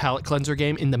switch to a palette cleanser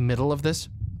game in the middle of this?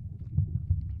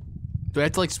 Do I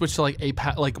have to like switch to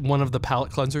like one of the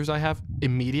palette cleansers I have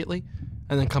immediately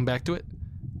and then come back to it?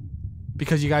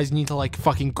 Because you guys need to like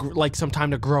fucking like some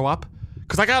time to grow up?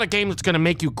 Because I got a game that's gonna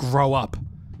make you grow up.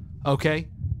 Okay?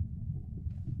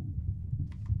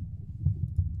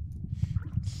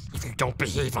 If you don't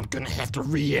behave, I'm gonna have to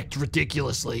react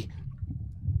ridiculously.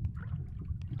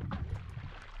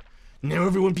 Now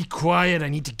everyone be quiet, I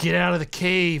need to get out of the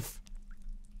cave.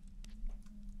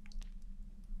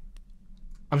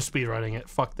 I'm speedrunning it,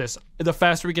 fuck this. The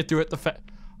faster we get through it,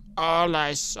 all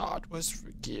I sought was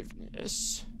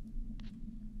forgiveness.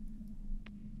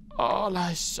 All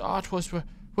I saw was...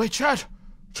 Wait, Chad!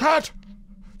 Chad!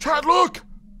 Chad, look!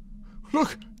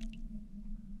 Look!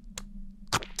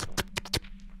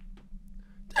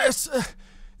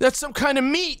 That's some kind of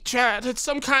meat, Chad. It's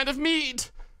some kind of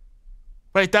meat.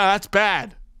 Wait, that's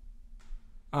bad.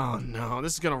 Oh no,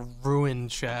 this is gonna ruin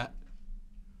chat.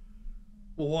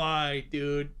 Why,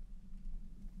 dude?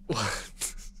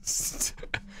 What?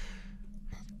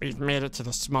 We've made it to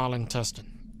the small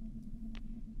intestine.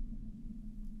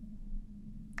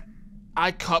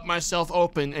 I cut myself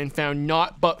open and found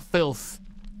naught but filth.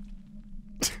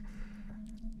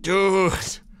 Dude.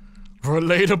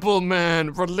 Relatable,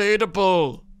 man.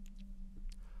 Relatable.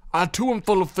 I too am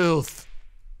full of filth.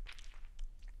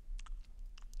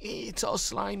 It's all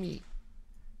slimy.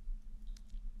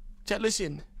 Chat,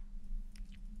 listen.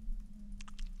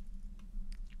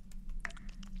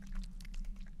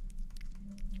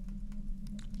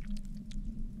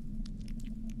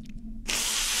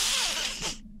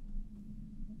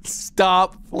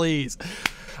 Stop, please.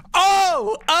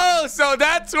 Oh, so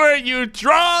that's where you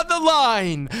draw the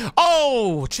line.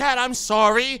 Oh, Chad, I'm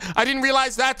sorry. I didn't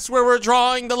realize that's where we're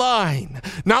drawing the line.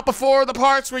 Not before the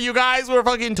parts where you guys were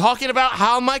fucking talking about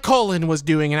how my colon was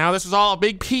doing and how this was all a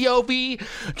big POV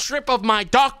trip of my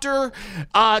doctor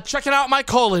checking out my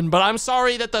colon. But I'm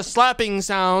sorry that the slapping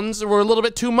sounds were a little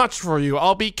bit too much for you.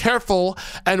 I'll be careful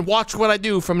and watch what I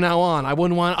do from now on. I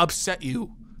wouldn't want to upset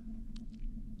you.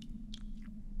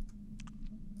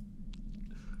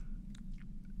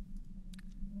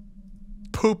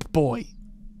 Poop boy.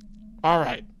 All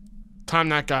right. Time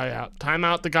that guy out. Time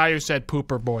out the guy who said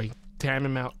pooper boy. Time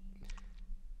him out.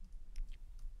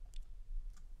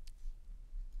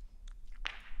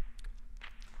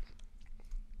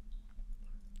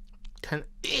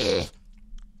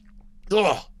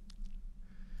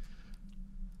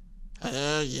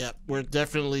 Yeah, we're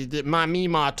definitely... My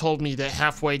Mima told me that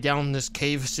halfway down this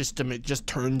cave system, it just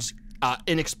turns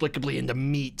inexplicably into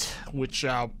meat, which...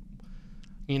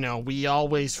 you know, we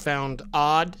always found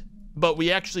odd, but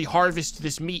we actually harvest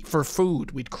this meat for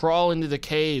food. We'd crawl into the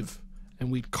cave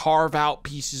and we'd carve out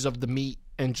pieces of the meat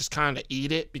and just kind of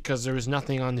eat it because there was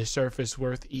nothing on the surface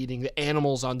worth eating. The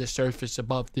animals on the surface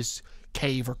above this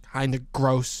cave are kind of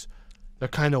gross. They're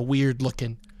kind of weird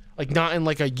looking. Like, not in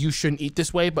like a you shouldn't eat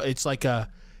this way, but it's like a,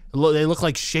 they look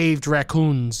like shaved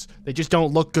raccoons. They just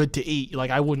don't look good to eat.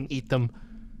 Like, I wouldn't eat them.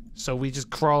 So we just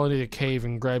crawl into the cave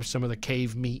and grab some of the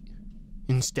cave meat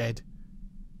instead.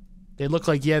 They look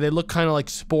like, yeah, they look kind of like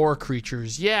spore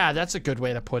creatures. Yeah, that's a good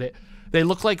way to put it. They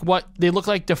look like what? They look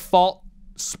like default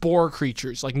spore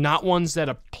creatures. Like, not ones that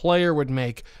a player would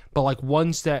make, but like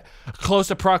ones that, close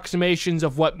approximations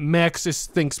of what Maxis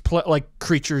thinks like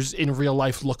creatures in real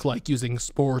life look like using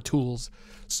spore tools.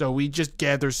 So we just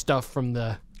gather stuff from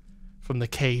the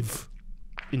cave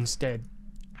instead.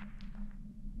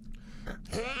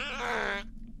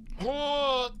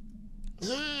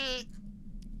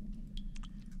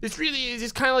 This really is,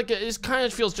 it's kind of like, this kind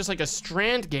of feels just like a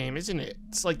Strand game, isn't it?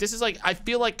 It's like, this is like, I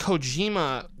feel like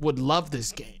Kojima would love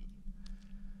this game.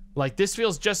 Like, this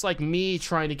feels just like me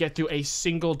trying to get through a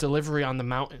single delivery on the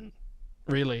mountain.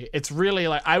 Really. It's really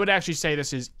like, I would actually say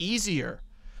this is easier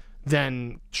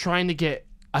than trying to get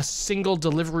a single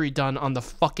delivery done on the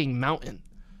fucking mountain.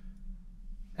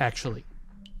 Actually.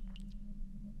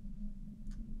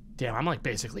 Damn, I'm like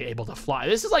basically able to fly.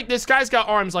 This is like, this guy's got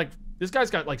arms like, this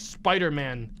guy's got like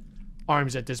Spider-Man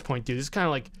arms at this point, dude. This is kind of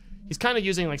like, he's kind of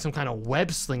using like some kind of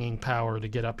web slinging power to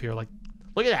get up here. Like,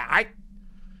 look at that. I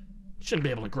shouldn't be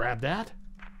able to grab that.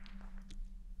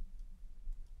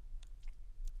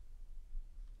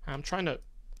 I'm trying to...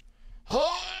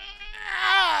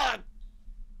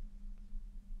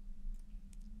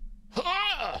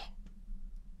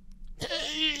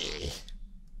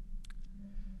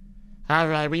 All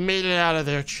right, we made it out of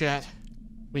there, chat.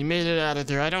 We made it out of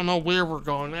there. I don't know where we're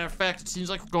going. Matter of fact, it seems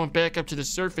like we're going back up to the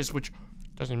surface, which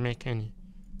doesn't make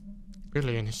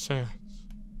really any sense.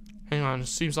 Hang on, it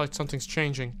seems like something's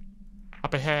changing.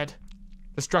 Up ahead,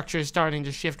 the structure is starting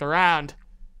to shift around.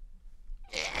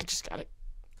 Yeah, I just gotta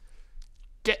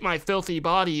get my filthy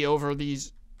body over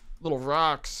these little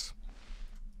rocks.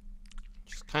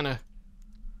 Just kind of...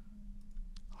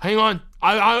 Hang on,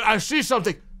 I see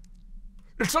something.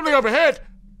 There's something up ahead.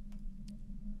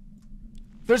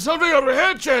 There's something up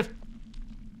ahead, chat.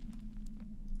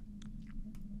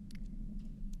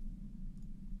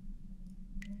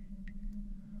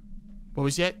 What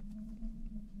was that?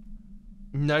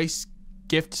 Nice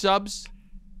gift subs.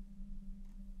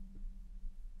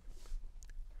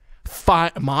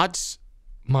 Mods.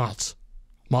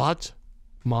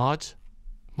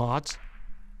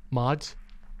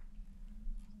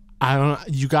 I don't know.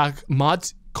 You got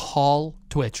mods. Call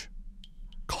Twitch.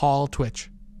 Call Twitch.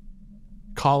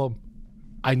 Call them.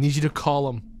 I need you to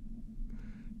call them.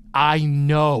 I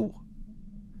know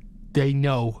they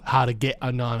know how to get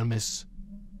anonymous.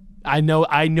 I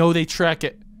know they track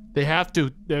it. They have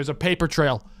to. There's a paper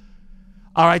trail.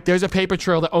 All right, there's a paper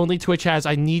trail that only Twitch has.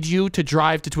 I need you to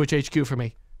drive to Twitch HQ for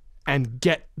me and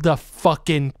get the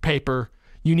fucking paper.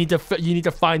 You need to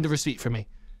find the receipt for me.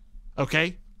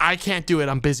 Okay? I can't do it.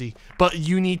 I'm busy. But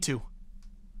you need to.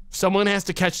 Someone has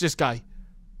to catch this guy.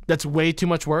 That's way too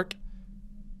much work.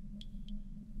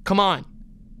 Come on.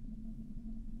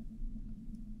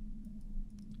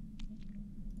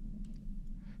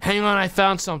 Hang on, I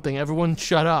found something. Everyone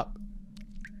shut up.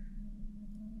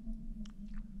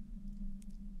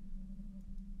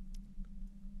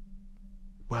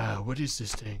 Wow, what is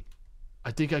this thing?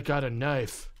 I think I got a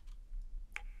knife.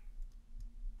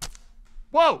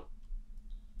 Whoa!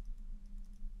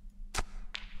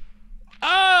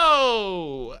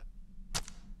 Oh!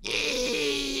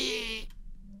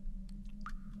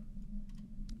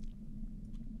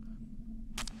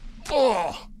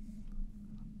 Oh!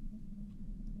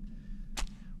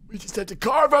 We just had to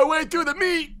carve our way through the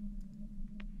meat!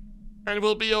 And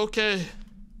we'll be okay.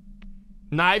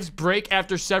 Knives break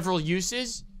after several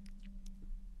uses?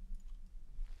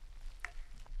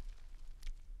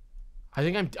 I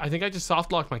think I just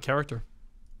soft locked my character.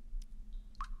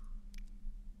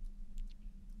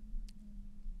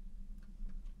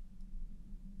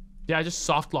 Yeah, I just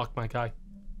soft locked my guy.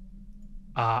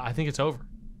 I think it's over.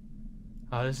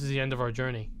 This is the end of our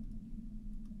journey.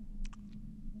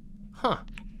 Huh.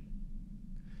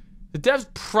 The devs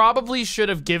probably should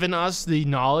have given us the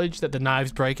knowledge that the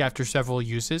knives break after several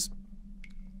uses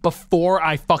before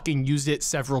I fucking used it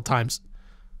several times.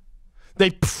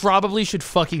 They probably should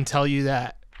fucking tell you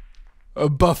that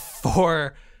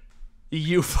before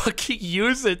you fucking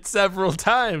use it several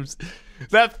times.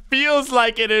 That feels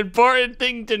like an important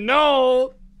thing to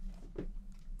know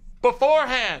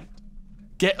beforehand.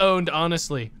 Get owned,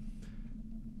 honestly.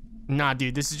 Nah,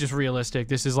 dude, this is just realistic.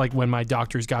 This is like when my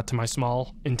doctors got to my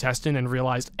small intestine and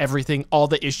realized everything, all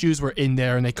the issues were in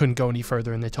there and they couldn't go any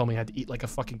further and they told me I had to eat like a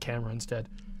fucking camera instead.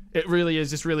 It really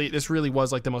is, this really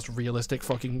was like the most realistic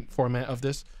fucking format of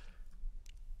this.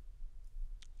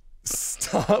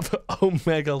 Stop,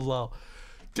 Omega Low.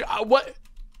 Dude, what?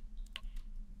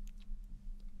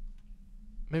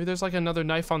 Maybe there's like another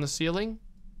knife on the ceiling?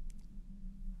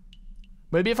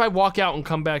 Maybe if I walk out and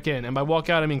come back in, and by walk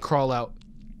out I mean crawl out.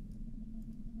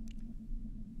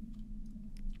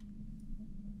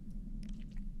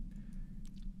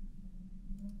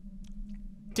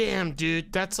 Damn,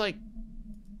 dude, that's like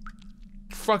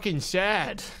fucking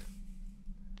sad.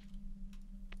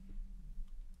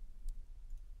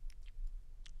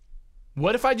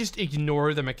 What if I just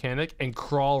ignore the mechanic and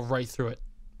crawl right through it?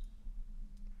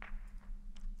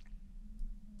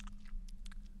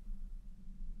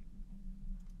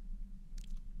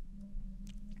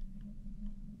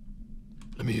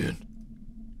 Let me in.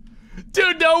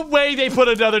 Dude, no way they put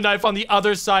another knife on the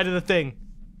other side of the thing.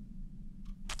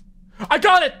 I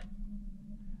got it!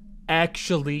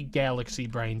 Actually, Galaxy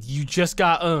Brain, you just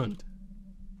got owned.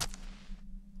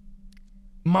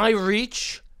 My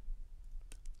reach?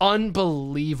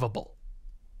 Unbelievable.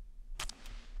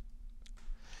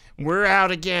 We're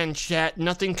out again, chat.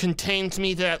 Nothing contains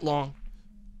me that long.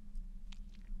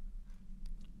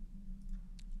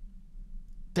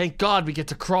 Thank God we get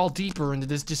to crawl deeper into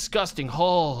this disgusting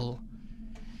hole.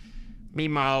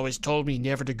 Mima always told me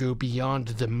never to go beyond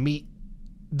the meat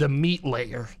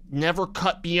layer. Never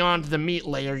cut beyond the meat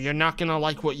layer. You're not gonna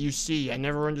like what you see. I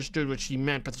never understood what she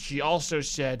meant, but she also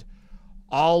said,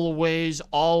 always,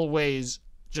 always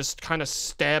just kind of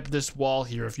stab this wall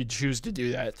here if you choose to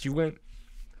do that. She went,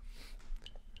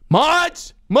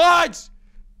 Mods! Mods!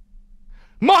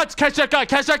 Mods, catch that guy,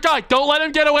 catch that guy! Don't let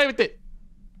him get away with it!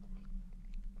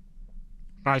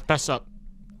 Alright, fess up.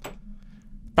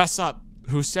 Fess up.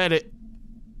 Who said it?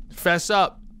 Fess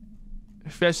up.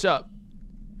 Fess up.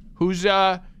 Who's,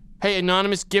 hey,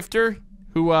 anonymous gifter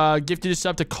who, gifted us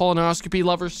up to Colonoscopy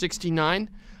Lover 69.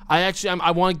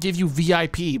 I want to give you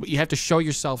VIP, but you have to show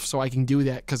yourself so I can do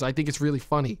that, because I think it's really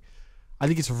funny. I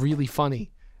think it's really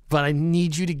funny. But I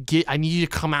need you to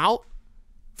come out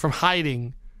from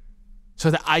hiding so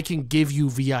that I can give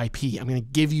you VIP. I'm going to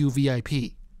give you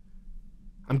VIP.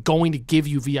 I'm going to give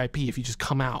you VIP if you just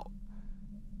come out.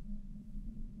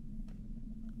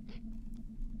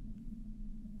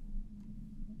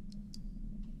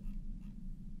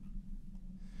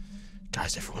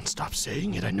 Guys, everyone stop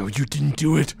saying it. I know you didn't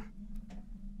do it.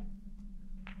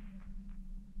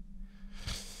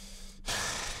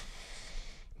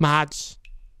 Mods.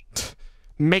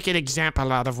 Make an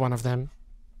example out of one of them.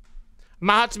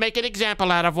 Mods, make an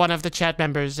example out of one of the chat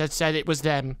members that said it was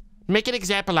them. Make an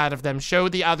example out of them. Show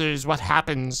the others what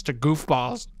happens to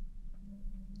goofballs.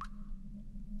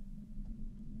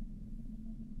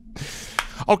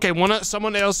 Okay,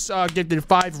 someone else gifted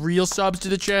 5 real subs to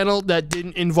the channel that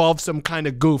didn't involve some kind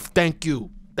of goof. Thank you.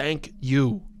 Thank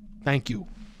you. Thank you.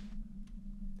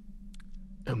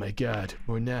 Oh my god,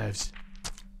 more knives.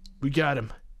 We got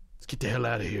him. Let's get the hell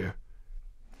out of here.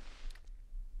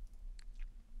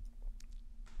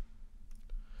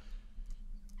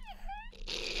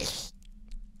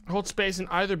 Hold space in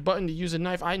either button to use a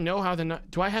knife. I know how the knife...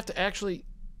 Do I have to actually...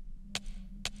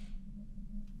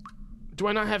 Do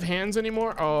I not have hands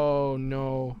anymore? Oh,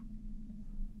 no.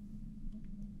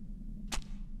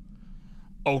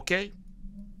 Okay.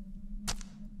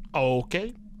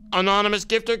 Okay. Anonymous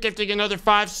gifter gifting another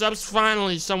 5 subs.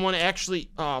 Finally, someone actually...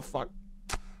 Oh, fuck.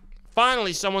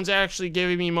 Finally, someone's actually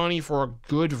giving me money for a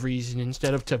good reason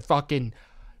instead of to fucking,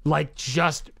 like,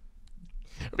 just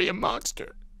be a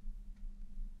monster.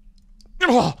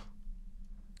 Oh.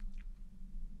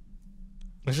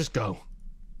 Let's just go.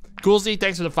 Coolsy,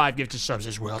 thanks for the 5 gifted subs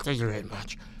as well. Thank you very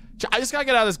much. I just gotta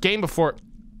get out of this game before...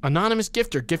 Anonymous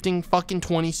gifter gifting fucking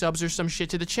 20 subs or some shit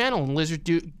to the channel. And Lizard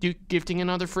Duke gifting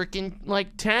another freaking,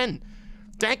 like, 10.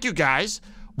 Thank you, guys.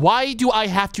 Why do I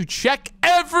have to check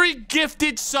every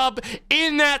gifted sub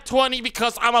in that 20?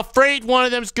 Because I'm afraid one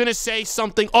of them's gonna say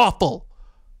something awful.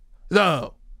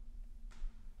 Though.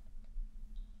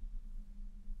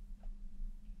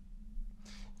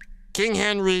 King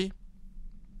Henry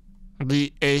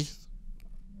the 8th.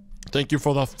 Thank you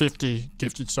for the 50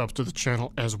 gifted subs to the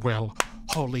channel as well.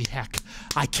 Holy heck.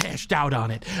 I cashed out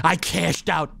on it. I cashed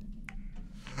out.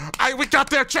 We got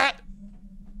there, chat.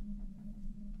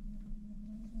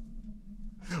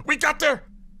 We got there.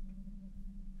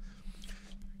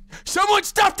 Someone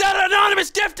stop that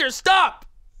anonymous gifter. Stop.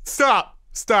 Stop.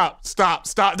 Stop. Stop.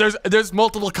 Stop. There's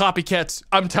multiple copycats.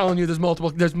 I'm telling you, there's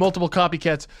multiple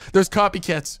copycats. There's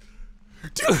copycats.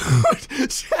 Dude,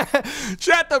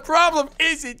 chat, the problem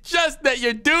isn't just that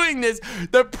you're doing this.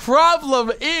 The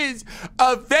problem is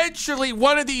eventually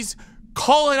one of these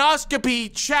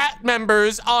colonoscopy chat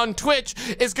members on Twitch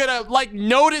is gonna, like,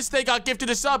 notice they got gifted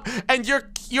a sub, and you're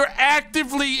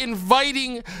actively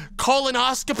inviting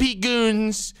colonoscopy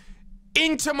goons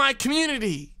into my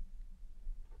community.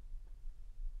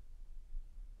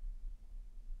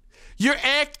 You're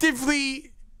actively...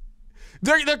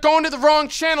 They're going to the wrong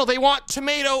channel. They want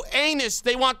Tomato Anus.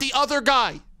 They want the other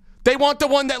guy. They want the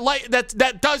one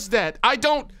that does that. I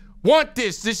don't want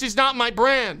this. This is not my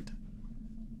brand.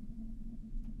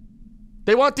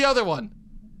 They want the other one.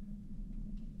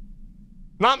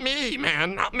 Not me,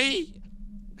 man. Not me.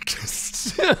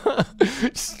 Stop.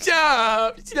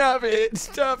 Stop it.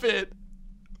 Stop it.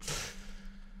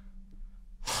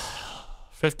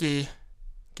 50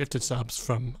 gifted subs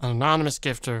from an anonymous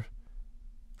gifter.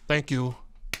 Thank you.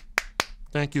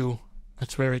 Thank you.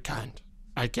 That's very kind.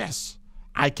 I guess.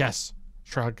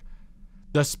 Shrug.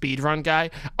 The speedrun guy.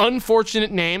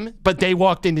 Unfortunate name, but they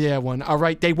walked into that one.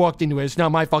 Alright, they walked into it. It's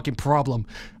not my fucking problem.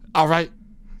 Alright?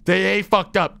 They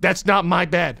fucked up. That's not my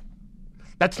bad.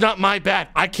 That's not my bad.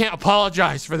 I can't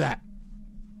apologize for that.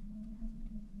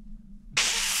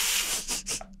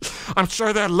 I'm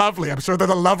sure they're lovely. I'm sure they're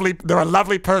a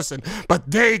lovely person. But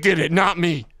they did it, not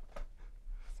me.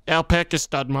 Alpaca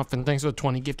Stud Muffin, thanks for the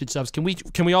 20 gifted subs. Can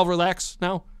we all relax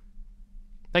now?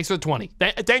 Thanks for the 20.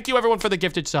 Thank you everyone for the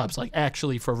gifted subs. Like,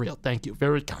 actually, for real. Thank you.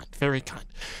 Very kind. Very kind.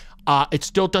 It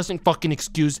still doesn't fucking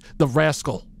excuse the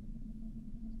rascal.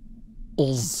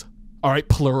 Alright,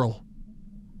 plural.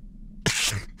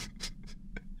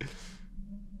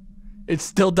 It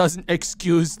still doesn't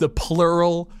excuse the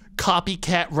plural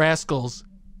copycat rascals.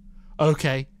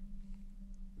 Okay.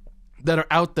 That are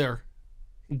out there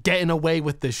getting away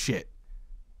with this shit.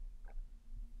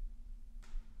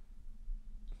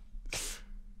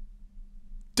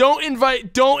 Don't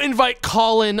invite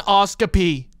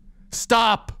colonoscopy.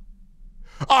 Stop.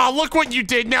 Oh, look what you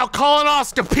did now.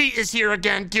 Colonoscopy is here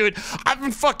again, dude. I've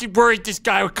been fucking worried this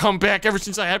guy would come back ever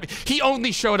since I had... He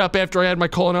only showed up after I had my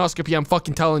colonoscopy, I'm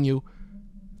fucking telling you.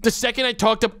 The second I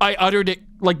uttered it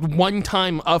like one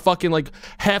time, fucking like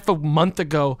half a month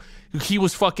ago, he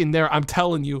was fucking there, I'm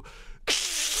telling you.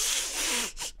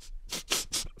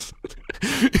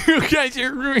 You guys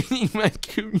are ruining my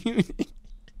community.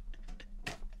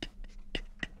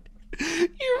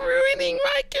 You're ruining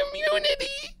my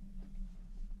community.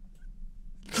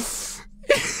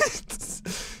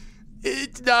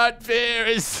 It's not fair.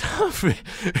 It's not fair.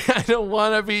 I don't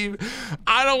want to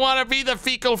be the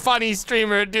fecal funny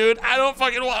streamer, dude. I don't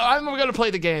fucking want. I'm gonna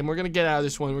play the game. We're gonna get out of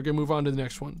this one. We're gonna move on to the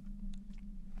next one.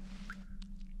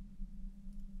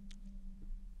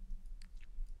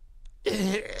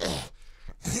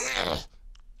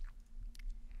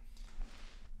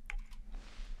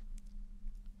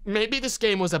 Maybe this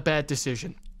game was a bad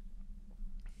decision.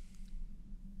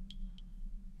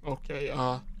 Okay,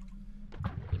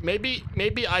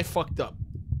 maybe I fucked up.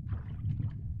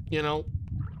 You know?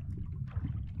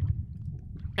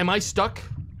 Am I stuck?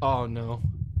 Oh no.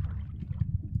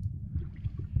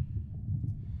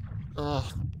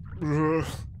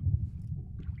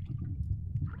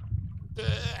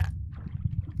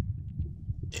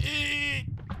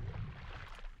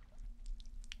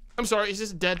 I'm sorry, is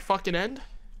this a dead fucking end?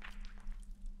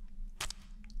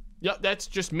 Yep, that's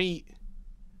just meat.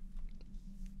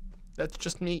 That's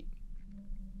just meat.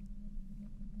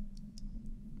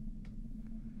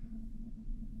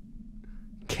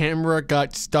 Camera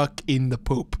got stuck in the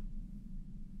poop.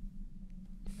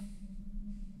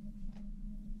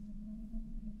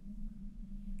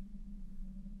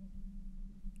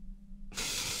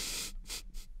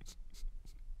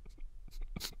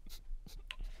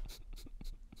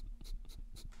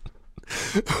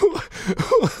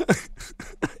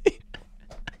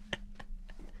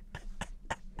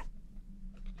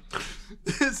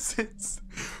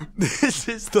 This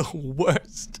is the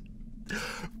worst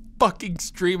fucking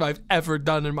stream I've ever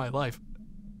done in my life.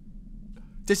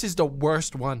 This is the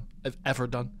worst one I've ever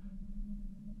done.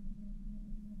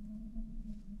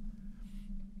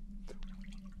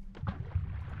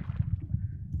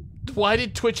 Why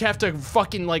did Twitch have to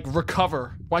fucking like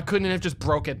recover? Why couldn't it have just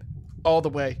broken all the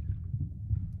way?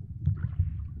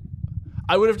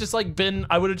 I would have just like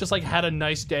had a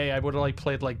nice day. I would have like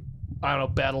played like, I don't know,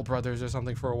 Battle Brothers or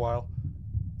something for a while.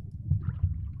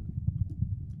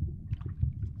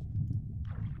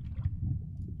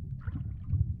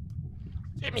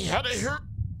 Get me out of here.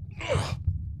 Ugh.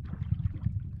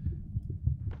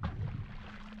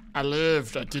 I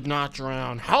lived. I did not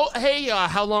drown.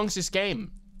 How long's this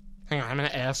game? Hang on, I'm gonna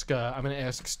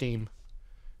ask Steam.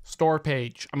 Store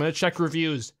page. I'm gonna check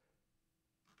reviews.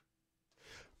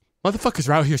 Motherfuckers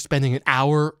are out here spending an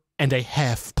hour and a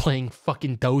half playing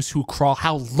fucking Those Who Crawl.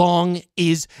 How long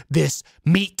is this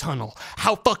meat tunnel?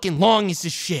 How fucking long is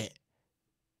this shit?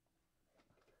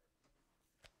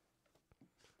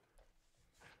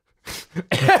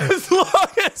 As long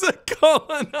as a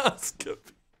colonoscopy.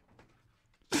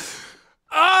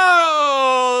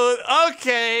 Oh,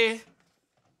 okay.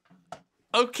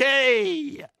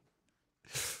 Okay.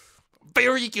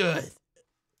 Very good.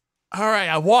 All right,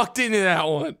 I walked into that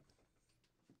one.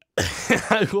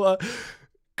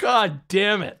 God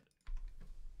damn it.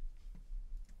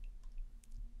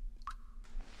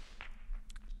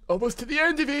 Almost to the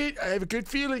end of it. I have a good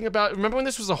feeling about it. Remember when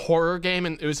this was a horror game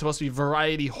and it was supposed to be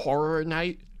variety horror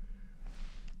night?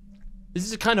 This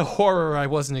is the kind of horror I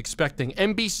wasn't expecting.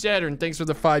 MB Saturn, thanks for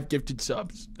the 5 gifted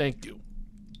subs. Thank you.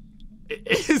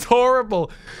 It is horrible.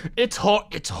 It's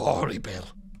horrible.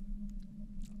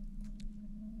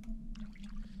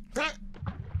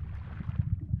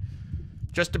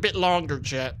 Just a bit longer,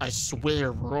 chat. I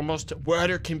swear, we're almost.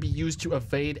 Water can be used to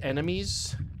evade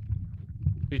enemies.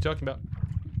 What are you talking about?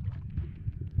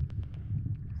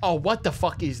 Oh, what the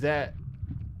fuck is that?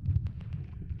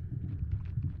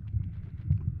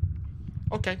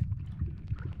 Okay.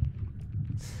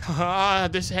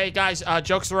 Hey guys,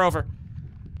 jokes are over.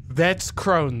 That's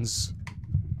Crohn's.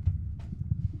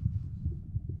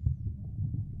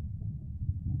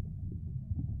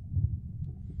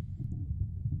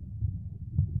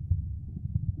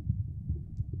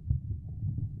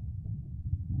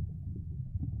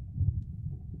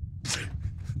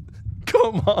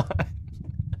 Come on.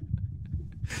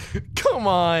 Come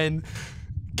on.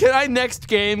 Can I next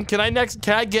game? Can I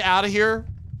get out of here?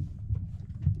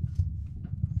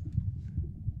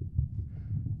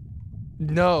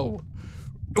 No.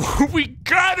 We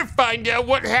gotta find out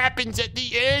what happens at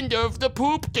the end of the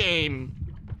poop game.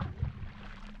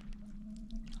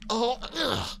 Oh,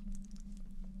 ugh.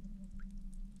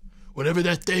 Whatever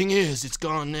that thing is, it's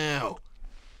gone now.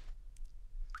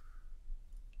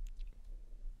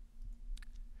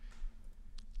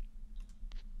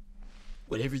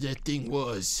 Whatever that thing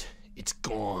was, it's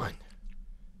gone.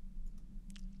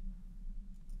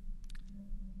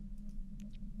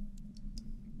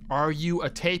 Are you a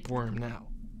tapeworm now?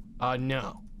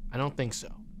 No, I don't think so.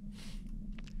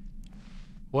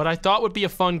 What I thought would be a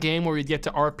fun game where you'd get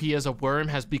to RP as a worm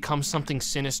has become something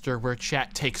sinister where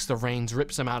chat takes the reins,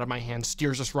 rips them out of my hand,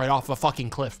 steers us right off a fucking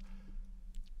cliff.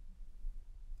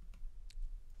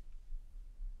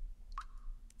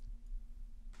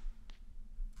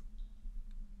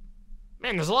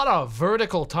 Man, there's a lot of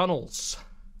vertical tunnels.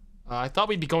 I thought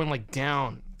we'd be going like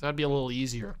down. That'd be a little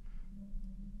easier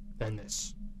than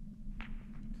this.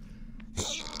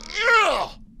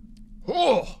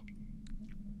 Oh.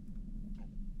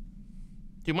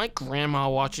 Dude, my grandma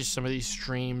watches some of these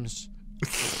streams.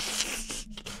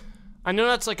 I know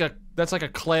that's like a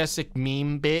classic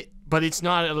meme bit, but it's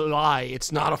not a lie.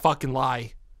 It's not a fucking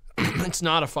lie. It's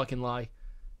not a fucking lie.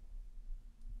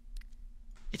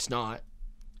 It's not.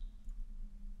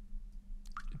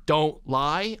 Don't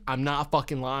lie. I'm not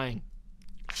fucking lying.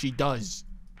 She does.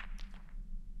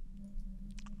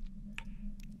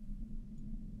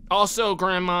 Also,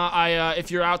 Grandma, if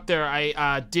you're out there,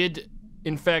 I did,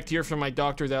 in fact, hear from my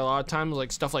doctor that a lot of times,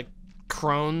 like, stuff like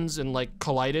Crohn's and, like,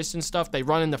 colitis and stuff, they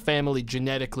run in the family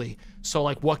genetically. So,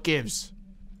 like, what gives?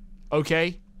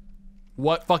 Okay?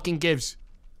 What fucking gives?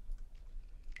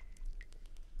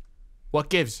 What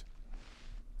gives?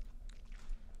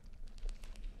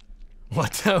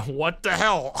 What the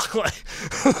hell?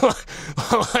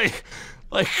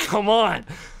 like, come on.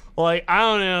 Like, I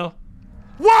don't know.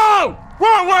 Whoa!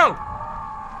 Whoa, whoa!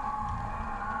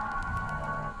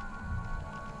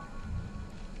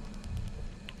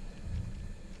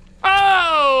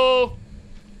 Oh!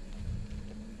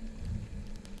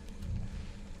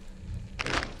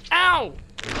 Ow!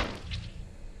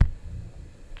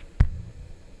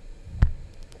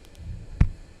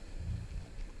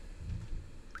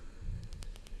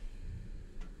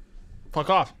 Fuck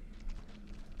off.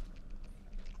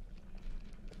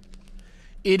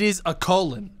 It is a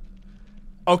colon.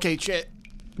 Okay,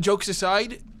 jokes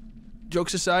aside,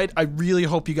 I really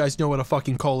hope you guys know what a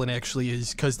fucking colon actually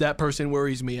is, because that person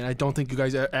worries me, and I don't think you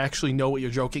guys actually know what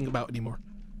you're joking about anymore.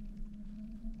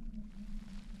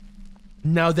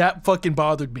 Now that fucking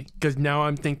bothered me, because now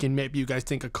I'm thinking maybe you guys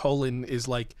think a colon is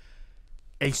like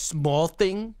a small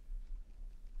thing.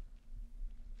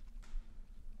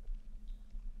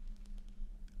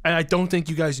 And I don't think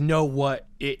you guys know what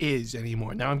it is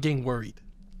anymore. Now I'm getting worried.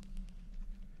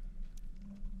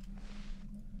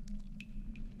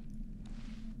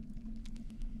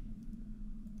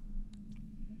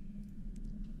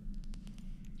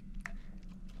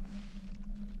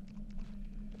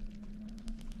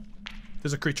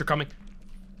 There's a creature coming.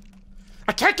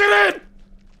 I can't get in!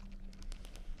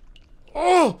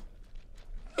 Oh!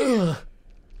 Ugh.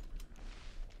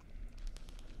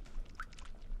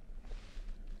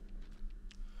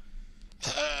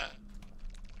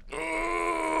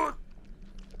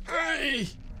 Hey!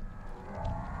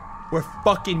 We're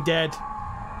fucking dead.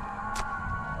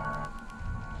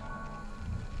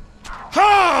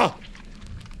 Ha!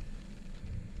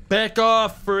 Back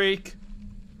off, freak.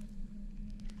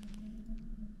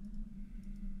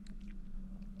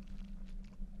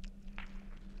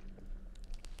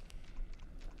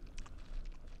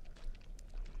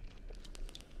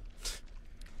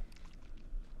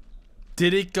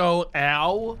 Did it go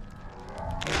ow?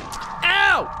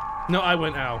 Ow! No, I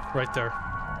went ow right there.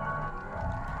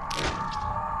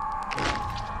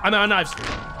 I'm out of knives.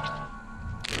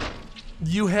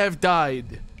 You have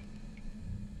died.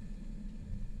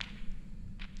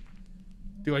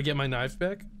 Do I get my knives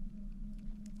back?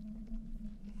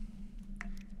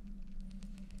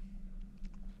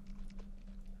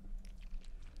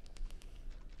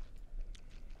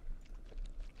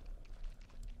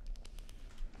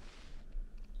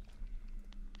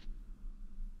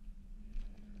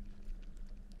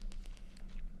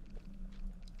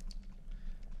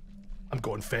 I'm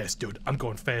going fast, dude. I'm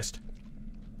going fast.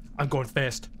 I'm going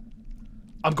fast.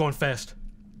 I'm going fast.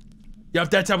 Yeah,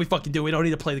 that's how we fucking do it. We don't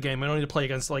need to play the game. We don't need to play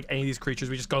against, like, any of these creatures.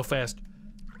 We just go fast.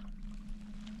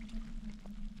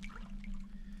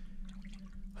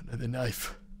 Another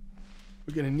knife.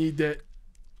 We're gonna need that.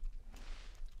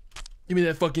 Give me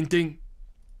that fucking thing.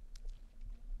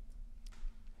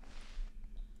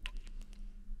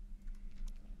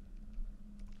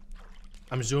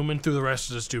 I'm zooming through the rest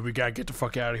of this, dude. We gotta get the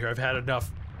fuck out of here. I've had enough.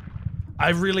 I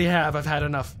really have. I've had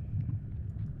enough.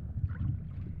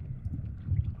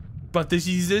 But this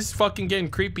is fucking getting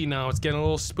creepy now. It's getting a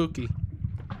little spooky.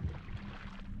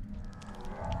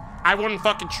 I wouldn't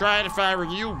fucking try it if I were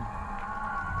you.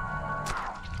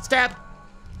 Stab.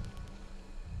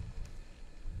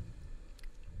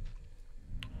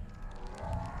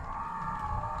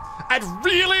 I'd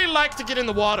really like to get in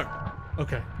the water.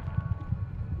 Okay.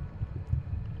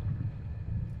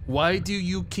 Why do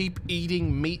you keep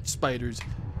eating meat spiders?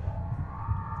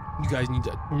 You guys need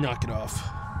to knock it off.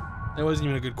 That wasn't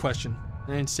even a good question.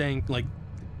 I ain't saying, like...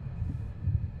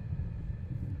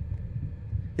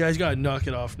 You guys gotta knock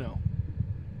it off now.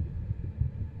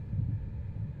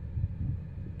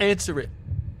 Answer it.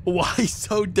 Why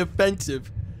so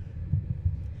defensive?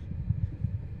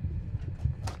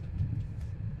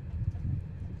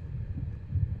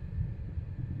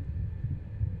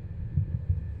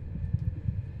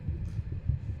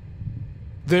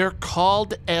 They're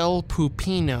called El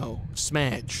Pupino.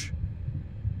 Smash.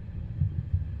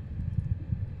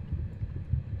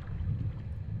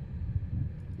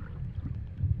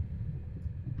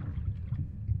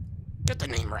 Get the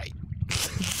name right.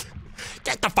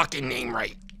 Get the fucking name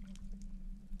right.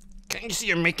 Can't you see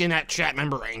you're making that chat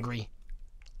member angry?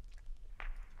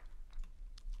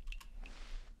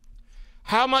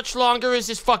 How much longer is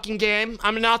this fucking game?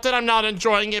 I mean, not that I'm not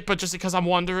enjoying it, but just because I'm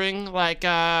wondering, like,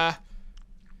 gotta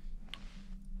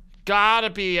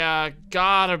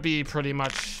be pretty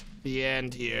much the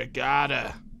end here.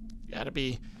 Gotta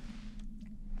be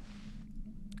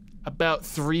about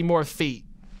 3 more feet.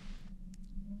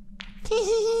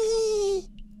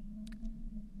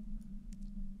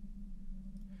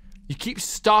 You keep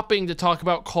stopping to talk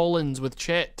about colons with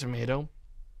chat, Tomato.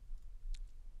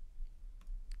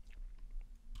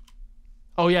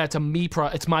 Oh yeah, it's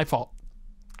it's my fault.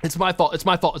 It's my fault. It's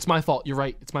my fault. It's my fault. You're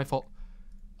right. It's my fault.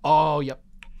 Oh, yep.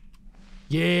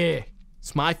 Yeah.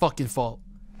 It's my fucking fault.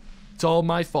 It's all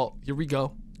my fault. Here we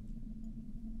go.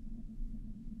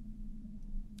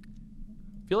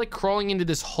 I feel like crawling into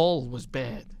this hole was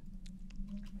bad.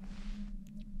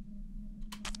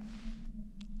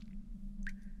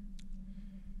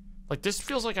 Like, this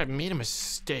feels like I made a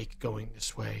mistake going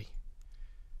this way.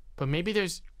 But maybe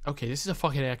there's... Okay, this is a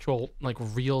fucking actual, like,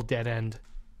 real dead end.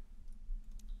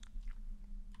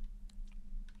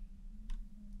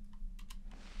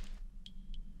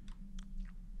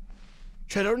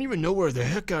 Chad, I don't even know where the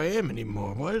heck I am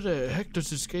anymore. Why the heck does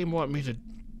this game want me to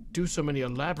do so many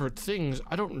elaborate things?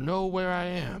 I don't know where I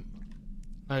am.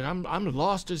 Like, I'm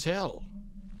lost as hell.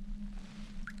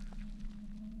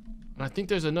 And I think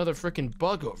there's another freaking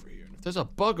bug over here. If there's a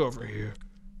bug over here...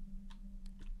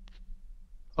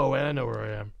 Oh, wait, I know where I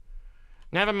am.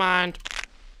 Never mind.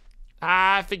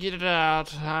 I figured it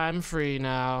out. I'm free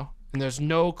now. And there's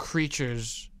no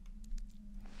creatures.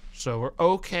 So we're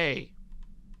okay.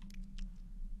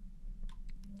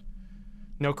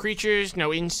 No creatures,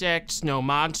 no insects, no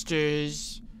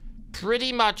monsters.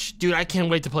 Pretty much... Dude, I can't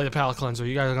wait to play the palate cleanser.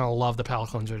 You guys are gonna love the palate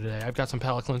cleanser today. I've got some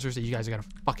palate cleansers that you guys are gonna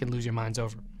fucking lose your minds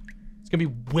over. It's gonna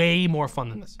be way more fun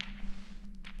than this.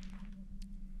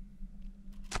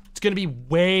 It's gonna be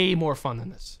way more fun than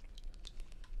this.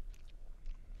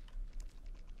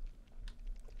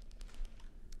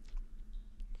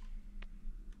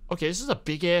 Okay, this is a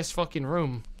big ass fucking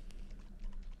room.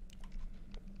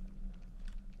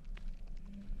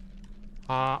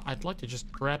 I'd like to just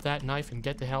grab that knife and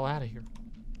get the hell out of here.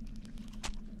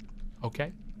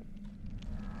 Okay.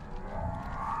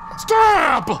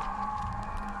 Stop!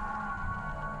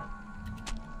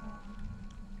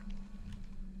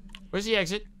 Where's the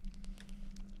exit?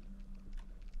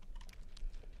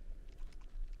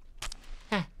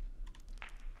 Huh.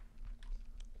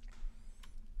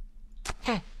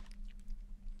 Huh.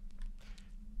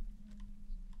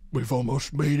 We've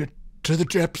almost made it to the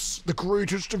depths, the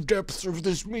greatest of depths of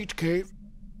this meat cave.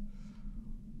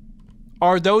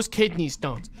 Are those kidney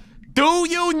stones? Do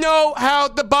you know how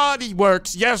the body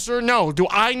works? Yes or no? Do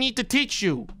I need to teach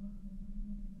you?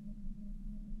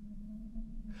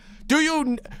 Do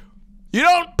you... You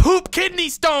don't poop kidney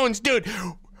stones, dude.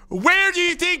 Where do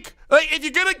you think... Like, if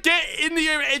you're gonna get in the...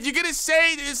 If you're gonna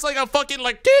say it's like a fucking,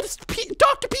 like, dude, it's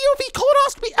Dr. POV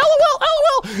colonoscopy,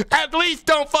 LOL. At least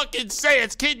don't fucking say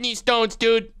it's kidney stones,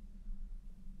 dude.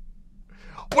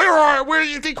 Where do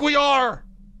you think we are?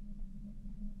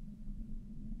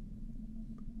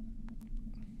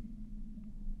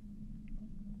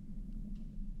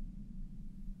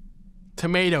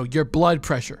 Tomato, your blood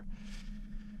pressure.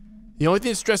 The only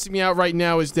thing that's stressing me out right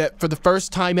now is that for the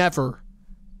first time ever,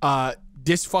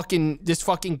 this fucking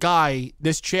guy,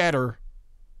 this chatter,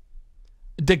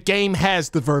 the game has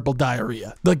the verbal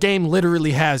diarrhea. The game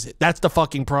literally has it. That's the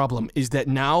fucking problem, is that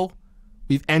now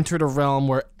we've entered a realm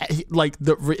where, like,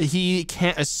 he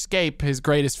can't escape his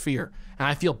greatest fear. And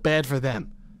I feel bad for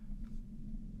them.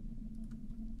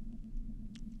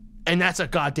 And that's a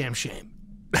goddamn shame.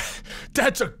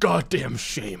 That's a goddamn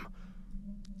shame.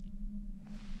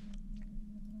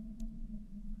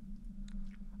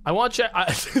 I want you.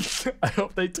 I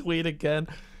hope they tweet again.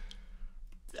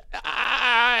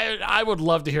 I would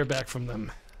love to hear back from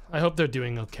them. I hope they're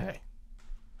doing okay.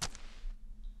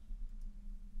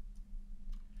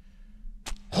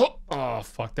 Oh,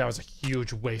 fuck. That was a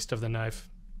huge waste of the knife.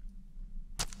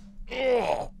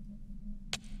 Oh,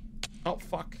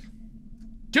 fuck.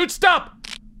 Dude, stop!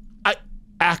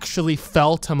 actually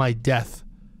fell to my death.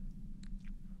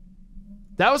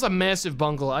 That was a massive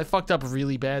bungle. I fucked up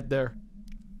really bad there.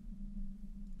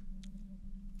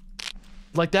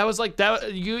 Like that was like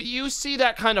that. You see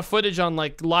that kind of footage on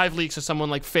like live leaks of someone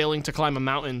like failing to climb a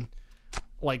mountain,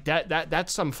 like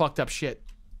that's some fucked up shit.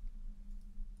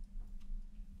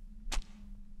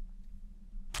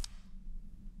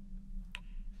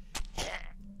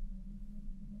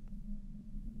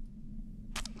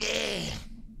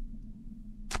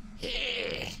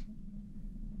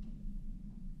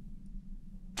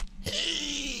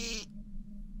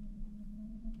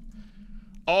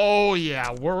 Oh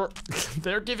yeah,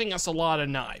 they're giving us a lot of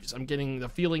knives. I'm getting the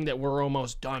feeling that we're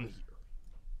almost done here.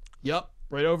 Yup,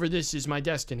 right over this is my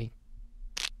destiny.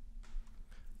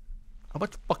 How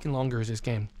much fucking longer is this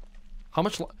game? How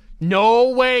much No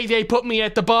way they put me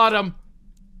at the bottom.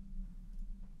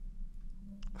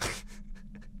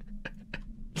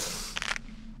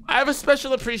 I have a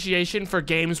special appreciation for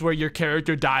games where your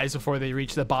character dies before they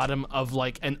reach the bottom of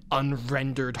like an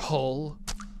unrendered hole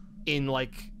in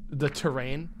like the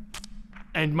terrain,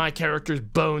 and my character's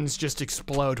bones just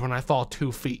explode when I fall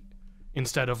 2 feet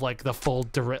instead of like the full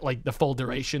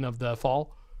duration of the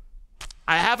fall.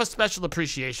 I have a special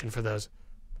appreciation for those.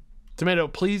 Tomato,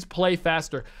 please play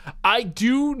faster. I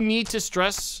do need to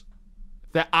stress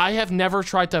that I have never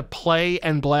tried to play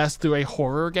and blast through a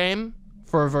horror game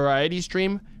for a variety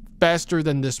stream faster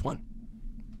than this one.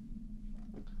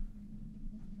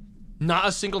 Not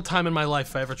a single time in my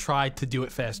life have I ever tried to do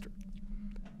it faster.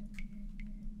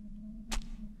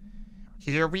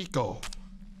 Here we go.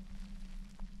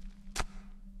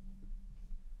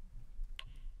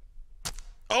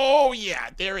 Oh yeah,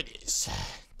 there it is.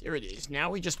 There it is.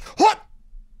 Now we just what?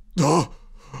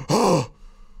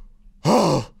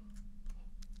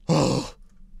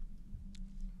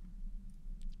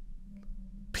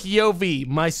 POV,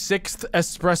 my 6th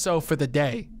espresso for the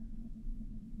day.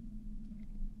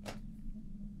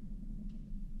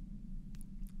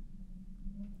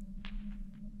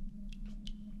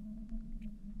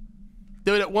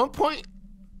 Dude, at one point,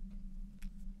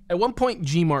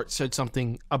 Gmart said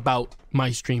something about my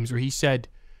streams where he said,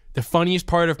 the funniest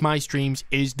part of my streams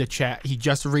is the chat. He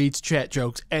just reads chat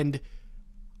jokes, and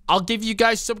I'll give you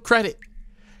guys some credit.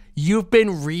 You've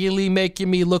been really making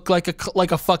me look like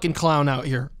a fucking clown out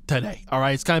here today, all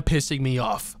right? It's kind of pissing me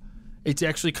off. It's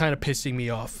actually kind of pissing me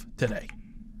off today,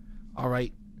 all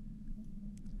right?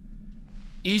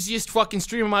 Easiest fucking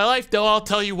stream of my life, though, I'll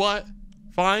tell you what.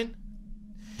 Fine.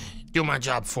 Do my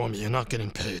job for me. You're not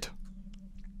getting paid.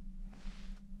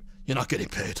 You're not getting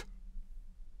paid.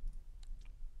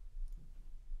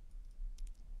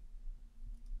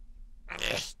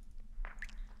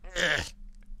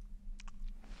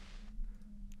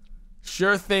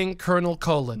 Sure thing, Colonel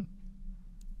Colin.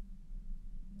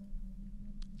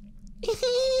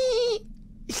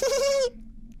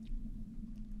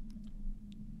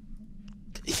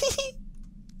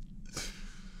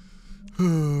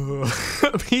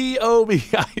 POV.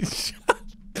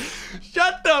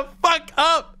 Shut the fuck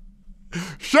up.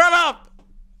 Shut up.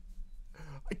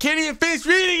 I can't even finish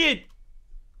reading it.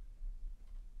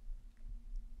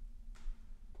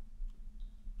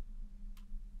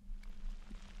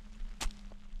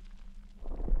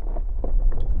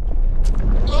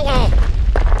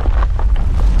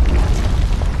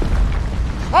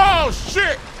 Oh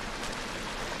shit!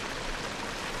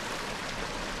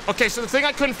 Okay, so the thing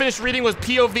I couldn't finish reading was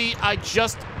POV. I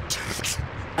just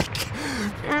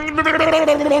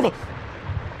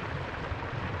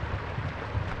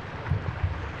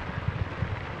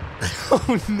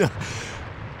oh no.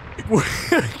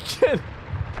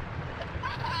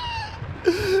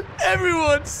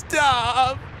 Everyone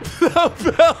stop.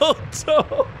 The bell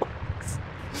tolls.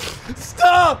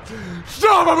 Stop!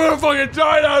 Stop! I'm gonna fucking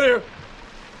die down here!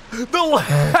 The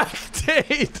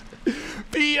lactate!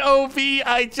 POV,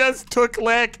 I just took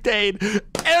lactate.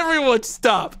 Everyone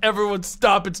stop! Everyone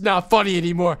stop, it's not funny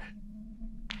anymore.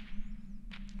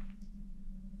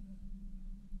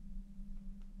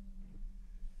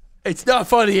 It's not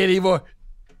funny anymore.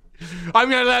 I'm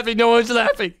not laughing, no one's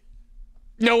laughing.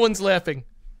 No one's laughing.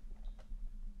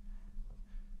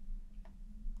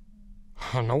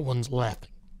 no one's laughing.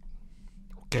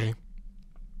 Okay.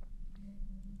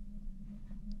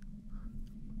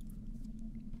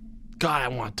 God, I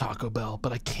want Taco Bell,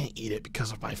 but I can't eat it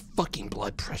because of my fucking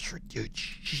blood pressure, dude.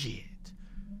 Shit.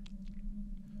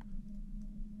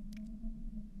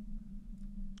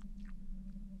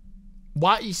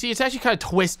 Why? You see, it's actually kind of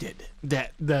twisted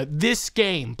that this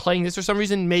game, playing this for some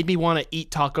reason, made me want to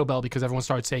eat Taco Bell because everyone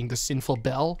started saying the sinful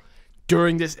bell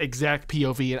during this exact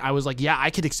POV, and I was like, yeah, I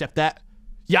could accept that.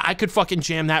 Yeah, I could fucking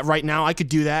jam that right now. I could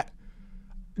do that.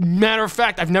 Matter of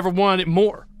fact, I've never wanted it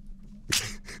more.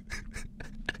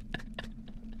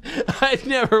 I've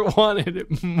never wanted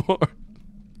it more.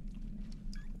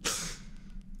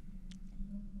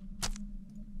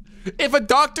 If a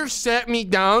doctor sat me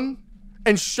down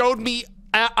and showed me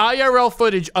IRL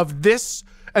footage of this,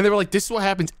 and they were like, this is what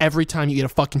happens every time you eat a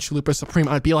fucking Chalupa Supreme,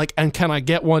 I'd be like, and can I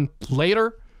get one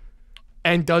later?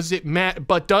 And does it matter?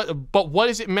 But what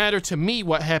does it matter to me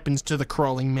what happens to the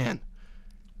crawling man?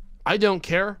 I don't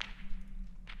care.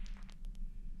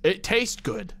 It tastes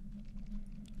good.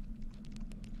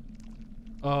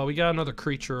 Oh, we got another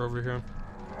creature over here.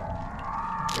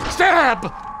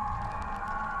 Stab!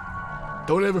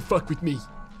 Don't ever fuck with me.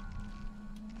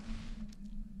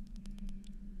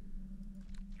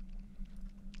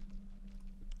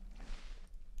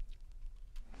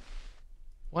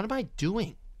 What am I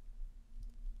doing?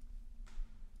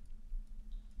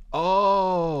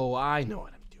 Oh, I know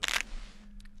what I'm doing.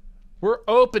 We're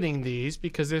opening these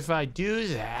because if I do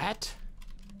that,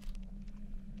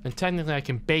 then technically I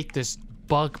can bait this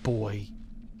bug boy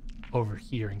over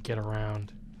here and get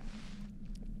around.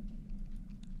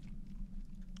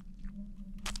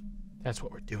 That's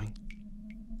what we're doing.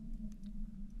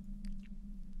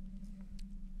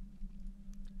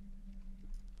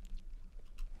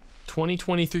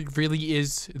 "2023 really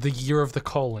is the year of the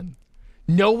colon."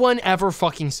 No one ever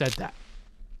fucking said that.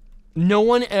 No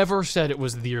one ever said it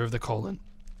was the year of the colon.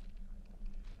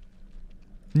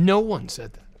 No one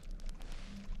said that.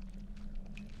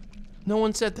 No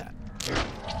one said that.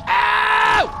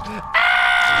 Ow!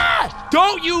 Ah!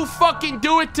 Don't you fucking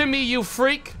do it to me, you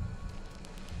freak!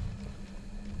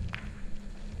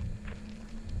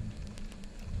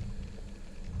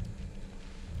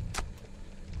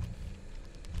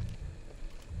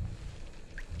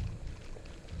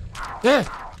 Yeah.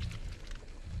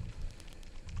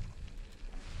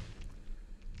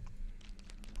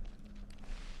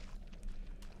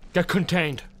 Get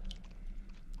contained.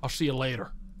 I'll see you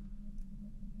later.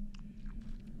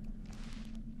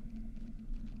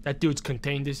 That dude's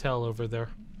contained as hell over there.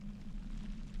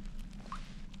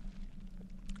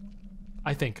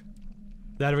 I think.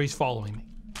 That or he's following me.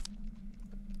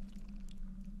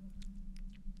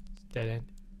 Dead end.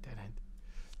 Dead end.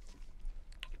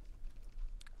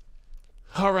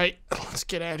 Alright, let's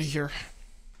get out of here.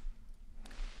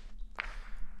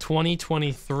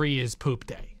 2023 is poop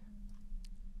day.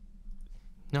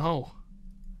 No.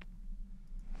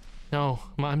 No,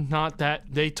 I'm not that.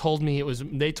 They told me it was.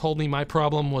 They told me my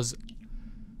problem was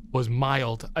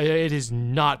mild. It is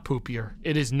not poopier.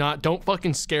 It is not. Don't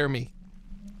fucking scare me.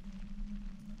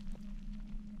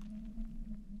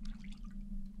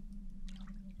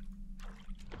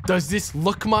 Does this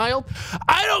look mild?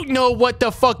 I don't know what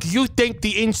the fuck you think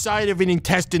the inside of an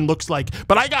intestine looks like,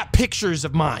 but I got pictures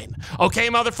of mine. Okay,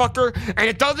 motherfucker? And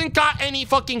it doesn't got any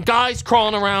fucking guys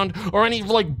crawling around or any,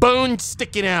 like, bones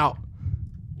sticking out.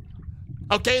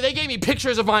 Okay, they gave me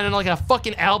pictures of mine in, like, a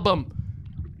fucking album.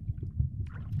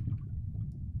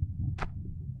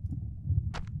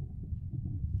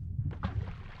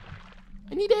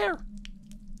 I need air.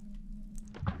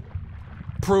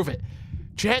 Prove it.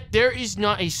 Chat, there is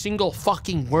not a single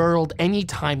fucking world, any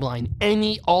timeline,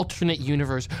 any alternate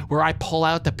universe where I pull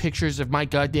out the pictures of my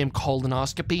goddamn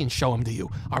colonoscopy and show them to you,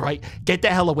 alright? Get the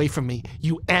hell away from me,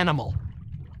 you animal.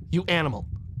 You animal.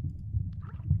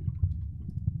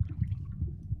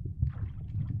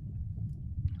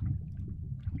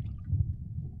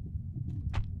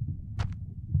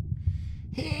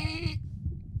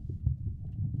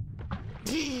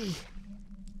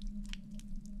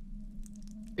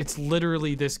 It's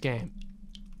literally this game.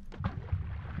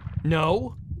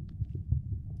 No.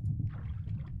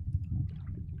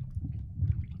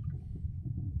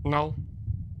 No.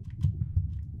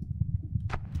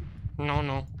 No,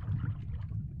 no.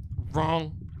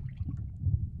 Wrong.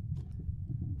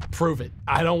 Prove it.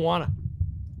 I don't wanna.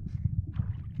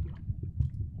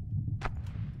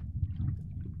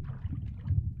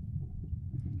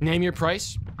 Name your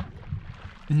price?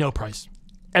 No price.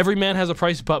 Every man has a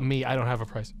price but me. I don't have a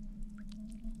price.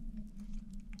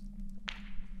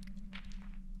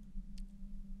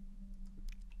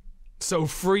 So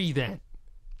free then.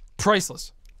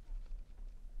 Priceless.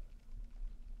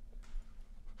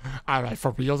 Alright,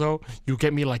 for real though, you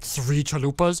get me like 3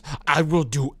 chalupas, I will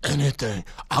do anything.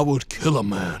 I would kill a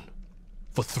man.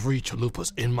 For 3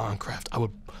 chalupas in Minecraft,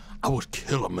 I would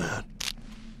kill a man.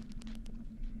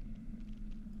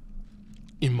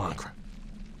 In Minecraft.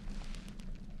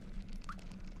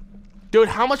 Dude,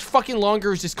 how much fucking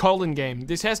longer is this colon game?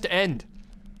 This has to end.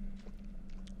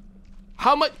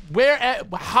 How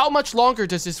much longer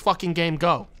does this fucking game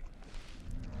go?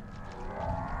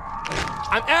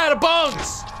 I'm out of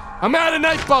bones! I'm out of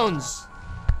knife bones!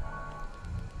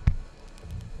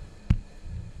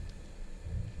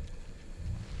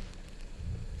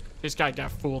 This guy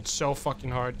got fooled so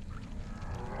fucking hard.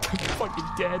 I'm fucking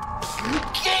dead.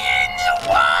 Get in the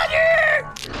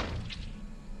water!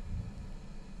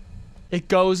 It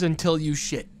goes until you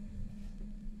shit.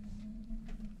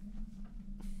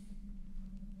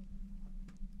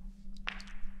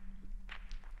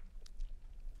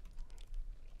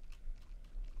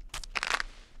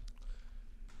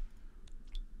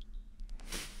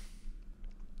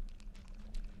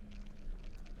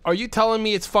 Are you telling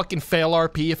me it's fucking fail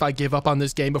RP if I give up on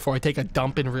this game before I take a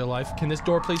dump in real life? Can this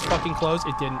door please fucking close?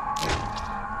 It didn't.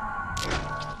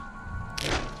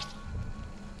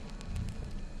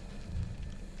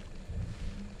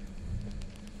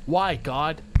 Why,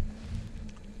 God?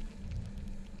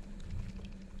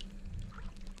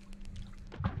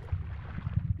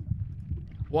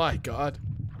 Why, God?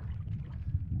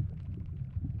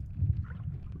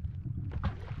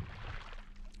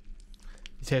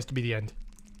 This has to be the end.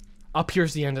 Up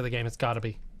here's the end of the game. It's gotta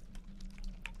be.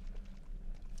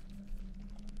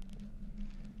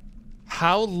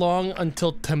 How long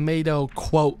until tomato,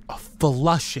 quote,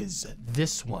 flushes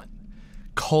this one?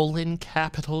 Colon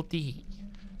capital D.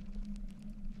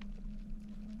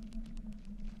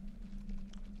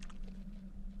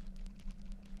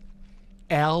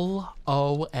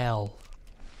 LOL.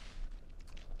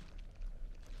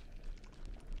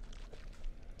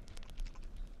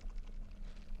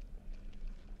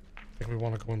 I think we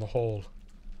want to go in the hole.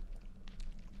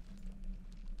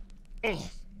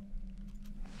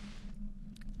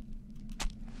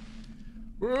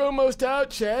 We're almost out,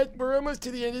 chat. We're almost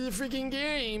to the end of the freaking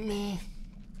game.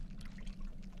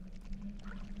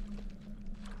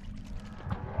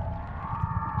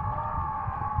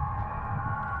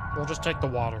 We'll just take the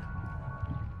water.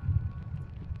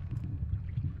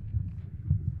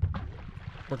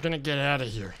 We're gonna get out of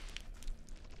here.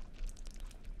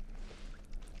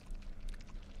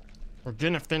 We're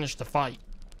gonna finish the fight.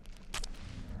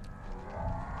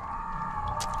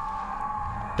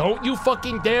 Don't you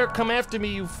fucking dare come after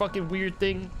me, you fucking weird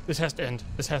thing. This has to end.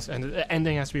 This has to end. The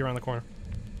ending has to be around the corner.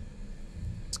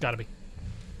 It's gotta be.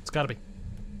 It's gotta be.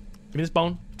 Give me this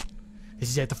bone. This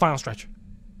is at the final stretch.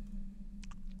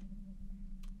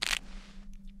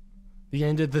 The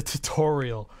end of the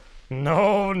tutorial.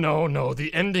 No, no, no.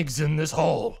 The ending's in this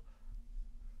hole.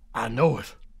 I know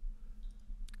it.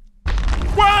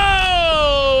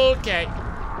 Whoa! Okay.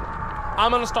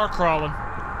 I'm gonna start crawling.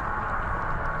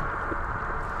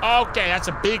 Okay, that's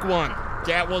a big one.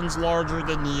 That one's larger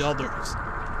than the others.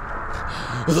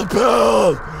 The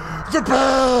bell! The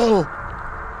bell!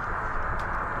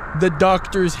 The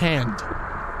doctor's hand.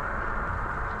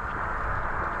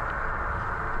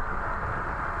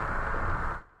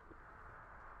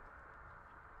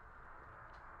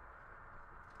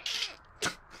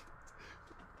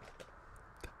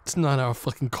 It's not how a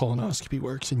fucking colonoscopy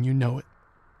works, and you know it.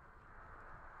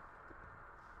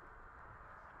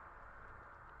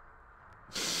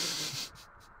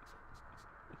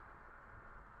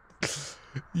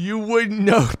 You wouldn't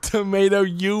know, Tomato.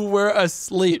 You were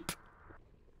asleep.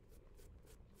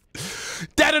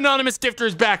 That anonymous gifter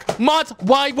is back. Mods,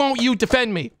 why won't you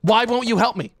defend me? Why won't you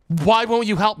help me? Why won't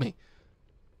you help me?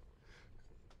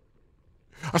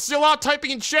 I see a lot of typing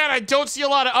in chat. I don't see a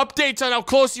lot of updates on how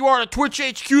close you are to Twitch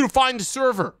HQ to find the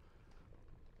server.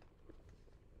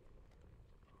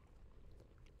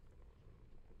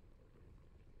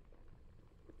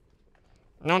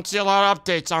 I don't see a lot of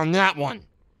updates on that one.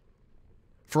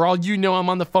 For all you know, I'm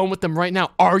on the phone with them right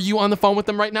now. Are you on the phone with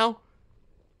them right now?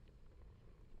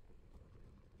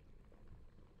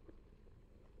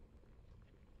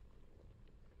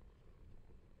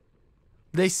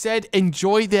 They said,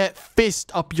 enjoy that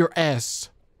fist up your ass.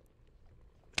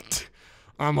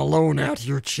 I'm alone out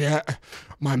here, chat.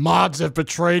 My mods have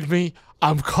betrayed me.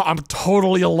 I'm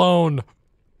totally alone.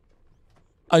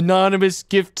 Anonymous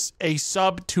gifts a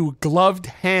sub to Gloved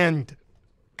Hand.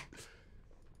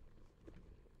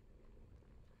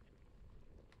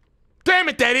 Damn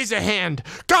it, that is a hand.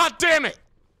 God damn it.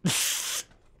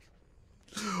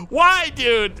 Why,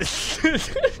 dude?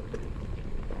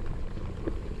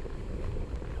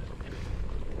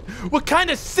 What kind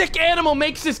of sick animal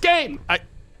makes this game?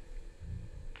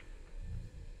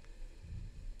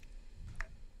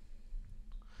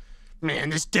 Man,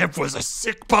 this dev was a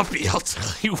sick puppy, I'll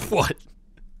tell you what.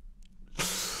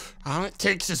 All it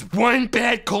takes is one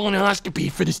bad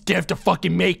colonoscopy for this dev to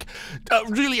fucking make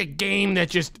really a game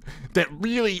that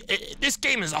really, this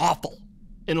game is awful.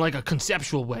 in like a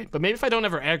conceptual way. But maybe if I don't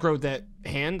ever aggro that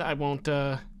hand, I won't,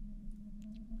 Did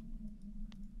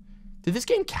this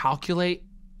game calculate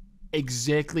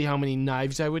exactly how many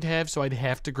knives I would have, so I'd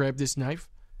have to grab this knife?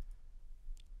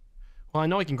 Well, I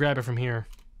know I can grab it from here.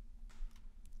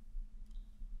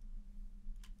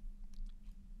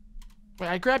 Wait,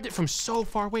 I grabbed it from so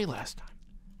far away last time.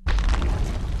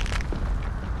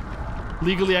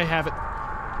 Legally, I have it.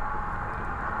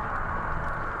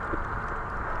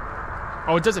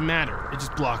 Oh, it doesn't matter. It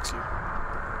just blocks you.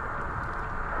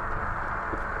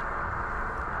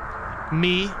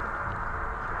 Me,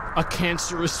 a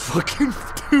cancerous fucking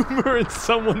tumor in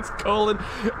someone's colon,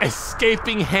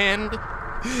 escaping hand.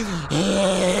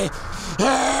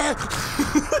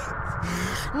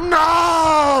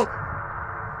 No!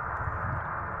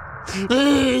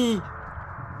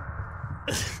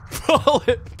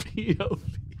 Bullet POV.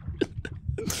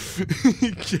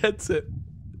 He gets it.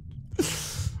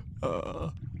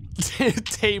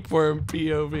 Tapeworm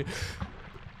POV.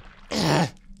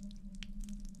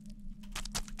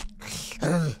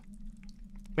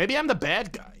 Maybe I'm the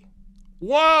bad guy.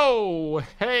 Whoa!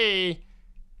 Hey.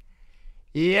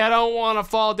 Yeah, I don't want to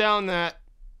fall down that.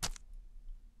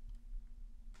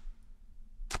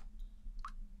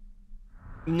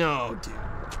 No, dude.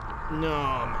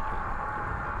 No, man.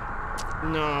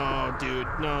 No, dude.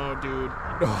 No, dude.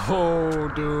 Oh,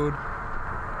 dude.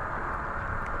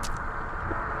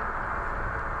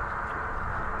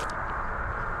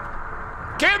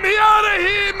 Get me out of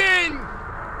here, man!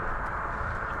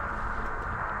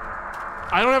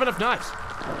 I don't have enough knives.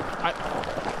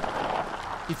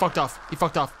 He fucked off. He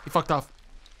fucked off. He fucked off.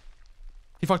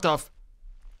 He fucked off.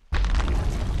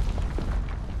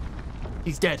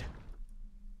 He's dead.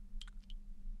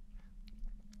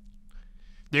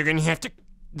 They're gonna have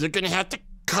to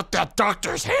cut that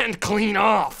doctor's hand clean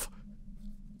off.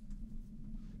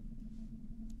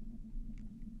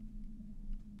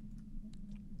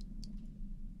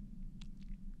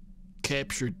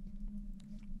 Captured.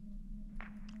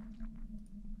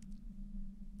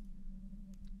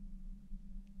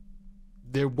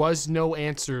 There was no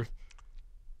answer.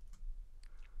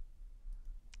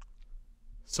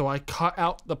 So I cut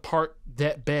out the part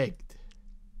that begged.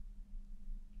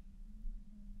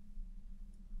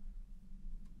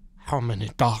 How many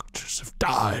doctors have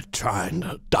died trying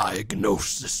to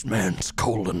diagnose this man's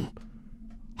colon?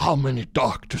 How many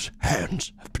doctors'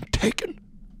 hands have been taken?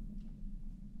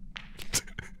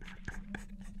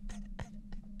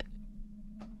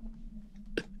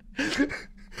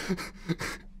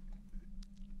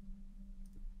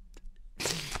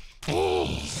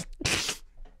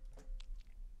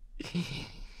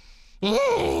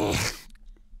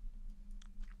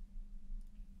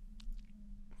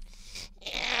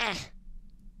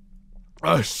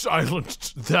 I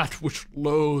silenced that which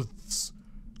loathes.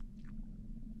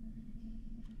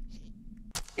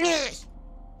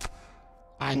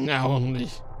 I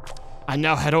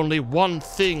now had only one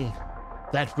thing,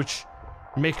 that which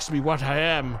makes me what I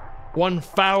am. One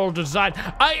foul design.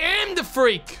 I am the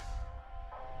freak!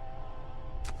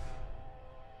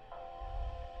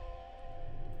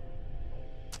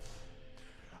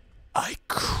 I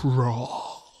crawl.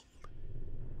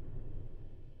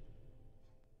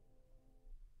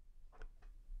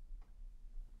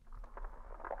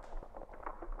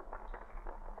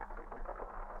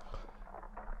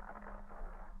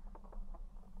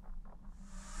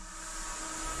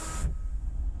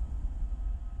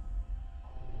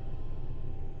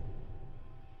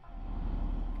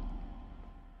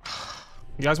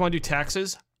 You guys want to do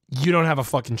taxes? You don't have a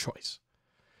fucking choice.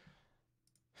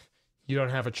 You don't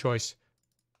have a choice.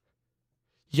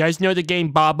 You guys know the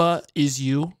game Baba Is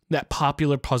You? That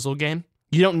popular puzzle game?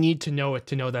 You don't need to know it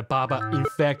to know that Baba, in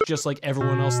fact, just like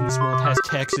everyone else in this world, has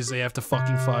taxes they have to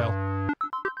fucking file.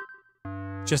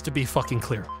 Just to be fucking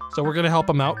clear. So we're gonna help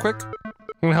them out quick.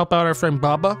 We're gonna help out our friend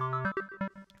Baba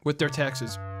with their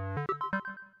taxes.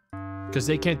 Because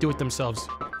they can't do it themselves.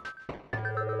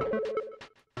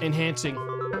 Enhancing.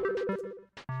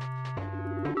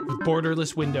 With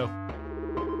borderless window.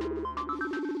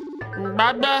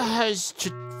 Baba has to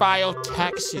file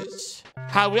taxes.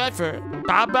 However,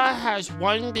 Baba has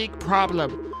one big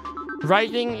problem.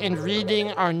 Writing and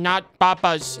reading are not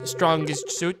Baba's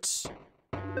strongest suits.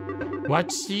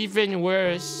 What's even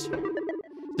worse,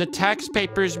 the tax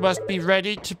papers must be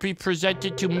ready to be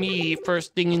presented to me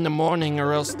first thing in the morning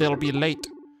or else they'll be late.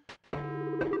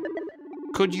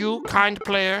 Could you, kind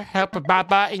player, help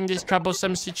Baba in this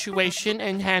troublesome situation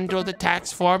and handle the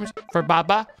tax forms for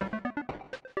Baba?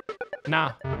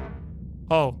 Nah.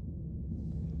 Oh.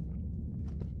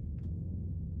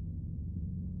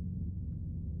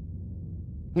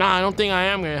 Nah, I don't think I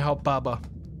am gonna help Baba.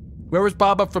 Where was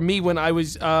Baba for me when I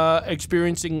was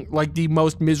experiencing like the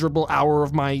most miserable hour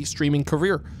of my streaming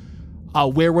career?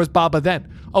 Where was Baba then?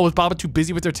 Oh, was Baba too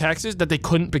busy with their taxes that they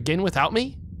couldn't begin without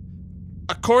me?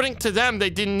 According to them, they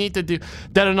didn't need to do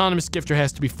that. Anonymous gifter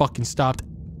has to be fucking stopped.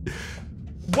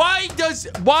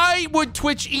 Why would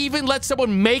Twitch even let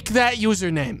someone make that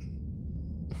username?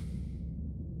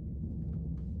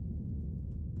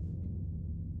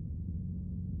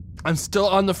 I'm still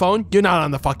on the phone? You're not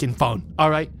on the fucking phone, all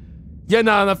right? You're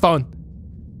not on the phone.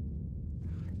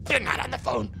 You're not on the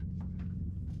phone.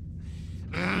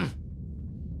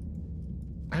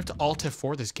 I have to Alt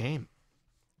F4 this game.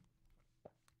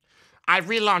 I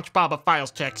relaunched Baba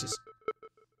Files Texas.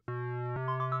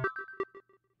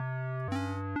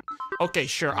 Okay,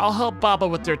 sure, I'll help Baba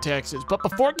with their taxes, but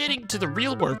before getting to the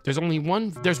real work, there's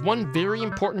one very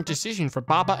important decision for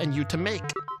Baba and you to make.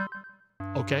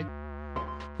 Okay?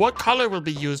 What color will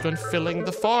be used when filling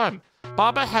the form?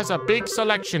 Baba has a big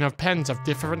selection of pens of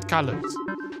different colors.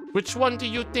 Which one do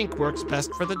you think works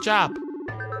best for the job?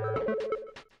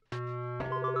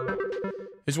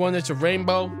 There's one that's a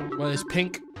rainbow, one that's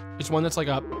pink. There's one that's like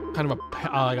a kind of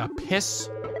like a piss,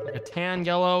 like a tan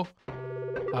yellow.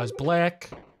 There's black.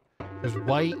 There's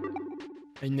white.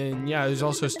 And then yeah, there's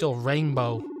also still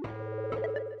rainbow.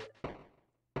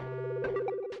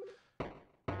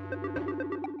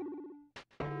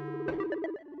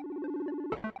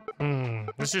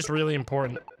 This is really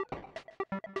important.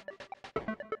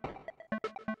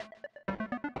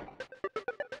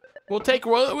 We're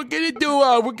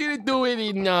gonna do it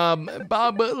in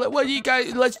Bob. What do you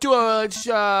guys? Let's do a.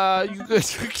 You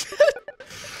guys.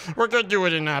 We're gonna do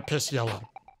it in piss yellow.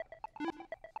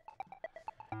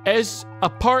 As a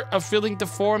part of filling the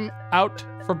form out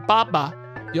for Baba,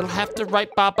 you'll have to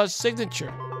write Baba's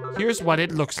signature. Here's what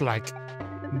it looks like.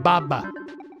 Baba.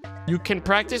 You can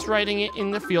practice writing it in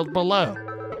the field below.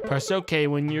 Press OK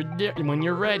when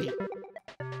you're ready.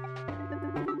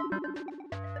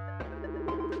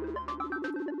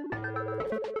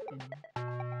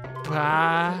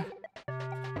 Bah.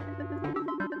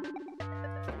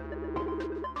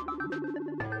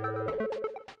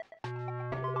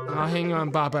 Oh, hang on,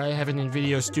 Baba. I have an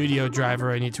NVIDIA Studio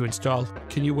driver I need to install.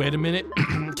 Can you wait a minute?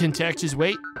 Can taxes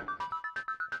wait?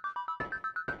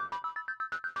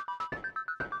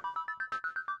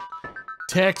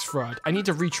 Tax fraud. I need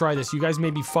to retry this. You guys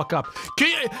made me fuck up.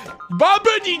 Baba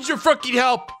needs your fucking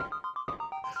help.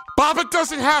 Baba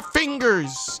doesn't have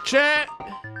fingers. Chat.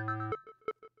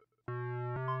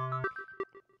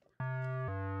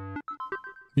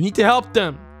 We need to help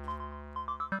them.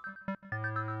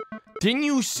 Didn't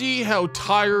you see how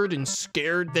tired and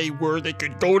scared they were? They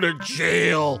could go to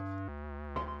jail.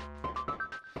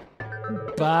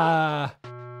 Bah.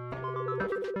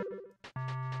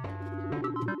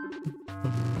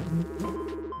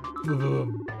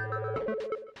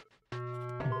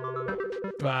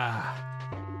 Bah.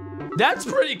 That's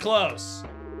pretty close.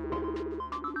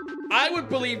 I would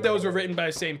believe those were written by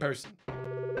the same person.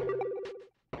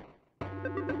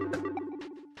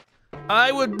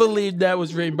 I would believe that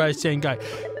was written by the same guy.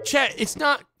 Chat, it's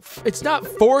not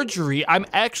forgery. I'm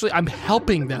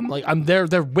helping them. Like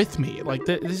they're with me. Like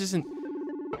this isn't.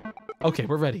 Okay,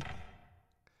 we're ready.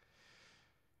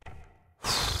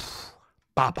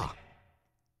 Baba.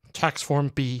 Tax form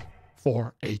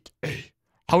B48A.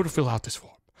 How to fill out this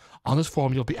form. On this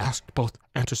form, you'll be asked both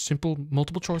answer simple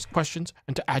multiple choice questions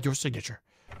and to add your signature.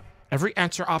 Every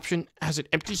answer option has an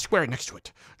empty square next to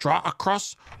it. Draw a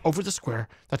cross over the square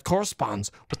that corresponds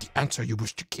with the answer you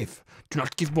wish to give. Do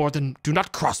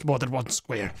not cross more than one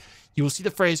square. You will see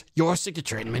the phrase, your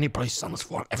signature, in many places on this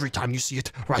form. Every time you see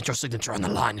it, write your signature on the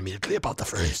line immediately above the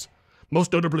phrase.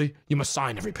 Most notably, you must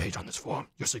sign every page on this form,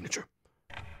 your signature.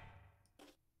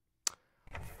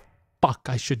 Fuck,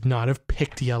 I should not have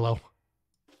picked yellow.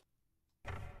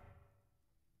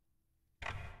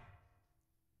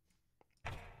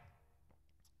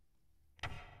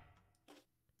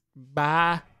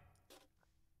 Bah.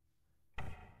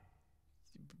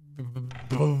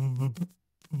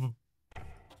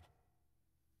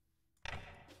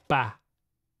 Bah.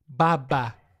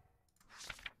 Bah.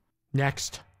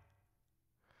 Next.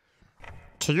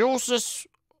 To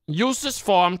use this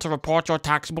form to report your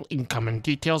taxable income and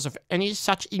details of any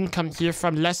such income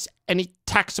herefrom less any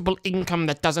taxable income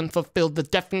that doesn't fulfill the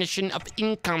definition of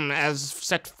income as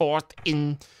set forth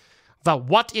in the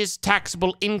What is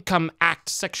Taxable Income Act,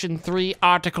 Section 3,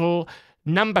 Article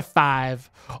Number 5,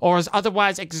 or is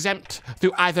otherwise exempt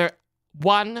through either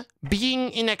 1.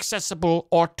 Being inaccessible,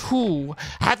 or 2.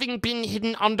 Having been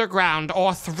hidden underground,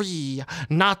 or 3.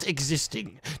 Not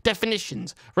existing.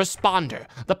 Definitions. Responder.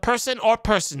 The person or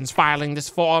persons filing this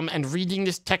form and reading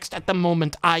this text at the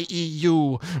moment, i.e.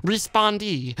 you.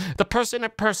 Respondee. The person or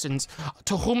persons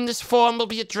to whom this form will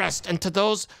be addressed and to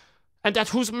those and at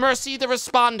whose mercy the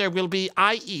responder will be,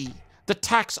 i.e. the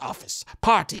tax office.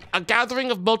 Party, a gathering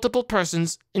of multiple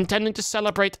persons intending to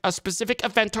celebrate a specific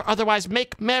event or otherwise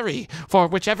make merry for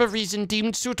whichever reason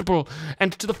deemed suitable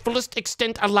and to the fullest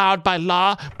extent allowed by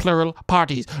law, plural,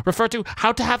 parties. Refer to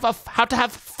How to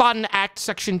Have Fun Act,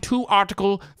 Section 2,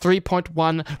 Article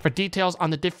 3.1 for details on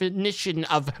the definition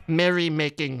of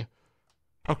merrymaking.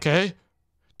 Okay.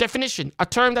 Definition, a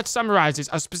term that summarizes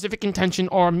a specific intention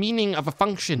or meaning of a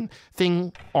function,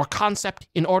 thing, or concept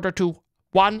in order to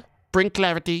 1. Bring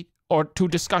clarity or to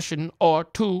discussion, or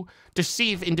 2.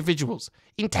 Deceive individuals.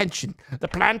 Intention, the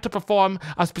plan to perform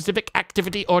a specific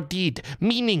activity or deed.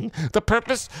 Meaning, the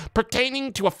purpose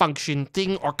pertaining to a function,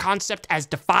 thing, or concept as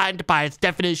defined by its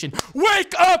definition.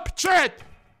 Wake up, Chet!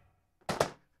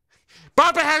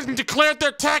 Baba hasn't declared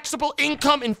their taxable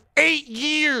income in 8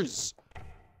 years.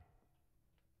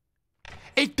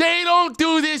 If they don't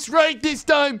do this right this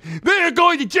time, they're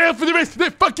going to jail for the rest of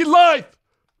their fucking life.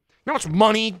 You know how much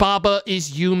money Baba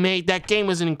Is You made? That game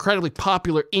was an incredibly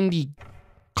popular indie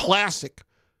classic.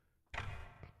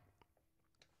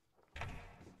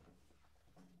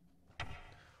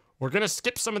 We're gonna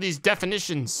skip some of these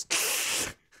definitions.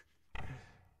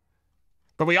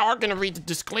 But we are gonna read the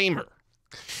disclaimer.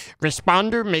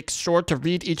 Responder makes sure to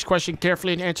read each question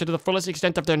carefully and answer to the fullest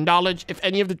extent of their knowledge. If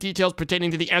any of the details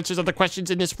pertaining to the answers of the questions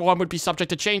in this form would be subject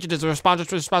to change, it is the responder's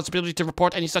responsibility to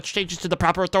report any such changes to the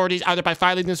proper authorities, either by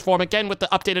filing this form again with the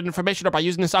updated information or by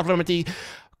using the supplementary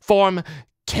form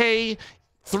K3KE.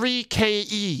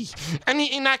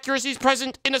 Any inaccuracies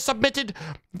present in a submitted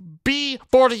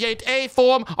B48A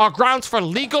form are grounds for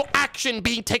legal action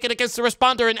being taken against the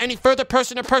responder and any further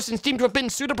person or persons deemed to have been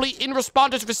suitably in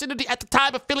responder's vicinity at the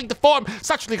time of filling the form.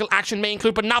 Such legal action may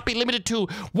include but not be limited to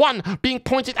 1. Being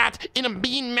pointed at in a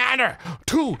mean manner,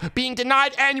 2. Being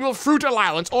denied annual fruit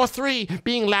allowance, or 3.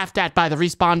 Being laughed at by the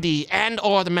respondee and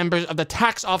or the members of the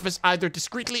tax office either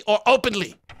discreetly or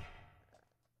openly.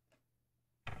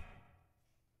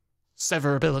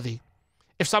 Severability.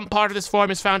 If some part of this form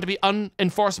is found to be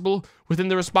unenforceable within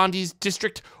the respondee's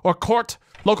district or court,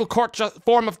 local court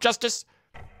form of justice,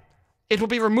 it will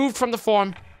be removed from the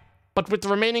form, but with the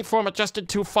remaining form adjusted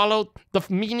to follow the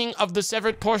meaning of the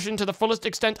severed portion to the fullest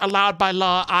extent allowed by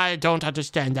law. I don't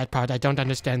understand that part. I don't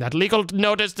understand that. Legal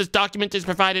notice, this document is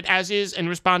provided as is, and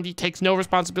respondee takes no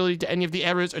responsibility to any of the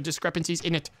errors or discrepancies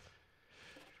in it.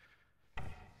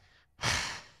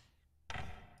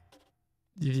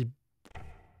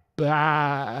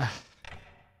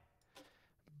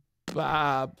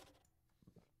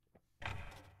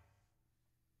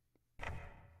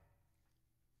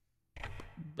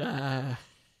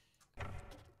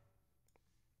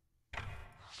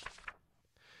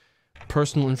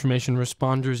 Personal information,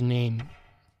 responder's name.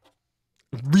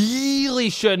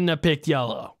 Really shouldn't have picked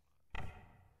yellow.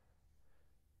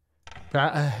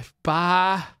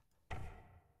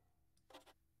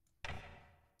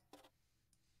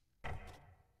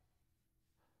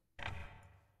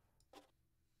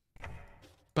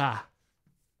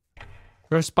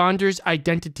 Responder's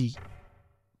identity.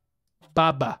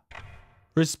 Baba.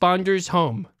 Responder's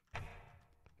home.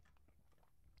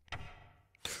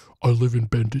 I live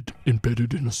embedded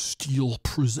in a steel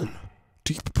prison,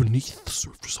 deep beneath the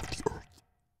surface of the earth.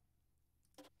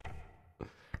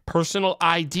 Personal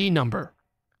ID number.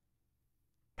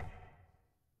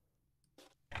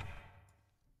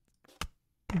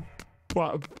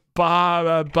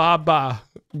 Baba.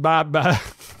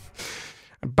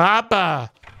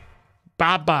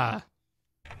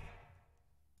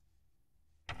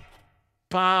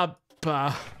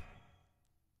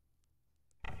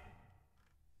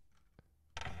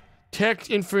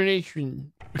 Text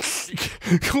information.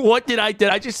 What did I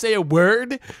just say a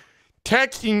word?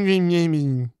 Tax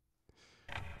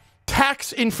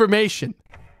information.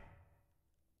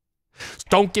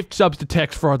 Don't gift subs to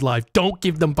Text Fraud Live. Don't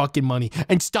give them fucking money.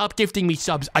 And stop gifting me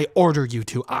subs. I order you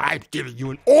to. I'm giving you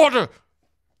an order.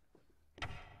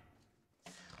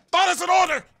 That is an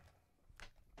order.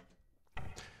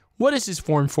 What is this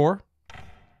form for?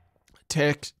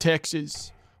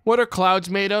 Texas. What are clouds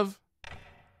made of?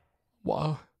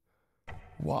 Wow.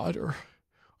 Water.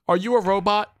 Are you a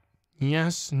robot?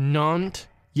 Yes, not.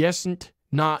 Yesn't,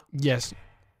 not yes.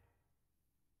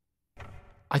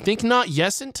 I think not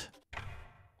yesn't.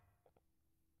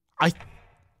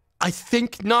 I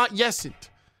think not yesn't.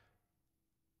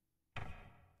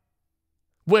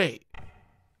 Wait.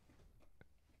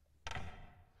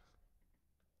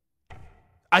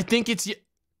 I think it's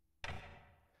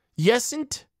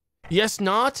yesn't? Yes,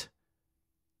 not?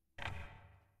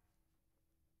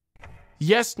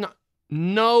 Yes, not.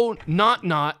 No,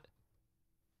 not.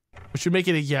 We should make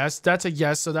it a yes. That's a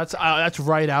yes, so that's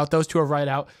right out. Those two are right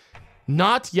out.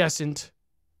 Not yesn't.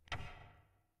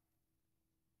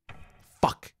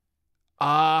 Fuck.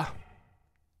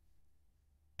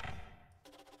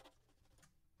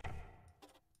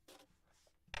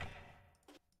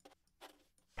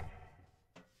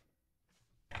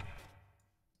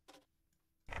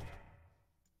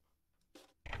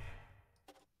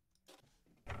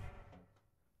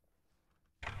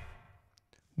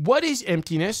 What is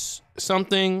emptiness?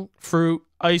 Something, fruit,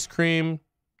 ice cream,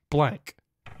 blank.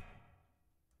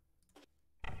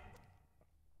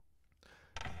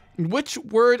 Which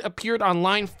word appeared on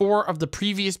line 4 of the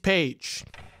previous page?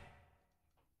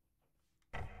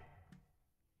 It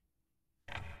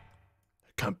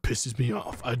kind of pisses me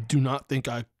off. I do not think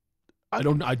I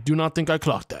do not think I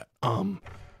clocked that.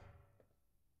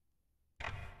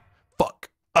 Fuck.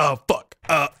 Fuck.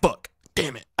 Fuck.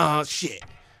 Damn it. Shit.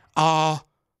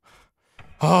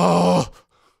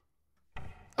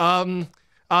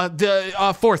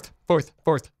 Fourth.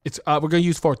 It's we're gonna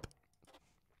use fourth.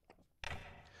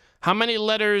 How many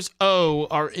letters O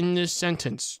are in this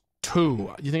sentence?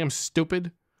 2. You think I'm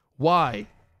stupid? Why?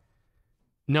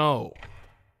 No.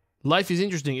 Life is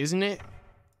interesting, isn't it?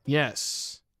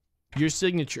 Yes. Your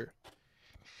signature.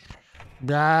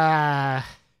 Bah.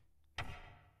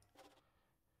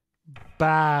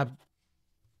 Bah.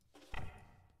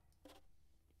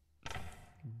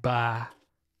 Bah.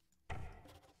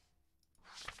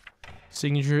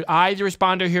 Signature. I, the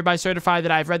responder, hereby certify that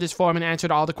I have read this form and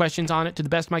answered all the questions on it to the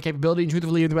best of my capability and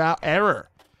truthfully without error.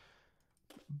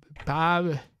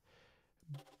 Bah.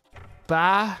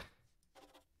 Bah.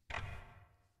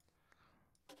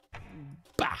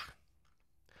 Bah.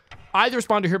 I, the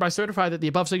responder, hereby certify that the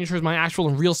above signature is my actual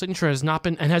and real signature has not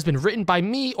been and has been written by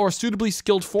me or a suitably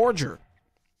skilled forger.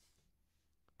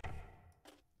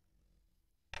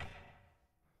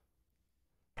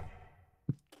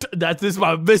 This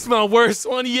is my worst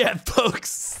one yet,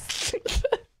 folks.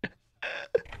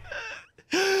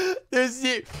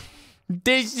 This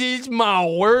is my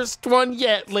worst one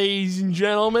yet, ladies and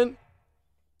gentlemen.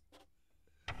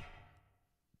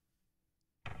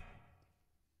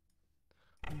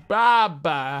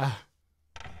 Bye-bye.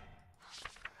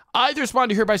 I, the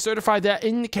responder, hereby certify that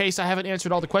in the case I haven't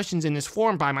answered all the questions in this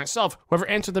form by myself, whoever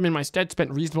answered them in my stead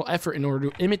spent reasonable effort in order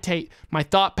to imitate my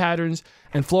thought patterns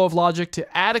and flow of logic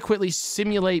to adequately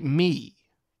simulate me.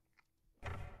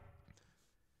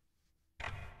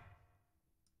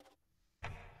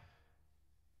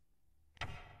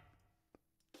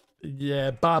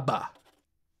 Yeah, baba.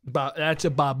 That's a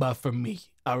baba for me.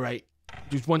 All right.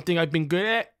 There's one thing I've been good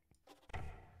at.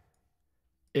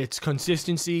 It's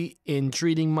consistency in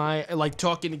treating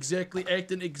acting exactly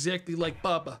like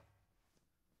Baba,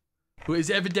 who is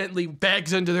evidently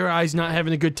bags under their eyes, not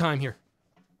having a good time here.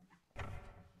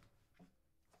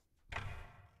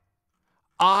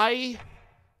 I,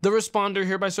 the responder,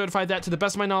 hereby certify that to the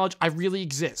best of my knowledge, I really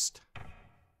exist.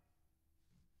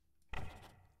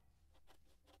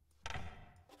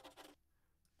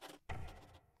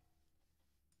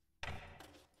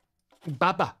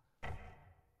 Baba.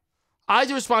 I,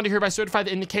 the responder, hereby certify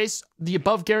that in the case the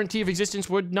above guarantee of existence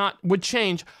would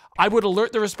change, I would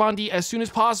alert the respondee as soon as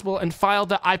possible and file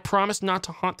that I promise not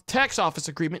to haunt the tax office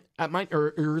agreement at my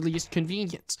earliest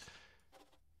convenience.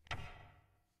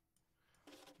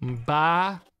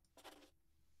 Bah.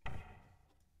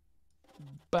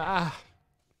 Bah.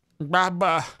 Bah,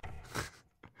 bah.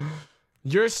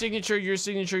 Your signature.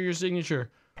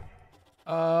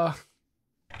 Bah.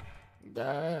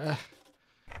 Bah.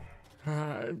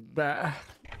 Bah, bah.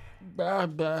 Bah,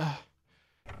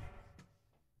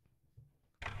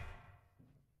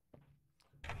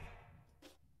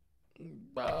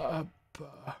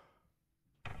 bah.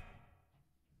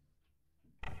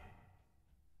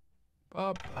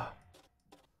 Bah, bah.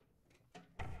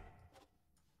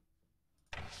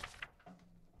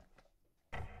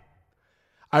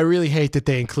 I really hate that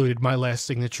they included my last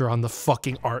signature on the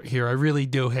fucking art here. I really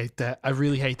do hate that. I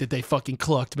really hate that they fucking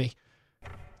clocked me.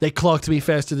 They clocked me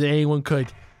faster than anyone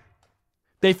could.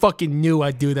 They fucking knew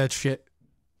I'd do that shit.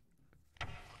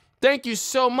 Thank you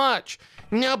so much.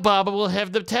 Now Baba will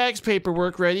have the tax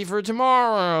paperwork ready for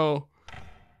tomorrow.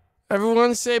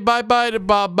 Everyone say bye-bye to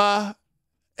Baba.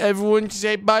 Everyone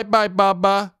say bye-bye,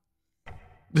 Baba.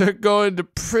 They're going to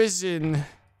prison.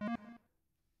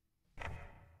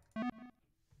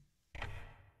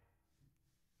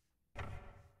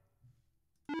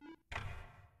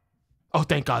 Oh,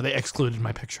 thank God, they excluded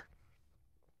my picture.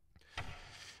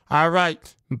 All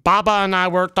right, Baba and I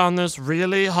worked on this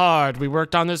really hard. We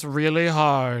worked on this really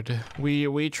hard.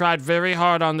 We tried very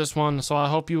hard on this one. So I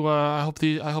hope you I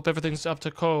hope everything's up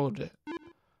to code.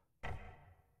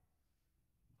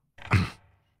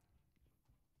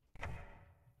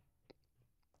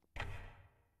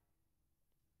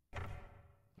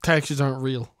 Taxes aren't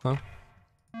real, huh?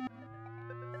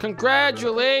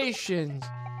 Congratulations!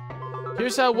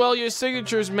 Here's how well your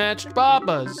signatures matched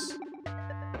Baba's.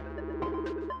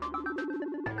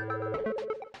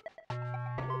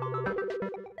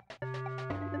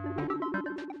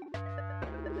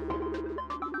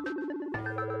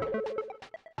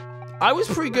 I was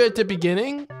pretty good at the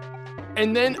beginning,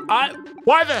 and then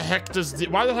Why the heck do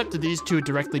these two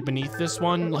directly beneath this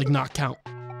one like not count?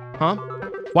 Huh?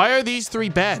 Why are these three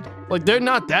bad? Like, they're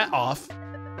not that off.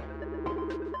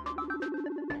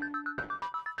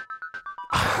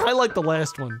 I like the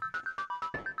last one.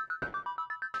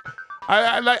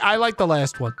 I like the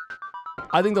last one.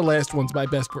 I think the last one's my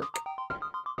best work.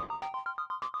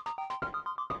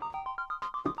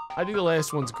 I think the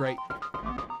last one's great.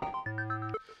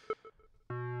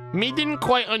 Me didn't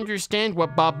quite understand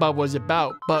what Baba was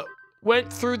about, but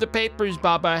went through the papers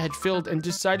Baba had filled and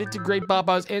decided to grade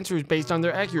Baba's answers based on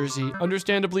their accuracy,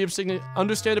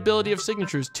 understandability of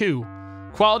signatures 2,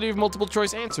 quality of multiple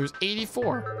choice answers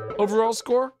 84, overall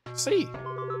score C.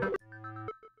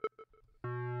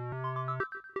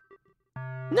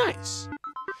 Nice.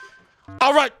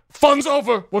 All right, fun's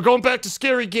over. We're going back to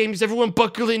scary games. Everyone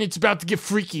buckle in. It's about to get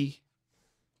freaky.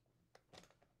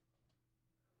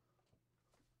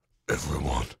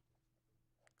 Everyone,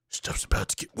 stuff's about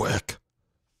to get whack.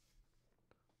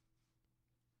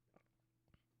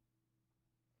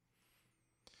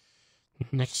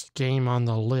 Next game on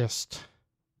the list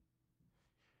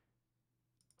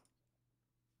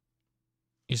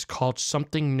is called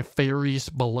Something Nefarious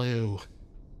Below.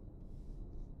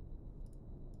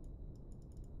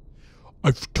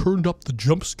 I've turned up the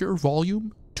jump scare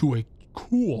volume to a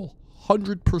cool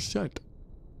 100%.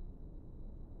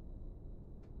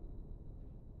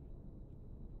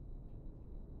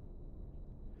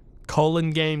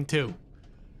 Colon game 2.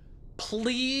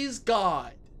 Please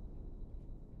God.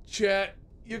 Chat,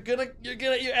 you're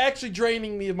actually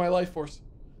draining me of my life force.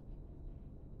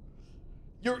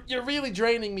 You're really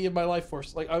draining me of my life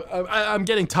force. Like I'm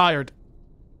getting tired.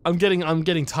 I'm getting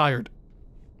tired.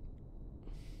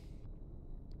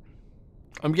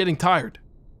 I'm getting tired.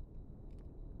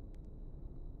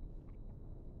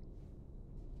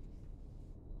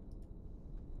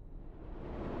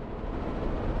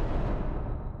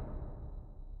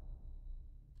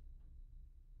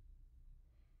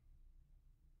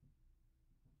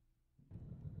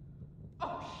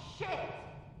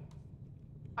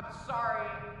 Sorry,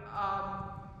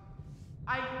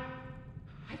 I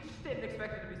just didn't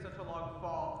expect it to be such a long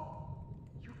fall.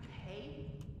 You okay?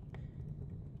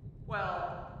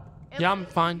 Well, Yeah, I'm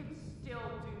fine. You can still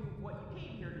do what you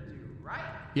came here to do, right?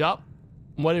 Yup.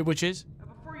 Which is?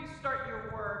 Before you start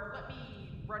your work, let me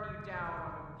run you down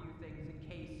on a few things in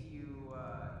case you,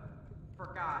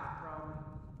 forgot from,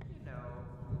 you know.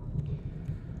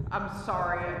 I'm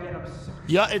sorry, again, I'm sorry.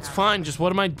 Yeah, it's fine. Just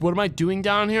what am I doing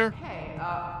down here? Hey,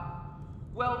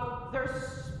 well,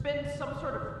 there's been some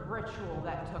sort of ritual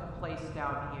that took place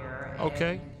down here. And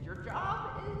Okay. your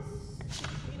job is to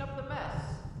clean up the mess.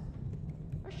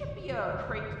 There should be a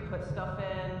crate to put stuff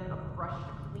in, a brush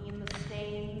to clean the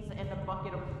stains, and a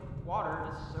bucket of water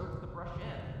to soak the brush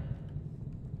in.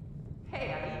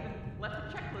 Hey, I even left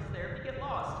a checklist there if you get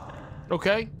lost.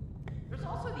 Okay. There's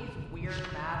also these weird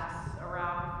masks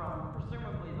around from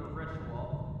presumably the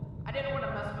ritual. I didn't want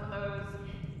to mess with those.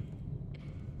 It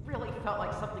really felt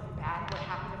like something bad would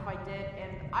happen if I did,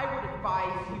 and I would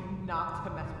advise you not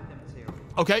to mess with them too.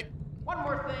 Okay. One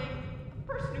more thing, the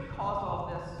person who caused all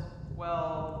this,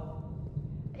 well,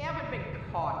 they haven't been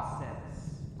caught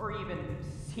since, or even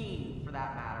seen for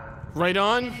that matter. Right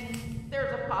on. And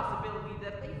there's a possibility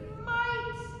that they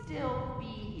might still be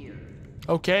here.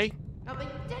 Okay. Now they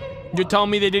didn't. You're telling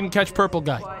me they didn't catch Purple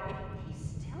Guy? But if they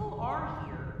still are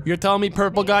here, You're telling me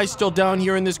Purple Guy's still down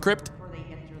here in this crypt? before they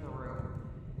enter the room,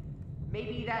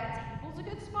 maybe that table's a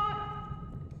good spot.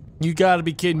 You gotta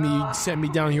be kidding me. You sent me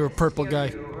down here with Purple Guy.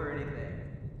 Or anything.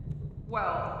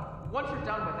 Well, once you're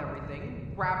done with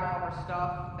everything, grab all our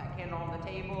stuff, that candle on the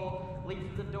table, leave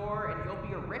through the door, and you'll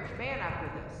be a rich man after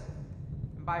this.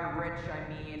 And by rich, I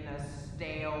mean a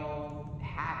stale,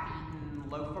 half-eaten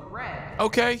loaf of bread.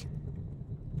 Okay.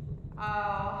 Well,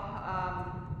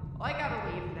 I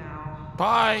gotta leave now.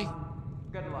 Bye.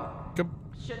 Good luck. Good.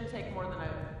 Shouldn't take more than an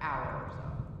hour or so.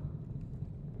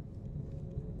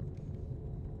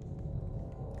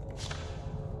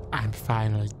 I'm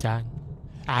finally done.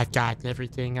 I've got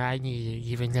everything I needed,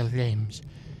 even the limbs.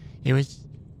 It was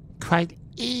quite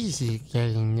easy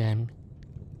getting them,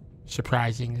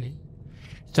 surprisingly.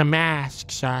 The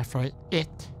masks are for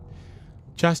it.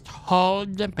 Just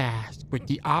hold the mask with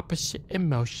the opposite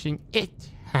emotion it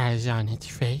has on its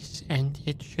face, and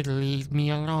it should leave me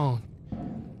alone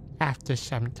after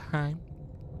some time.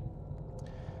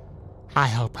 I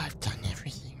hope I've done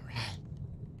everything right.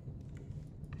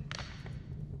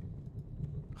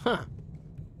 Huh.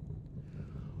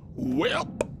 Well,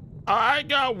 I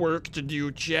got work to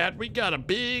do, Chad. We got a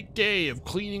big day of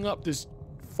cleaning up this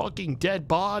fucking dead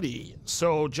body.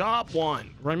 So, job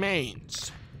 1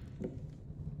 remains.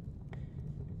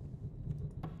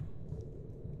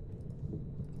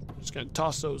 Just gonna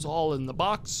toss those all in the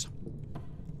box.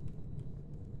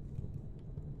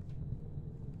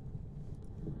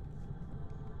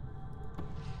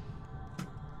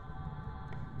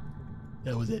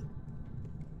 That was it.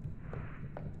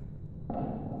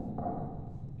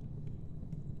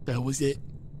 That was it.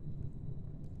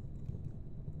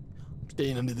 I'm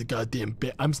staying under the goddamn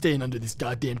bed. I'm staying under this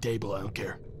goddamn table. I don't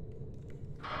care.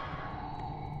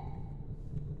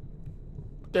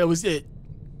 That was it.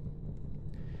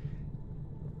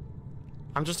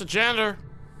 I'm just a janitor.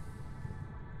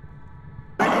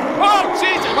 Oh,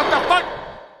 Jesus! What the fuck?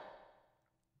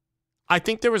 I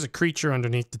think there was a creature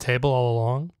underneath the table all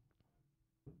along.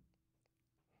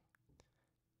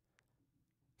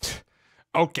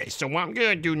 Okay, so what I'm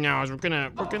gonna do now is we're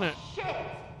gonna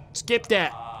skip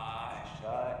that. Okay.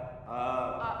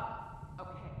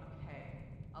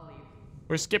 I'll leave.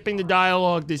 We're skipping the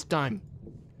dialogue this time.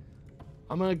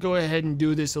 I'm gonna go ahead and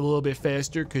do this a little bit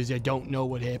faster because I don't know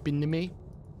what happened to me.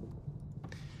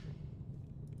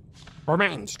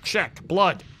 Remains, check.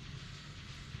 Blood.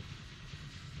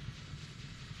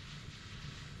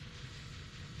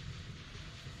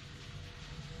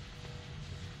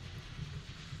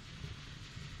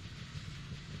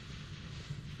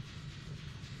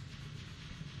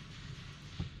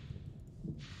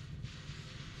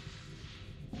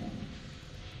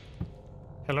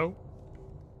 Hello?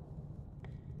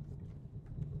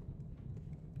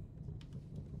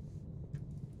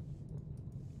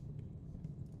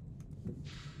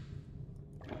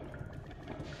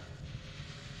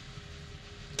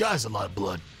 Guy's a lot of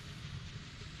blood.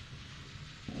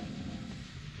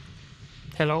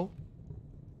 Hello?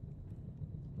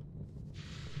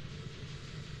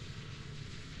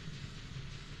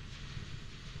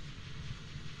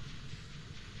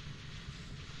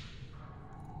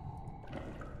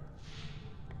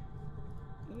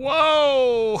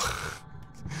 Whoa!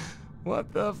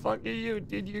 What the fuck are you?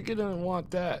 Dude, you're gonna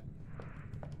want that.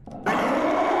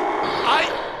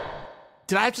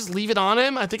 Did I just leave it on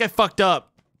him? I think I fucked up.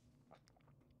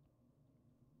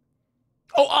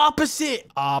 Oh,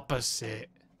 opposite! Opposite.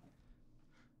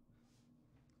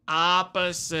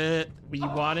 Opposite. We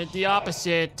wanted the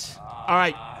opposite. All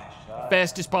right.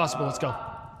 Fast as possible. Let's go.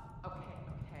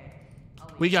 Okay. I'll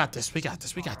leave. We got this. We got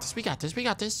this. We got this. We got this. We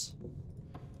got this.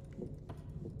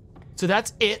 So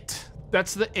that's it.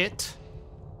 That's the it.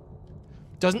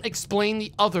 Doesn't explain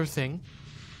the other thing.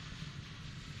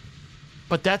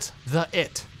 But that's the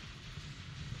it.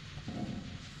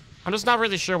 I'm just not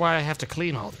really sure why I have to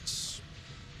clean all this.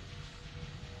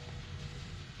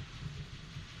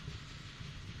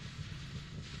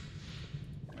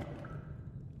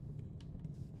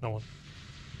 No one.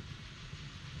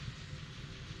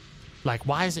 Like,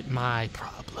 why is it my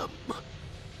problem?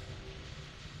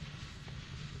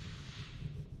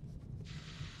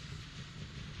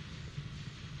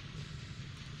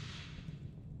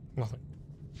 Nothing.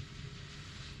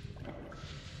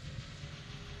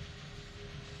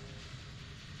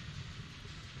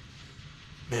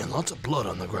 Man, lots of blood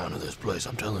on the ground of this place,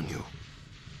 I'm telling you.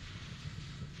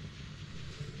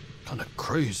 Kinda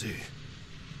crazy.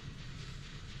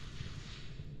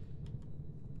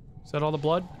 Is that all the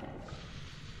blood?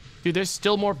 Dude, there's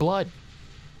still more blood.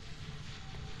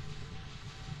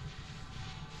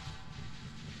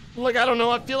 Like, I don't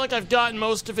know, I feel like I've gotten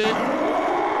most of it.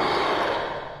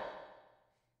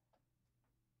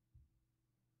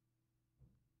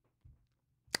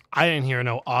 I didn't hear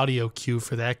no audio cue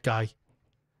for that guy.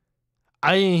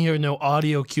 I didn't hear no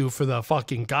audio cue for the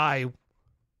fucking guy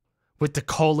with the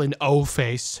colon O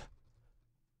face.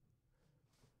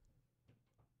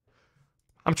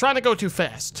 I'm trying to go too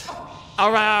fast.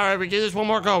 All right, we give this one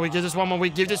more go. We give this one more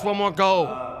go.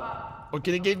 We're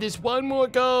gonna give this one more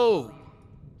go.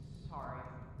 Sorry.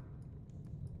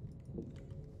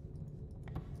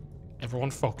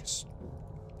 Everyone focus.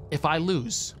 If I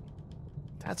lose,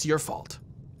 that's your fault.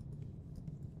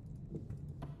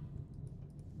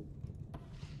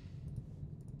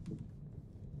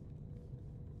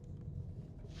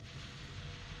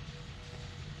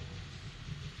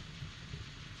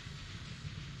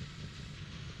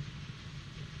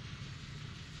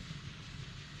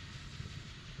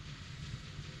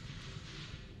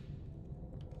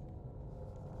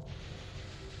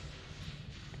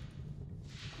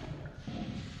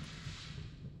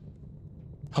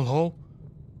 Hello?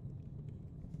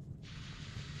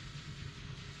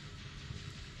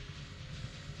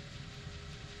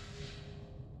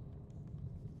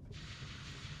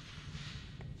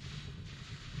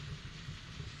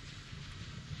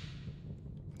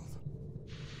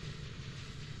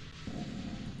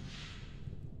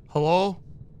 Hello?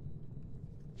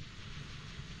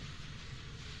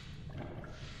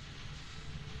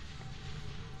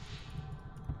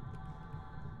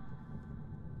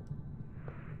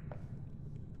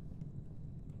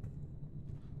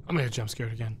 I'm gonna get jump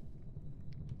scared again.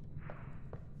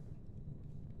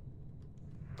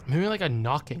 Maybe like a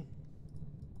knocking.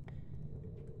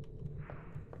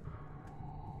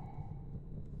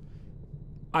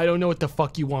 I don't know what the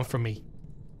fuck you want from me.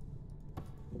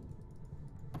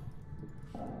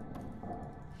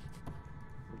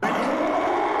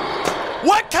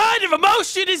 What kind of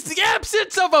emotion is the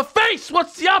absence of a face?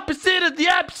 What's the opposite of the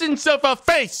absence of a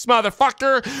face,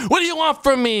 motherfucker? What do you want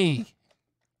from me?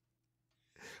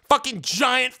 Fucking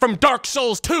giant from Dark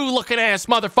Souls 2 looking ass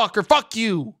motherfucker. Fuck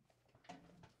you.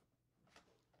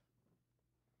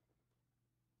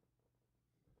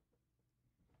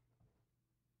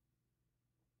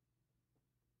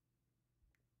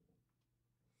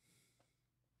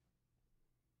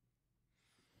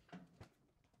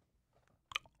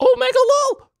 Omega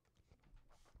lol.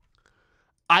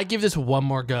 I give this one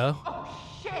more go.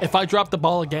 Oh, shit! If I drop the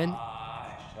ball again,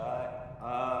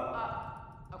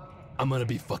 I'm gonna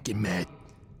be fucking mad.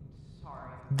 Sorry.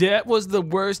 that was the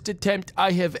worst attempt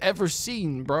I have ever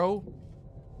seen, bro.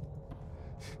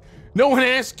 No one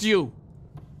asked you.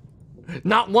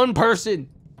 Not one person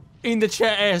in the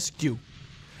chat asked you.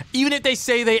 Even if they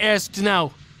say they asked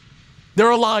now, they're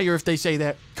a liar if they say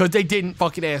that, because they didn't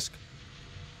fucking ask.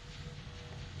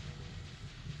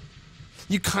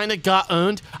 You kind of got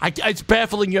owned. It's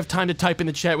baffling you have time to type in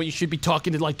the chat when you should be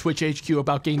talking to like Twitch HQ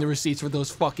about getting the receipts for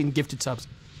those fucking gifted subs.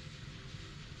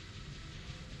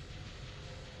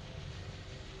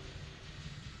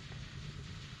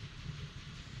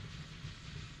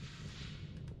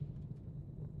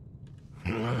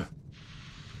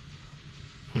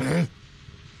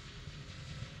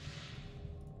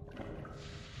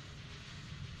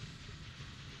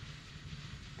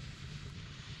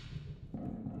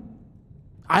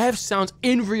 I have sounds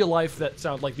in real life that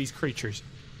sound like these creatures.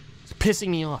 It's pissing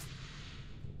me off.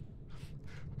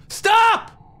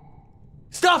 Stop!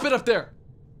 Stop it up there!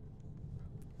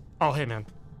 Oh, hey, man.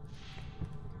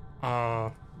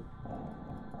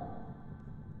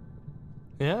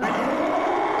 Yeah?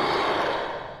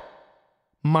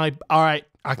 Alright,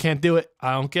 I can't do it.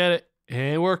 I don't get it. It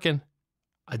ain't working.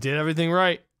 I did everything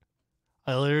right.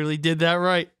 I literally did that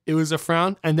right. It was a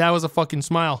frown, and that was a fucking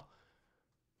smile.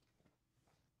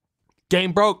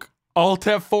 Game broke. Alt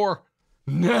F4.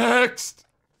 Next!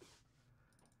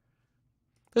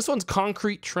 This one's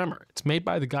Concrete Tremor. It's made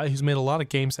by the guy who's made a lot of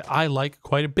games that I like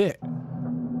quite a bit.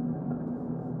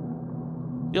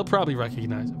 You'll probably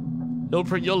recognize him.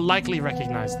 You'll likely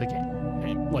recognize the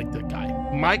game. Like the guy.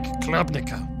 Mike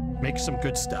Klubnica makes some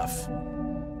good stuff.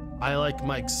 I like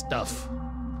Mike's stuff.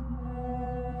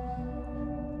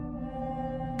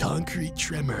 Concrete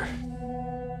Tremor.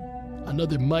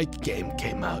 Another Mike game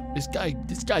came out. This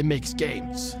guy makes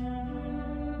games.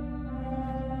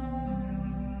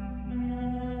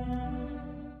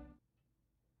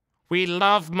 We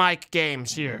love Mike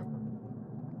games here.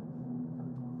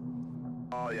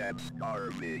 I am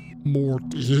starving.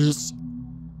 Mortis.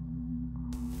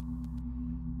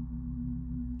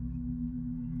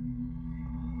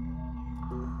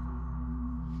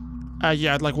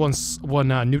 Yeah, I'd like one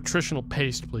nutritional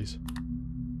paste, please.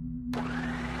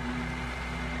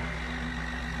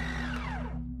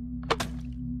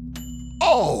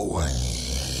 Oh,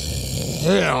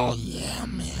 hell yeah,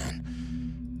 man.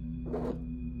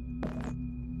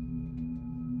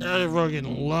 I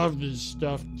fucking love this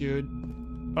stuff, dude.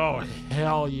 Oh,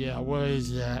 hell yeah. What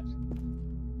is that?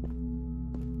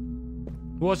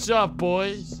 What's up,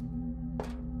 boys?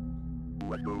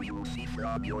 What do you see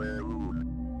from your room?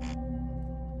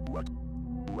 What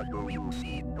do you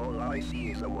see? All I see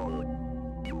is a wall.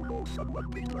 You know someone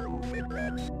built a roof in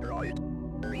rats, right?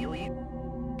 Really?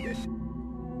 Yes.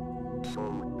 So,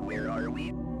 where are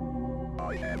we?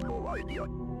 I have no idea.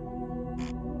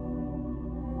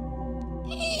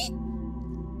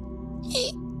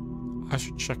 I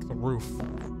should check the roof.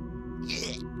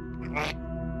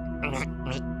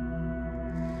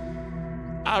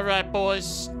 All right,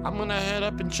 boys. I'm gonna head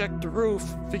up and check the roof,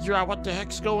 figure out what the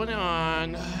heck's going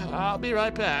on. I'll be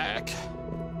right back.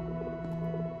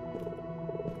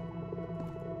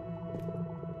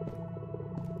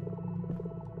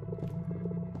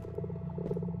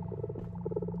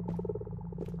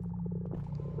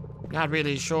 Not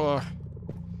really sure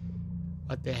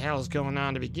what the hell's going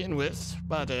on to begin with,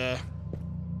 but,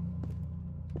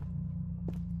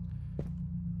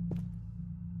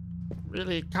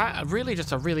 really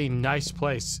just a really nice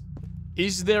place.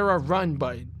 Is there a run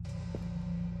button?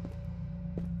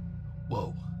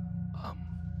 Whoa.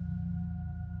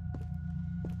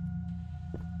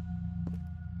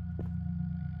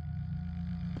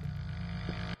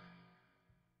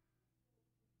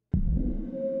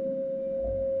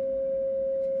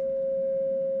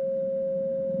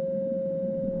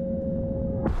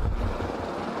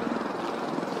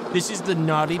 This is the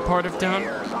naughty part of town?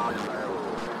 Players on through.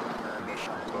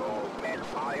 Permission to open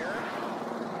fire.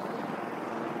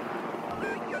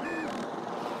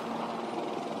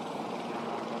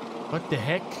 What the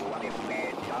heck? What if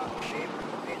they jump ship?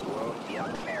 It won't be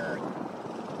unfair.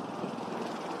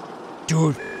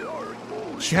 Dude.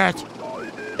 Chat.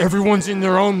 Everyone's in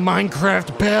their own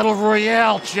Minecraft Battle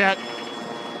Royale, chat.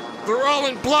 they're all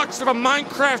in blocks of a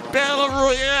Minecraft Battle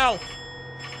Royale.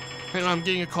 Hang on, I'm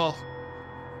getting a call.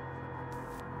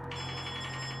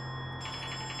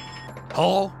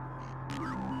 Hello?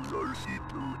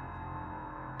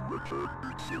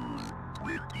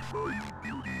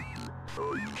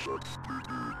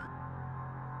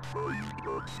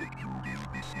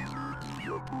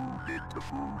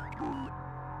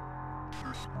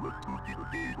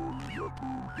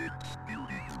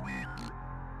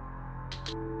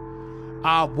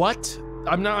 What?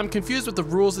 I'm confused with the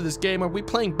rules of this game. Are we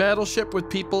playing Battleship with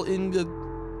people in the...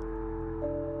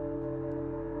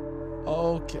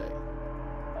 Okay.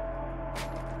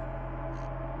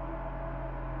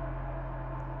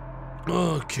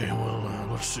 Okay, well,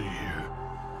 let's see here.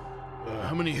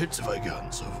 How many hits have I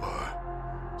gotten so far?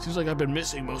 Seems like I've been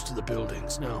missing most of the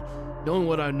buildings. Now, knowing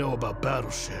what I know about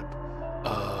Battleship,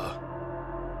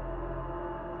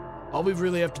 all we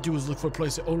really have to do is look for a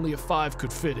place that only a 5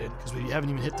 could fit in, because we haven't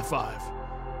even hit the 5.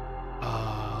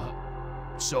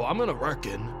 So I'm gonna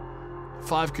reckon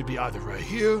 5 could be either right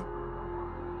here,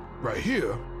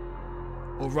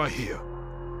 or right here.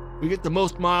 We get the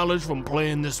most mileage from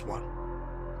playing this one,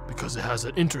 because it has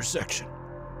an intersection.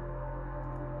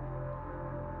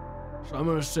 So I'm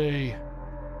gonna say,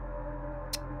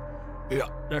 yeah,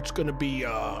 that's gonna be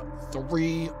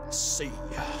 3C.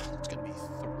 It's gonna be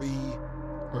 3,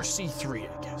 or C3,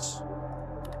 I guess.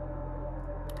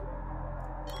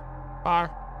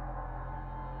 Fire.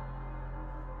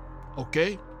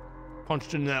 Okay,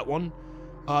 punched in that one.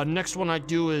 Next one I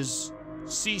do is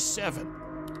C7.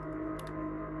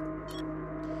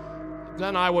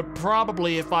 Then I would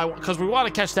probably, because we want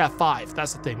to catch that 5.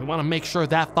 That's the thing. We want to make sure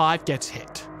that 5 gets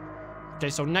hit. Okay,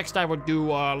 so next I would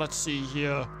do, let's see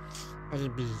here. A,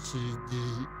 B, C, D,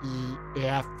 E,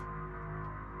 F.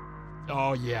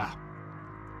 Oh, yeah.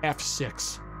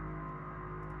 F6.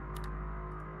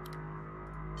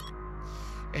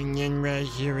 And then right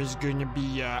here is gonna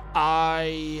be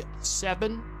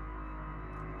I7.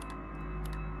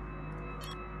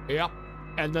 Yep.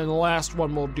 And then the last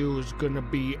one we'll do is gonna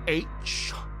be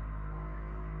H.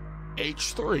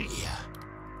 H3.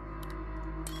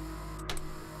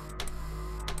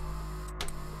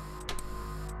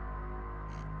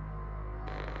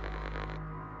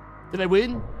 Did I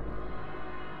win?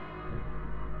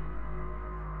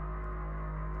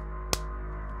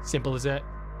 Simple as that.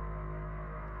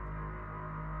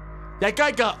 That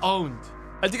guy got owned.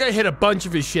 I think I hit a bunch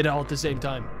of his shit all at the same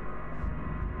time.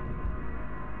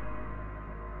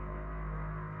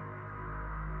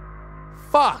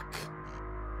 Fuck.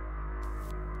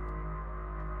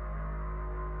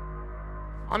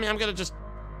 I mean, I'm gonna just...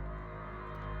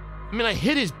 I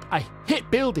hit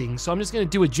buildings, so I'm just gonna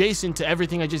do adjacent to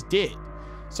everything I just did.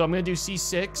 So I'm gonna do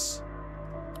C6.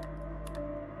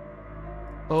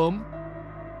 Boom.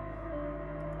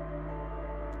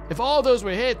 If all those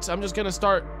were hits, I'm just gonna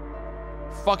start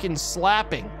fucking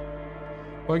slapping.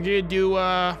 We're gonna do,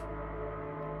 yeah,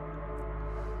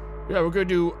 we're gonna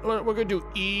do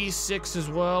E6 as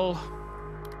well.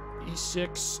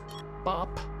 E6,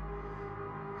 bop.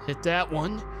 Hit that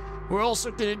one. We're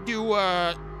also gonna do,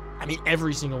 I mean,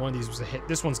 every single one of these was a hit.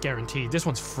 This one's guaranteed. This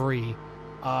one's free.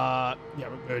 Yeah,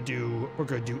 we're gonna do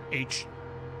H2.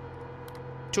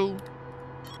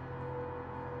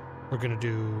 We're gonna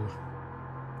do,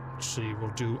 let's see, we'll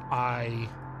do I8.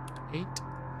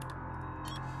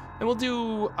 And we'll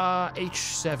do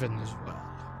H7 as well.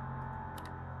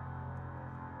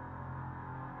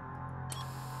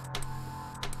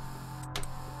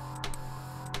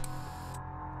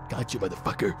 Got you,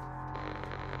 motherfucker.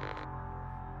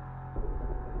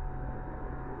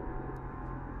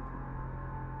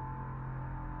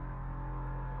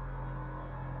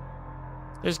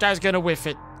 This guy's gonna whiff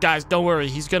it. Guys, don't worry.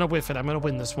 He's gonna whiff it. I'm gonna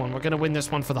win this one. We're gonna win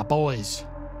this one for the boys.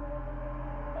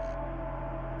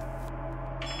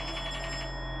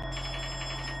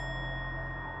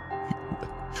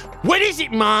 What is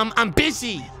it, Mom? I'm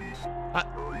busy.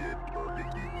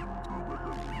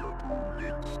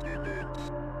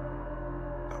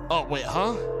 Oh, wait,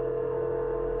 huh?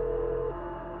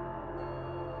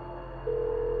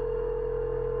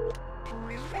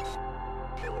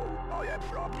 I am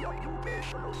from the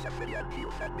Occupational Safety and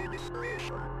Health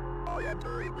Administration. I am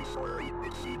terribly sorry.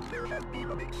 It seems there has been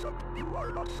a mix-up. You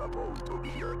are not supposed to be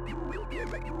here. You will be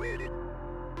evacuated.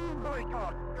 Oh my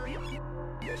God, really?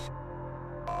 Yes.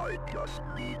 I just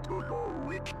need to know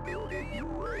which building you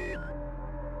were in.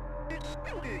 It's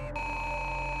building.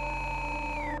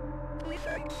 Please,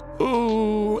 thanks.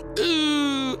 Ooh,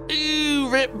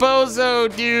 Rip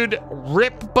Bozo, dude.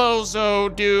 Rip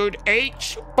Bozo, dude.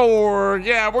 H4.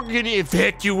 Yeah, we're gonna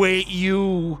evacuate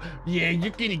you. Yeah, you're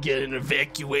gonna get an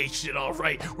evacuation, all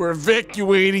right. We're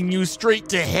evacuating you straight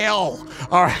to hell.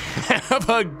 All right, have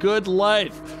a good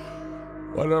life.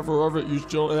 Whatever of it you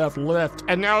still have left.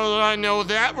 And now that I know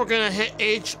that, we're gonna hit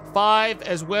H5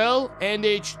 as well, and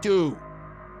H2.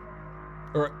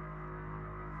 Or,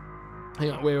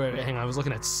 hang on, wait, hang on. I was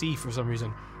looking at C for some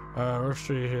reason. Let's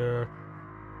see here.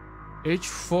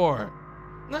 H4.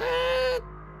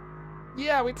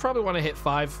 Yeah, we probably want to hit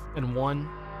 5 and 1.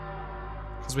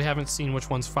 Because we haven't seen which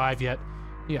one's 5 yet.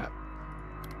 Yeah.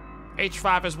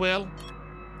 H5 as well.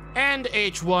 And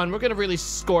H1. We're gonna really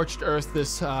scorched earth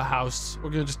this house. We're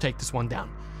gonna just take this one down.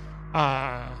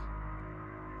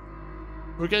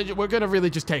 We're gonna really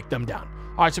just take them down.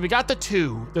 All right, so we got the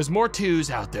 2. There's more 2s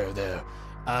out there.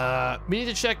 We need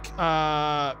to check.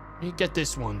 We need to get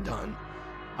this one done.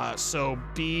 So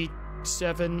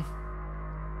B7.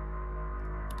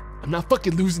 I'm not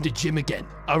fucking losing the gym again.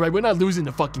 All right, we're not losing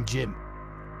the fucking gym.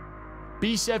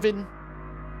 B7,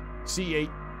 C8.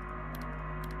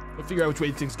 We'll figure out which way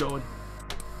the thing's going.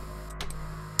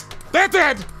 That's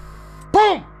it!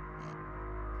 Boom!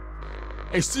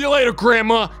 Hey, see you later,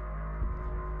 Grandma.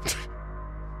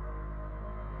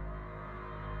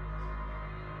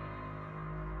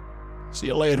 See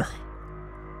you later.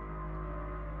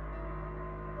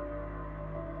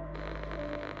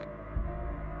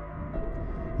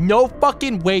 No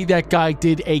fucking way that guy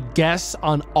did a guess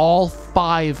on all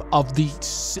 5 of the,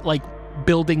 like,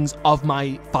 buildings of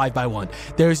my 5x1.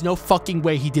 There's no fucking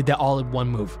way he did that all in one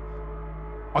move.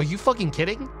 Are you fucking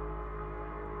kidding?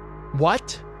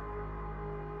 What?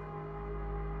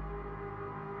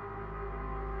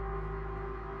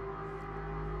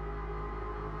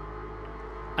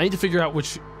 I need to figure out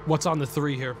what's on the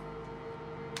 3 here.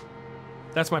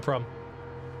 That's my problem.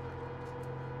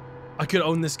 I could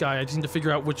own this guy. I just need to figure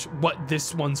out what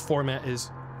this one's format is.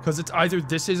 Because it's either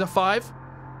this is a 5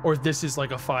 or this is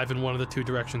like a 5 in one of the 2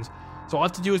 directions. So all I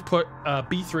have to do is put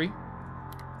B3.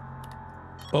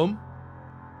 Boom.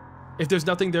 If there's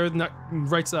nothing there, that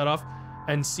writes that off.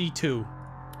 And C2.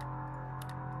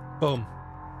 Boom.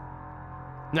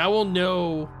 Now we'll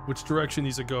know which direction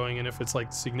these are going and if it's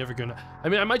like significant. I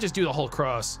mean, I might just do the whole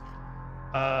cross.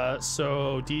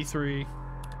 So D3.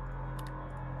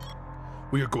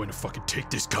 We are going to fucking take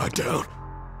this guy down.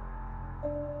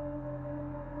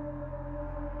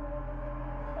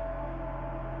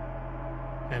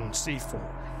 And C4.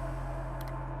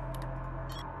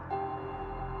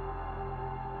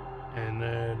 And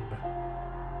then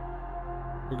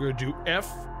we're gonna do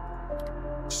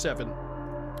F7.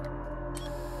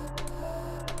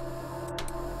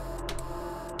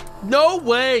 No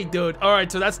way, dude. All right,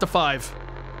 so that's the 5.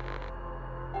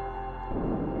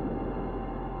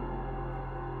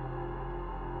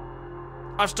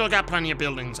 I've still got plenty of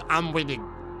buildings. I'm winning.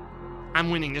 I'm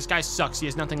winning. This guy sucks. He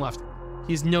has nothing left.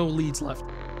 He has no leads left.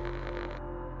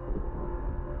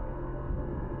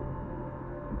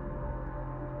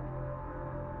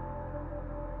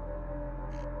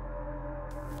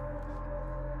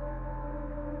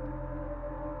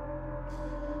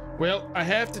 Well, I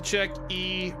have to check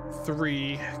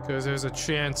E3 because there's a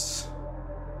chance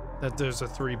that there's a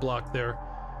 3 block there.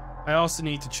 I also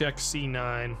need to check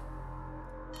C9.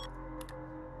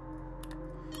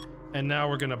 And now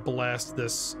we're gonna blast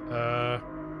this.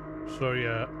 So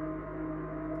yeah,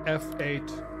 F8,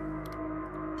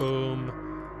 boom,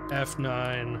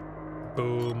 F9,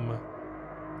 boom,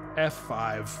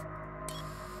 F5.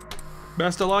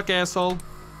 Best of luck, asshole.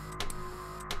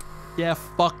 Yeah,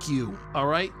 fuck you. All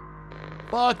right?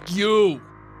 Fuck you.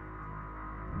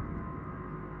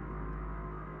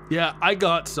 Yeah, I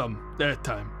got some that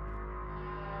time.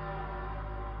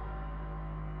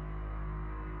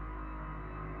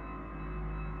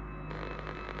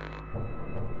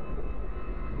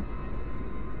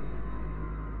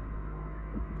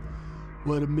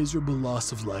 What a miserable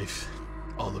loss of life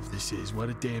all of this is. What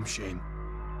a damn shame.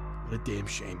 What a damn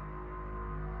shame.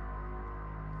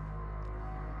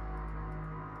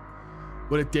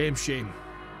 What a damn shame.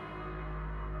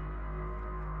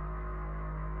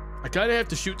 I kind of have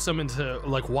to shoot some into,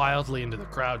 like, wildly into the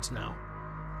crowds now.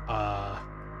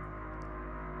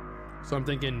 So I'm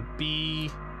thinking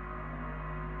B1.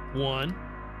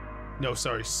 No,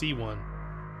 sorry, C1.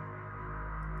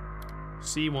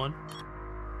 C1.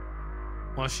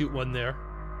 Want to shoot one there.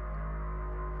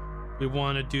 We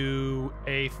want to do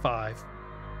A5.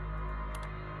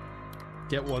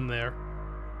 Get one there.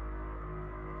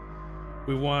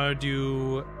 We want to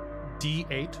do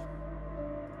D8.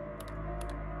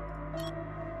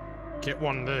 Get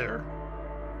one there.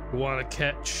 We want to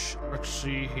catch, let's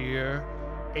see here,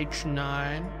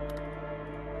 H9.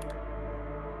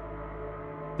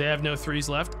 They have no 3s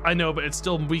left. I know, but it's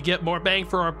still, we get more bang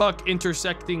for our buck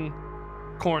intersecting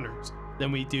corners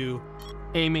than we do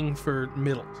aiming for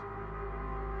middles.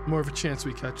 More of a chance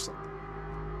we catch something.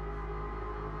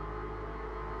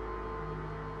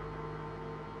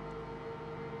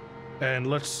 And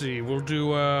let's see, we'll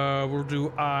do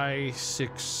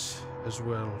I6 as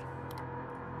well.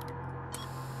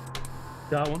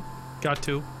 Got one, got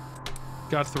 2,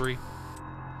 got 3.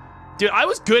 Dude, I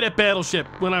was good at Battleship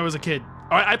when I was a kid.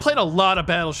 I played a lot of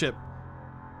Battleship.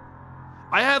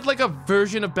 I had like a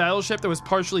version of Battleship that was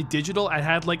partially digital. I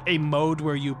had like a mode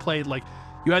where you played like,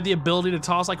 you had the ability to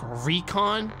toss like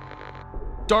recon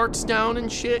darts down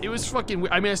and shit. It was fucking,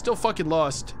 I mean, I still fucking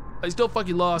lost. I still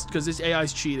fucking lost because this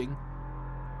AI's cheating.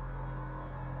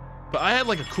 But I had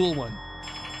like a cool one.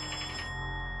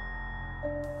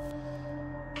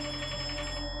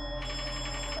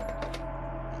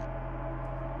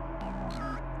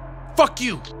 Fuck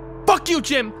you! Fuck you,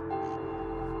 Jim!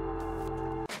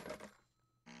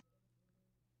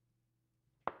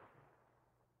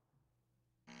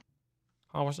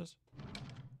 How was this?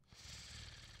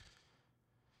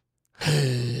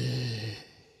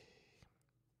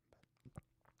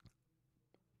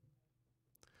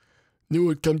 Knew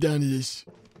it'd come down to this.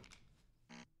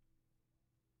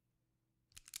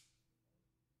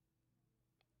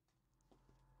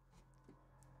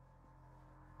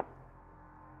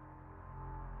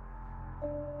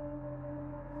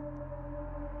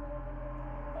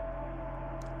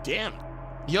 Damn.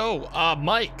 Yo,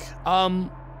 Mike.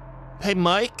 Hey,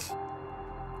 Mike.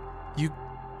 You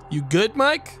good,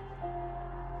 Mike?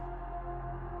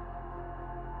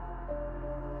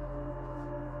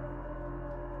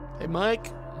 Hey, Mike.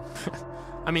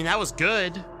 I mean, that was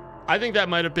good. I think that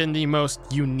might have been the most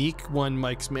unique one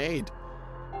Mike's made.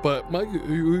 But Mike,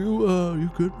 you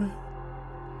good, man?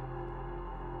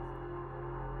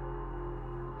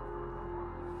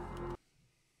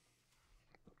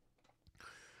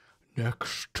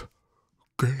 Next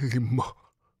game.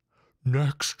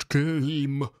 Next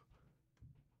game.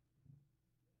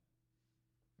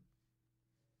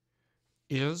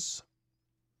 Is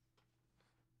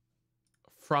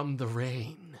From the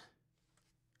Rain.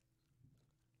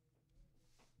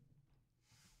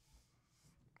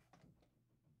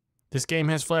 This game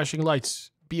has flashing lights.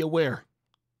 Be aware.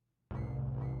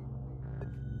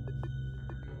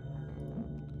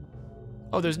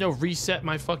 Oh, there's no reset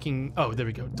my fucking... Oh, there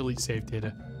we go. Delete save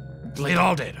data. Delete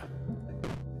all data.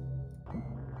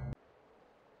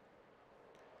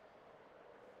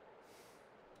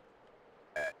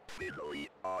 Finally,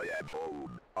 I am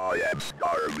home. I am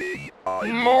starving.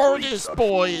 Mortis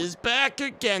boy is back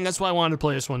again. That's why I wanted to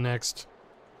play this one next.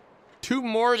 2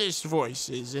 Mortis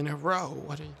voices in a row.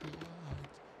 What are the odds?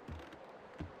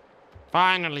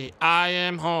 Finally, I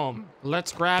am home.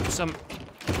 Let's grab some...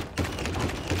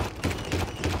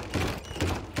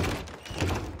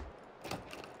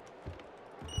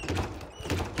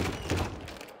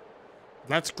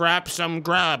 Let's grab some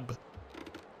grub.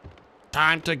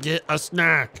 Time to get a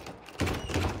snack.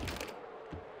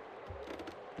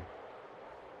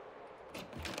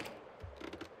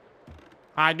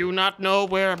 I do not know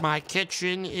where my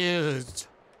kitchen is.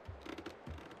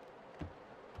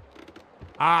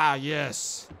 Ah,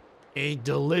 yes. A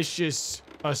delicious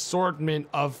assortment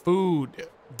of food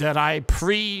that I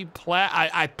pre-planned.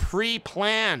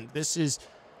 This is...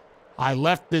 I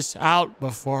left this out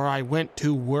before I went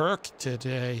to work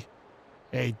today.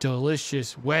 A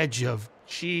delicious wedge of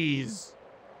cheese,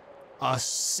 a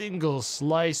single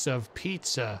slice of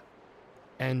pizza,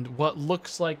 and what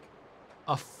looks like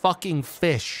a fucking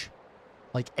fish.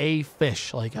 Like a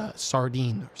fish, like a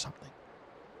sardine or something.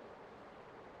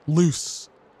 Loose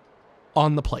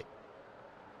on the plate.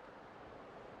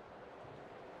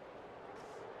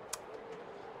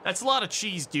 That's a lot of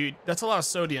cheese, dude. That's a lot of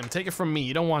sodium. Take it from me.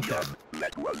 You don't want that.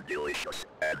 That was delicious,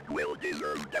 and well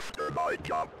deserved after my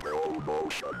job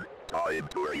promotion. Time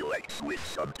to relax with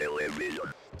some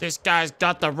television. This guy's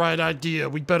got the right idea.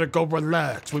 We better go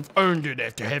relax. We've earned it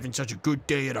after having such a good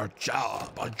day at our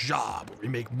job. Our job where we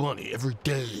make money every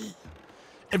day.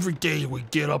 Every day we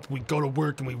get up, we go to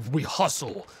work, and we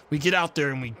hustle. We get out there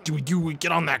and we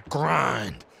get on that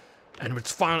grind. And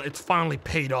it's finally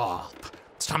paid off.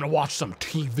 It's time to watch some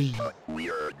TV.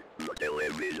 Weird. The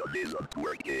television isn't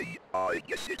working. I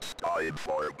guess it's time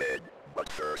for bed. But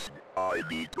first, I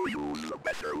need to use the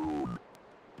bathroom.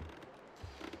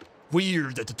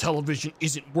 Weird that the television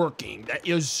isn't working. That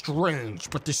is strange,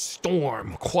 but this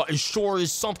storm sure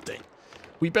is something.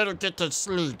 We better get to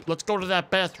sleep. Let's go to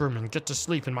that bathroom and get to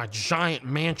sleep in my giant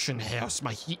mansion house.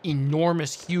 My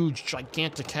enormous, huge,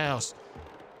 gigantic house.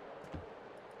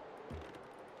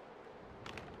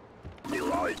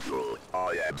 Delightful.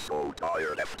 I am so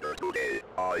tired after today.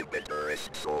 I better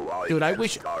rest so I Dude, I can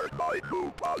wish- start my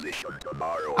new position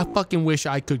tomorrow. I fucking wish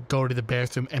I could go to the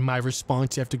bathroom and my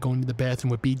response after going to the bathroom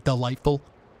would be delightful.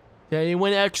 Did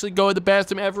anyone actually go to the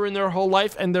bathroom ever in their whole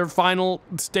life and their final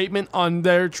statement on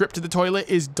their trip to the toilet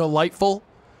is delightful?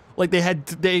 Like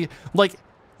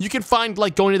you can find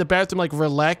like going to the bathroom like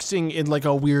relaxing in like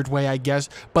a weird way, I guess.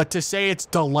 But to say it's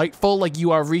delightful, like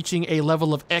you are reaching a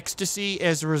level of ecstasy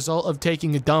as a result of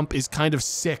taking a dump is kind of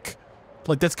sick.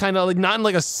 Like that's kind of like not in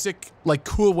like a sick, like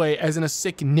cool way, as in a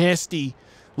sick, nasty,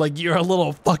 like you're a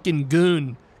little fucking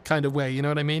goon kind of way. You know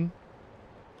what I mean?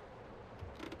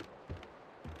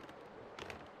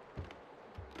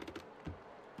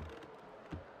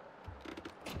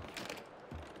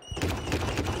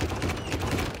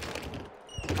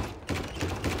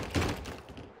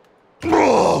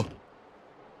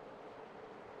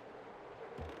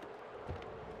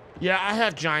 Yeah, I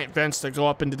have giant vents that go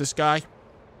up into the sky.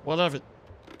 What of it?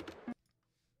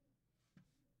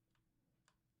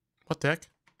 What the heck?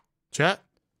 Chat?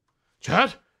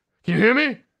 Chat? Can you hear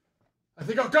me? I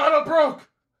think Elgato broke!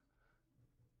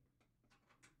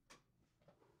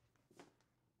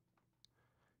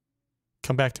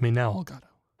 Come back to me now, Elgato.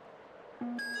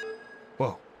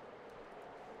 Whoa.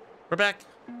 We're back.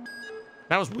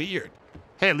 That was weird.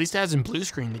 Hey, at least it hasn't blue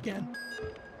screened again.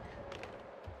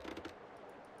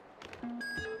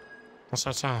 What's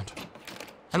that sound?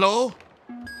 Hello?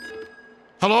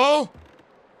 Hello?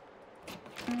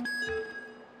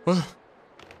 What?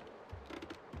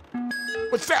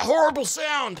 What's that horrible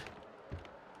sound?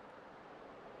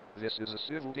 This is a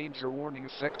civil danger warning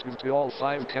effective to all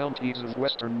 5 counties of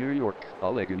western New York: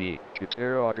 Allegheny,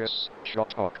 Cattaraugus,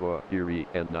 Chautauqua, Erie,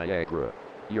 and Niagara.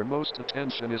 Your most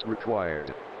attention is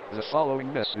required. The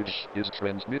following message is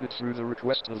transmitted through the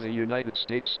request of the United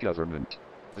States government.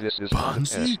 This is not a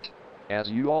Bonzi? test. As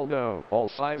you all know, all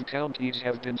 5 counties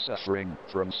have been suffering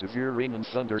from severe rain and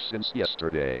thunder since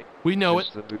yesterday. We know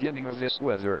Since it. the beginning of this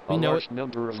weather, a We know large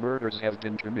number of murders have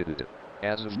been committed.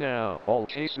 As of now, all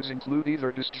cases include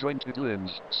either disjointed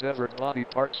limbs, severed body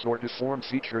parts, or deformed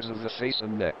features of the face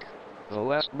and neck. The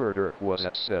last murder was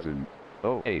at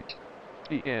 7:08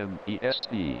 p.m.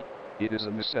 EST. It is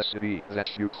a necessity that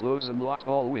you close and lock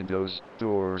all windows,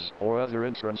 doors, or other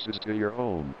entrances to your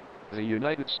home. The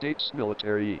United States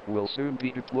military will soon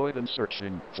be deployed and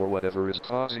searching for whatever is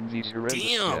causing these horrendous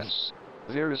Damn. deaths.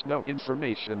 There is no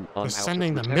information on We're how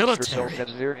sending to the protect yourself, military.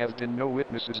 as there have been no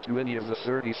witnesses to any of the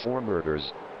 34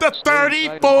 murders. The Stay inside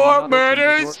and do 34 not open the door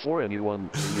murders? for anyone.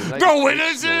 The United No States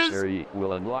witnesses? military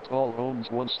will unlock all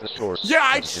homes once the source Yeah,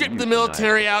 I'd has been ship the euthanized.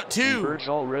 military out We too. urge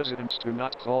all residents to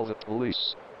not call the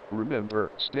police.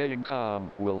 Remember, staying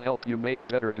calm will help you make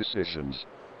better decisions.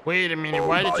 Wait a minute, Oh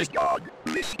why did my just... god,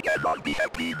 this cannot be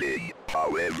happening.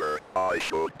 However, I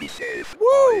should be safe. Woo,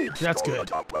 I that's installed good. a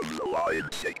top-of-the-line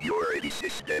security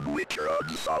system which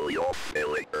runs solely off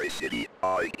electricity.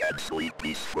 I can sleep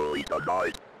peacefully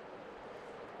tonight.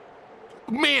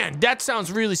 Man, that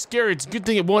sounds really scary. It's a good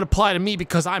thing it won't apply to me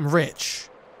because I'm rich.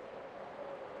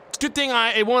 It's a good thing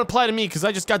it won't apply to me because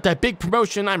I just got that big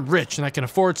promotion. I'm rich and I can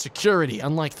afford security,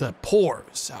 unlike the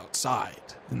poors outside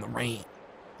in the rain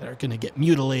that are gonna get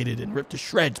mutilated and ripped to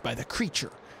shreds by the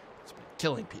creature that's been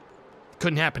killing people.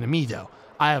 Couldn't happen to me though.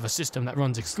 I have a system that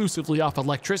runs exclusively off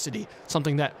electricity,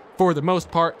 something that, for the most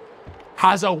part,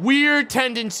 has a weird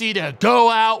tendency to go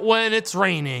out when it's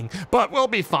raining. But we'll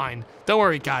be fine. Don't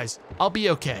worry, guys. I'll be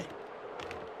okay.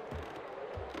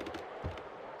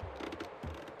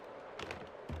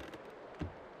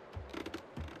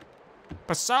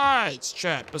 Besides,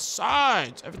 chat,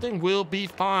 everything will be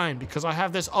fine because I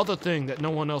have this other thing that no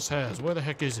one else has. Where the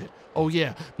heck is it? Oh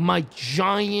yeah, my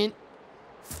giant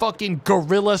fucking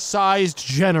gorilla-sized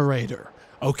generator.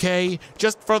 Okay,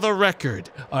 just for the record.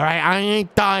 All right, I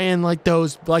ain't dying like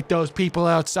those people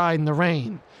outside in the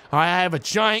rain. All right, I have a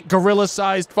giant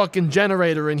gorilla-sized fucking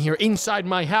generator in here inside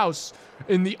my house,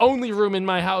 in the only room in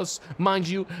my house, mind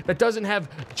you, that doesn't have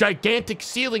gigantic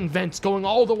ceiling vents going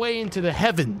all the way into the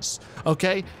heavens.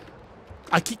 Okay,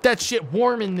 I keep that shit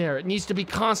warm in there. It needs to be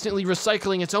constantly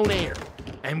recycling its own air,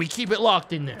 and we keep it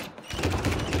locked in there.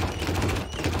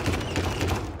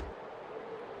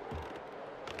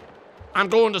 I'm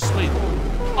going to sleep.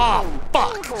 Oh,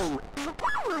 fuck!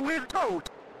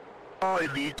 I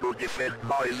need to defend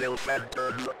myself and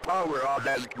turn the power on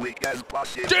as quick as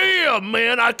possible. Damn,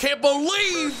 man, I can't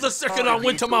believe the second I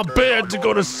went to my bed to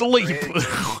go to sleep.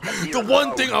 The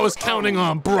one thing I was counting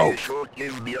on broke.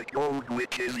 Give me a code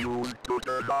which is used to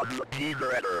turn on the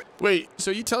generator. Wait,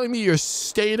 so you telling me your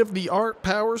state-of-the-art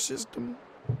power system?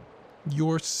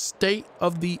 Your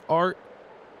state-of-the-art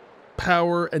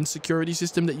power and security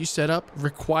system that you set up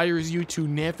requires you to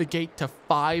navigate to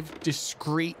 5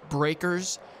 discrete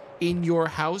breakers in your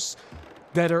house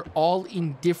that are all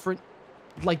in different,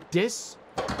 like this?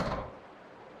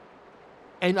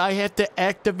 And I have to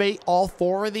activate all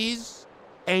 4 of these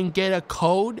and get a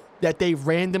code that they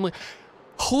randomly...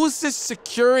 Who's this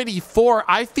security for?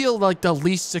 I feel like the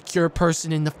least secure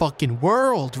person in the fucking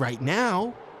world right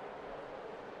now.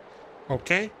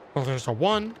 Okay, well, there's a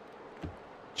 1.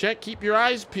 Check, keep your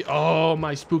eyes peeled. Oh,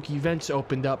 my spooky vents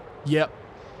opened up. Yep.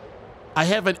 I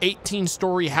have an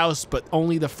 18-story house, but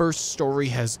only the first story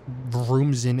has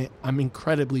rooms in it. I'm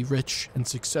incredibly rich and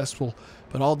successful,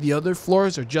 but all the other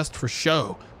floors are just for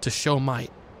show, to show my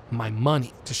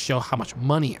money, to show how much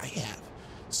money I have.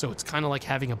 So it's kind of like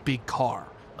having a big car.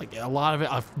 Like a lot of it,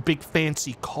 a big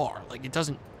fancy car. Like it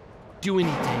doesn't do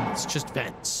anything. It's just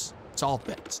vents. It's all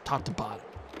vents, top to bottom.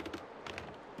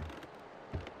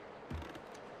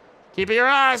 Keep your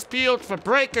eyes peeled for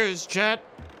breakers, chat.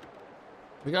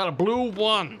 We got a blue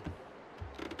 1.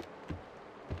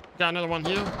 Got another one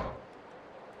here.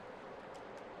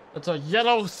 It's a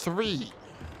yellow 3.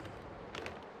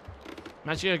 I'm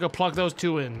actually gonna go plug those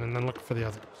 2 in and then look for the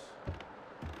others.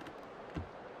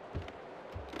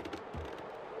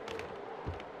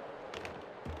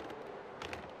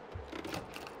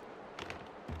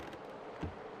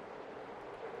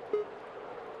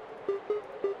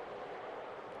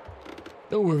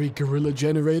 Don't worry, Gorilla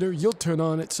Generator. You'll turn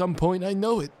on at some point. I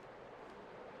know it.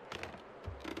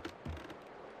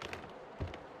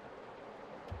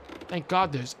 Thank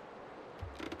God there's...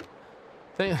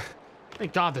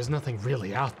 Thank God there's nothing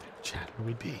really out there, chat. Or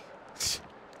we'd be...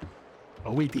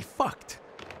 Oh, we'd be fucked.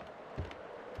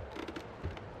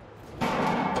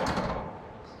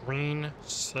 Green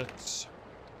 6.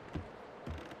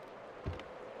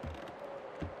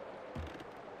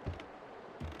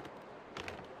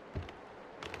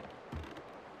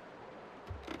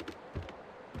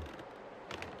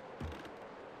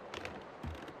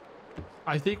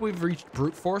 I think we've reached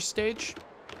brute force stage,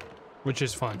 which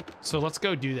is fun. So let's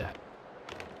go do that.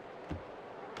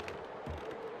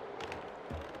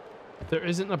 If there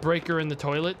isn't a breaker in the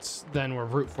toilets, then we're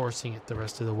brute forcing it the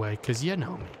rest of the way, because you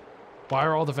know me. Why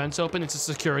are all the vents open? It's a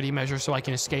security measure so I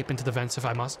can escape into the vents if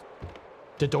I must.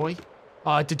 Dedoy?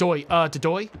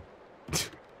 Dedoy?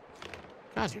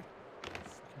 God, you're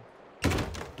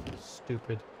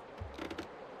stupid.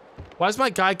 Why's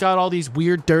my guy got all these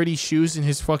weird, dirty shoes in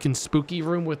his fucking spooky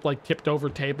room with like tipped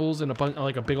over tables and a bunch,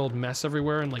 like a big old mess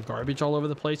everywhere and like garbage all over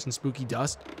the place and spooky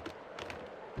dust?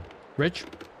 Rich?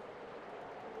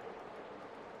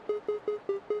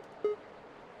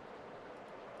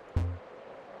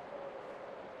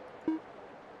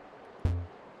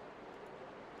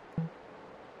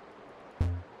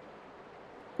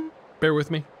 Bear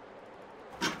with me.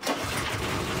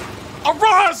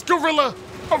 Arise, gorilla!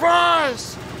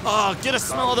 Arise! Oh, get a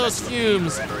smell of those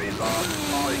fumes.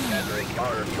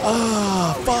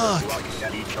 Oh, fuck.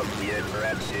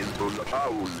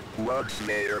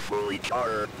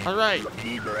 All right. The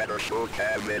generator should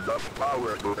have enough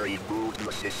power to reboot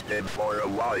the system for a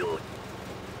while.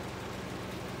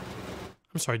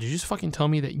 I'm sorry, did you just fucking tell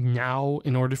me that now,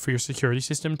 in order for your security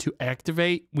system to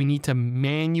activate, we need to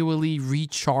manually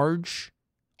recharge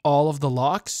all of the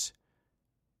locks?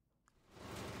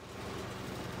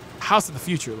 House of the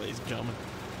future, ladies and gentlemen.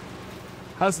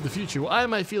 House of the future. Why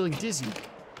am I feeling dizzy?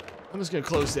 I'm just gonna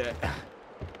close that.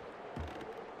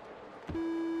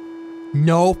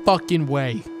 No fucking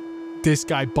way. This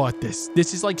guy bought this.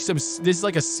 This is like he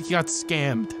got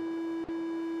scammed.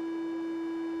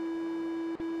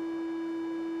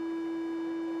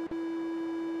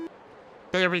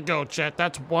 There we go, chat.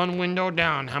 That's 1 window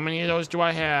down. How many of those do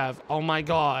I have? Oh my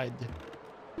God.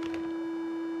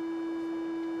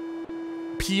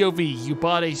 POV, you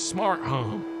bought a smart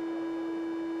home.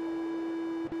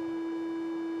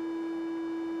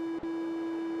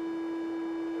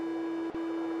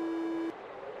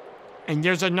 And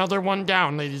there's another one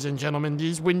down, ladies and gentlemen.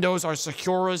 These windows are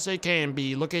secure as they can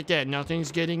be. Look at that.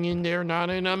 Nothing's getting in there, not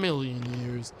in a million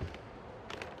years.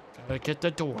 Gotta get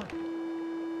the door.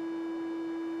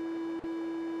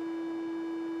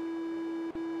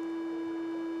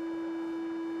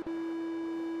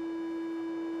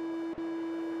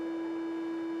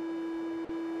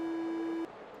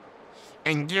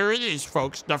 And there it is,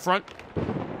 folks. The front.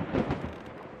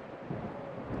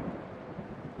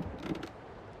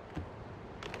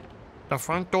 The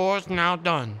front door is now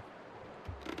done.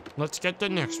 Let's get the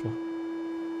next one.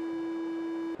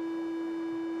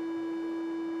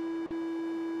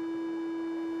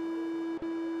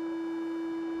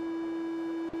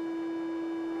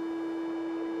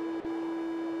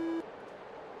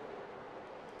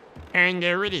 And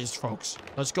there it is, folks.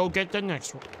 Let's go get the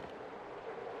next one.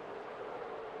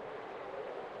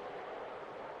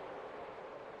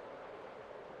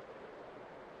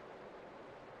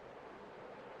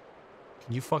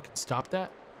 Can you fucking stop that?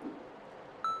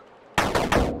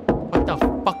 What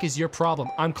the fuck is your problem?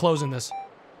 I'm closing this.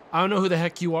 I don't know who the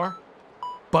heck you are,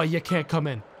 but you can't come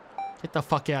in. Get the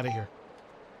fuck out of here.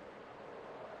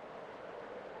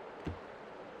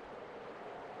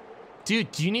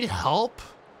 Dude, do you need help?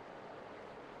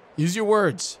 Use your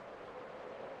words.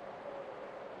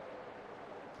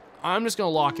 I'm just gonna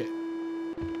lock it.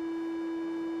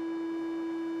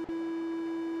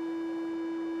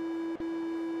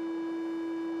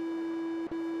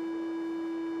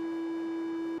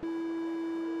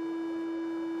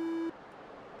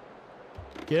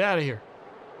 Get out of here.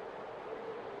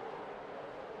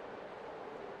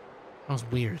 That was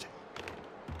weird.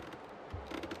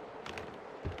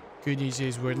 Good news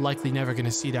is we're likely never gonna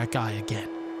see that guy again.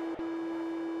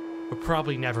 We're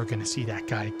probably never gonna see that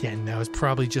guy again. That was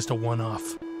probably just a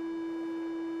one-off.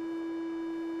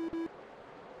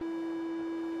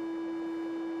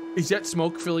 Is that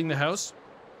smoke filling the house?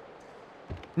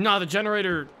 No, the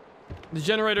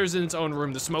generator's in its own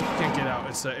room. The smoke can't get out.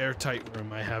 It's an airtight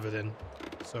room I have it in.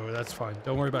 So that's fine.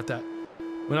 Don't worry about that.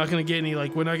 We're not gonna get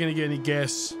any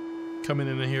gas coming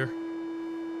in here.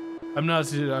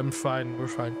 I'm fine. We're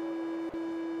fine.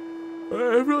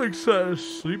 I'm really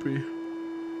sleepy.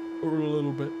 Over a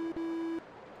little bit.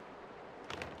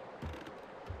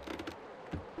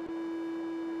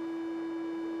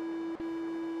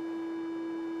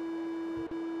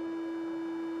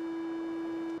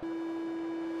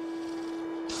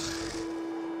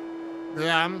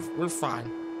 Yeah, we're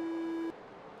fine.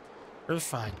 We're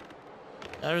fine.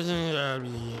 Everything's gonna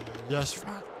be just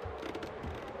fine.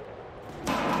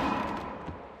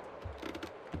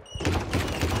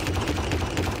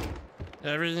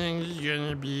 Everything's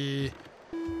gonna be...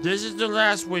 This is the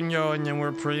last window, and then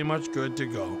we're pretty much good to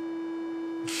go.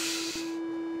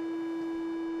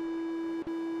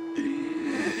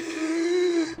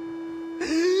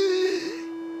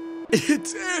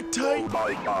 It's airtight! Oh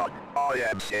my god, I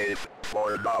am safe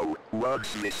for now.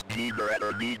 Once this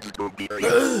generator needs to be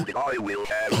removed, I will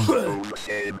have to do the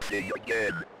same thing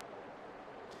again.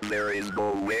 There is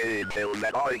no way in hell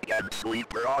that I can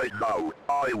sleep right now.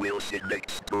 I will sit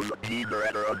next to the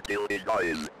generator until it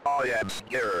dies. I am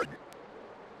scared.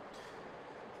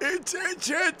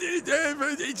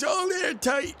 It's all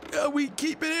airtight. We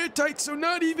keep it airtight so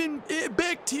not even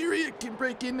bacteria can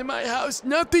break into my house.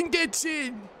 Nothing gets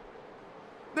in.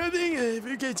 Nothing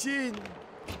ever gets in.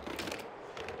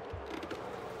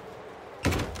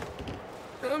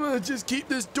 I'm gonna just keep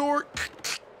this door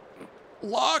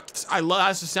locked.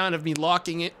 That's the sound of me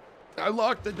locking it. I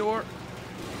locked the door.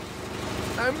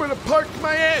 I'm gonna park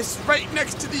my ass right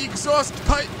next to the exhaust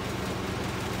pipe.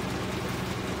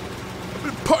 I'm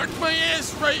gonna park my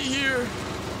ass right here.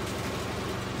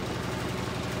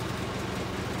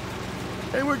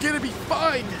 And we're gonna be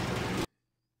fine.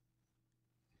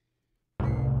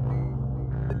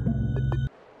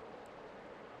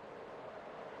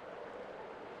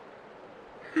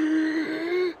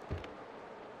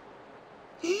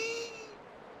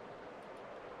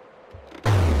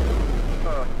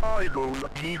 I know the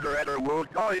generator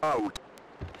won't die out.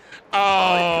 Oh,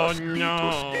 I just need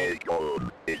to stay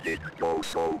calm. It didn't go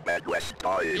so bad last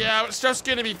time. Yeah, stuff's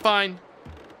gonna be fine.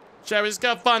 Shall we just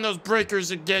gotta find those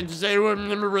breakers again? Does anyone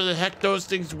remember where the heck those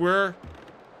things were?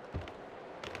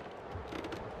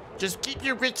 Just keep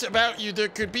your wits about you. There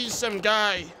could be some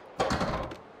guy.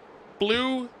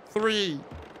 Blue 3.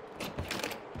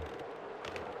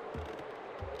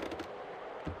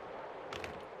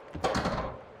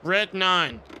 Red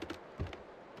 9.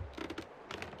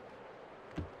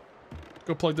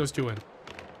 Go plug those two in.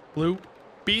 Blue,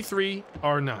 B3,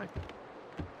 R9.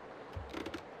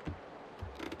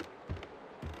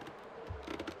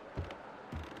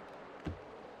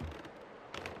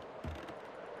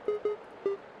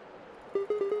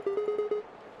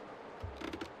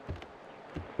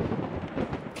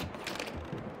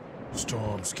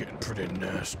 Storm's getting pretty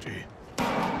nasty.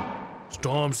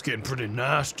 Storm's getting pretty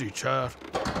nasty, chat.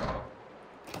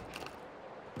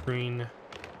 Green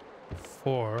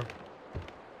 4.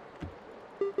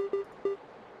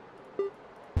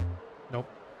 Nope.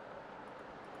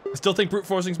 I still think brute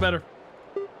forcing's better.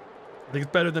 I think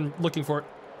it's better than looking for it.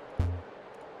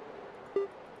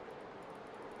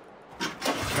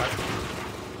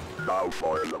 Now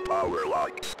for the power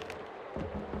lights.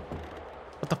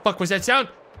 What the fuck was that sound?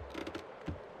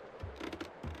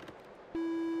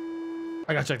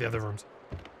 I gotta check the other rooms.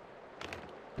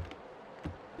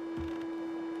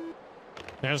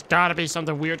 There's gotta be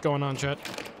something weird going on, chat.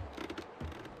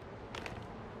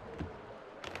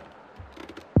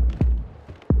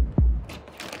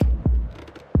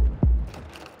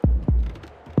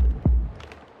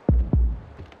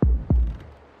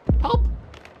 Help!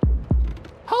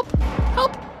 Help!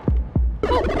 Help!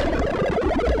 Help!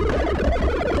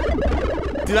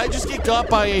 Did I just get got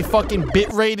by a fucking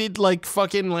bit-rated, like,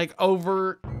 fucking, like,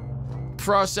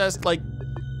 over-processed, like,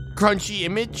 crunchy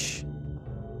image?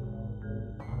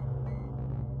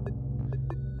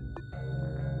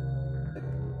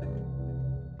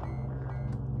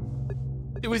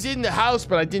 It was in the house,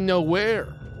 but I didn't know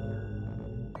where.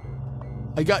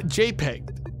 I got JPEG'd.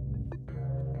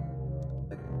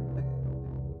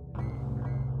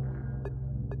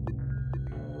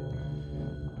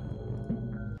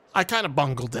 I kind of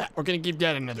bungled that. We're gonna give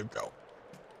that another go.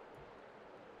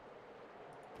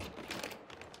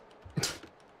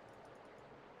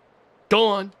 Go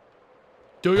on.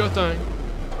 Do your thing.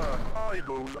 I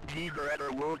know the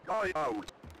generator won't die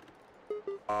out.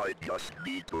 I just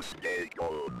need to stay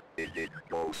calm. It didn't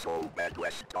go so bad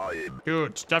last time.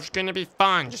 Dude, stuff's gonna be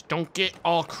fine. Just don't get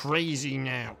all crazy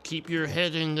now. Keep your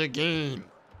head in the game.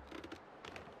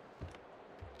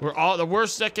 The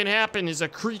worst that can happen is a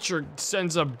creature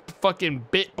sends a fucking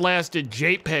bit blasted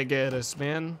JPEG at us,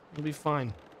 man. It'll be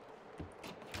fine.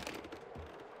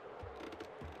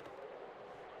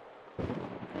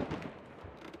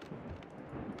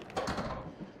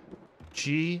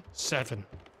 G7.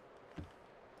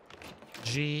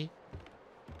 G7.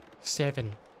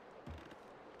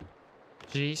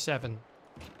 G7.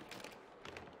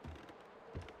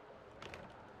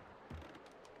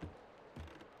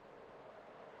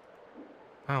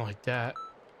 I don't like that.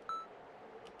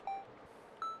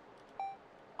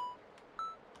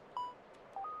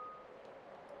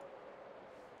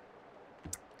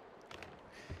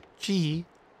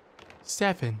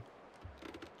 G7.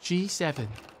 G7.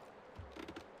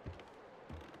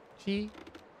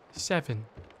 G7.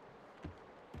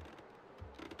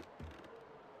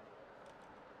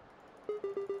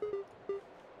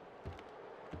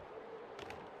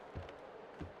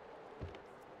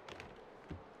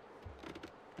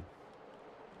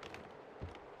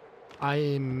 I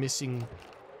am missing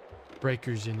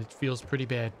breakers and it feels pretty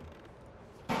bad.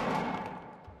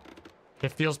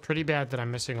 It feels pretty bad that I'm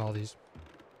missing all these.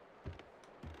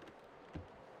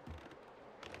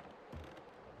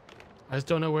 I just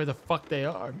don't know where the fuck they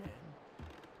are, man.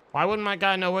 Why wouldn't my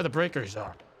guy know where the breakers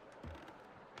are?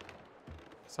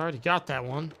 He's already got that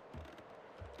one.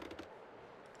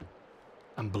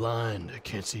 I'm blind. I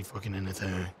can't see fucking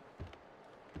anything.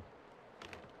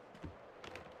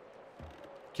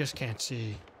 Just can't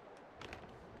see.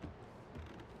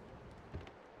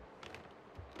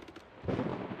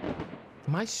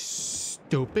 Am I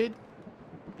stupid?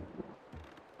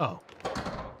 Oh.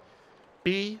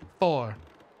 B4.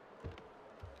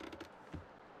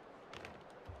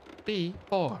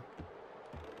 B4.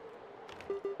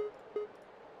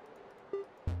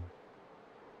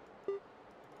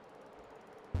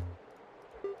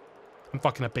 I'm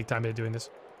fucking up big time by doing this.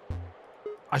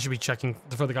 I should be checking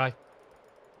for the guy.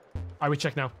 Alright, we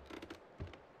check now.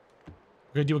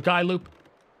 We're gonna do a guy loop.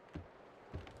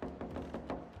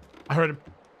 I heard him.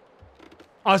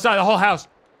 Outside the whole house.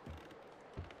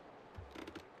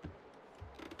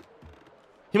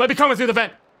 He might be coming through the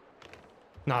vent.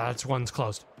 No, that's one's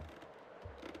closed.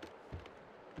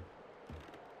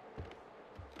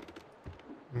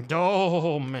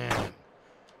 No, man.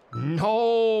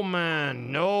 No,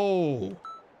 man. No.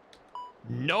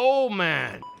 No,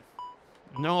 man.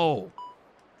 No.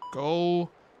 Go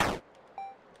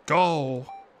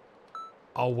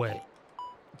away.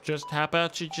 Just how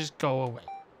about you just go away?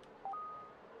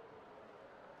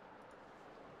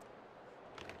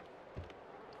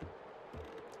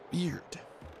 weird.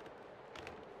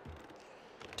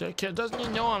 Doesn't he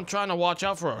know I'm trying to watch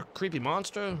out for a creepy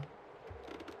monster?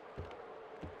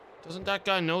 Doesn't that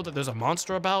guy know that there's a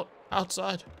monster about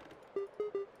outside?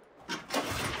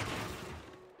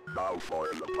 Now for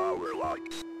the power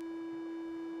locks.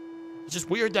 It's just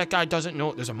weird that guy doesn't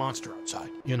know there's a monster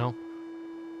outside, you know?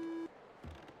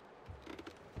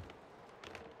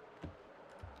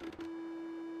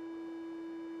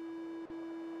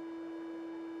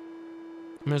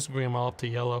 I'm just bring them all up to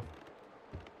yellow.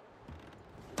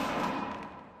 I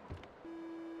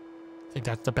think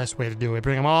that's the best way to do it.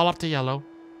 Bring them all up to yellow.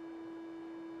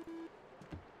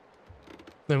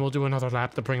 Then we'll do another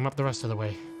lap to bring them up the rest of the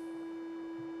way.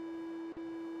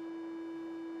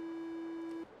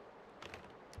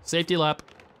 Safety lap.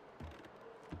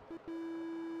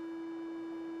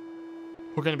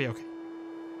 We're gonna be okay.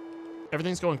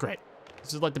 Everything's going great.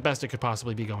 This is like the best it could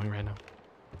possibly be going right now.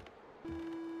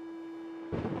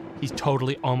 He's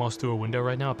totally almost through a window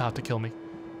right now, about to kill me.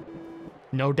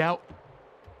 No doubt.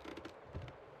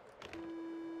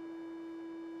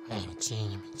 I haven't seen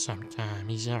him in some time.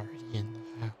 He's already in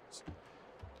the house.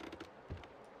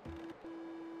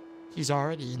 He's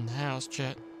already in the house,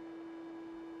 Chet.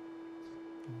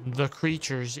 The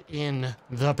creature's in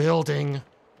the building.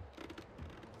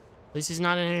 At least he's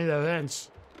not in any of the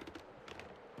vents.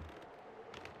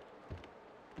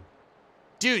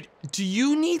 Dude, do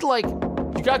you need, like...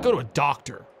 You gotta go to a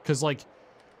doctor. Because, like...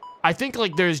 I think,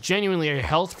 like, there's genuinely a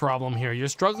health problem here. You're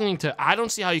struggling to... I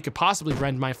don't see how you could possibly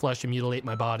rend my flesh and mutilate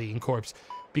my body and corpse.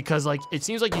 Because, like, it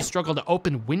seems like you struggle to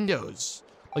open windows.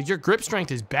 Like, your grip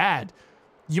strength is bad.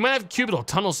 You might have cubital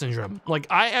tunnel syndrome. Like,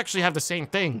 I actually have the same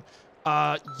thing.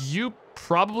 You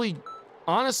probably...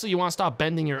 Honestly, you want to stop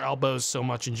bending your elbows so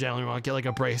much in general. You want to get, like,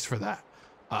 a brace for that.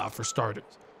 For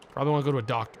starters. Probably want to go to a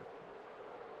doctor.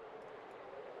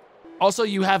 Also,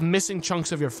 you have missing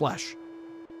chunks of your flesh.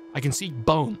 I can see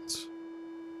bones.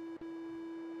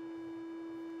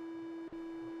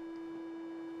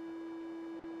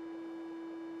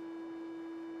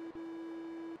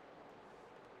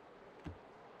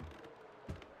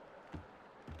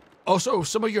 Also,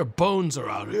 some of your bones are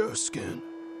out of your skin.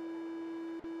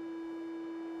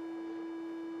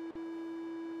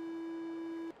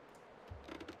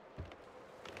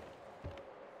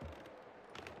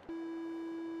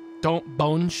 Don't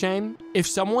bone shame. If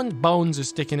someone's bones are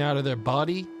sticking out of their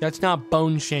body, that's not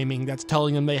bone shaming. That's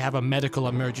telling them they have a medical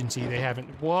emergency. They haven't.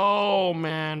 Whoa,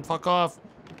 man. Fuck off.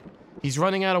 He's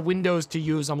running out of windows to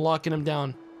use. I'm locking him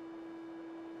down.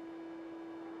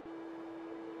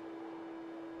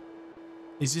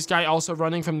 Is this guy also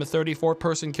running from the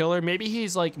 34-person killer? Maybe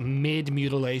he's like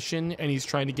mid-mutilation and he's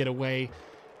trying to get away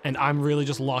and I'm really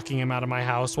just locking him out of my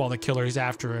house while the killer is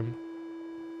after him.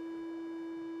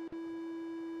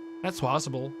 That's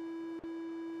possible.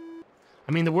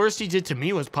 I mean, the worst he did to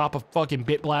me was pop a fucking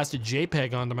bit-blasted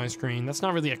JPEG onto my screen. That's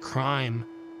not really a crime.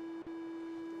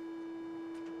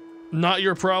 Not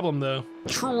your problem, though.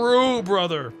 True,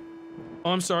 brother.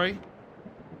 Oh, I'm sorry.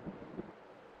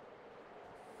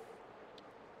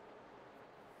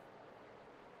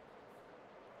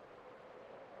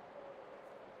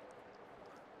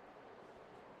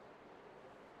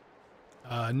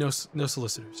 No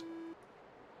solicitors.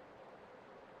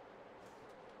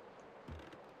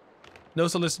 No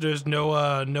solicitors,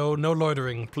 no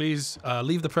loitering. Please,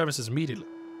 leave the premises immediately.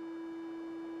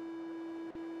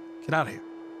 Get out of here.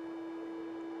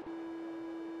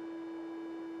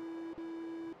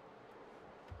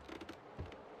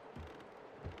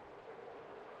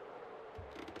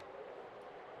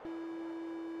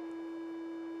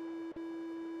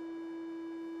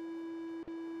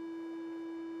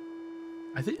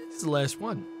 I think this is the last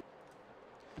one.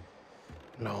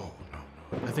 No.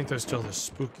 I think there's still this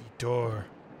spooky door.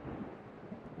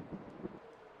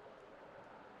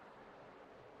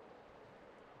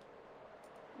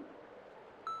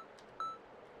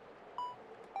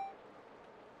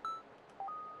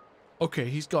 Okay,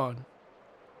 he's gone.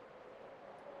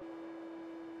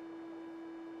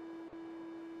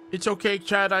 It's okay,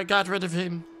 Chad. I got rid of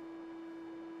him.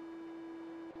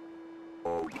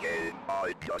 Okay,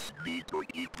 I just need to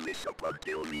keep this up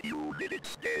until the United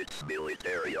States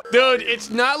military. Dude, it's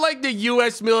not like the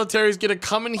U.S. military is gonna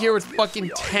come in here with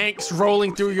fucking tanks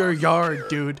rolling through your yard,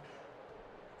 dude.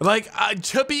 Like,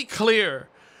 to be clear,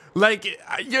 like,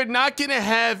 you're not gonna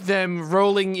have them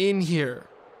rolling in here.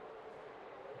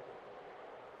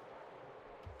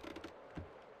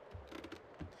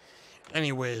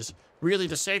 Anyways, really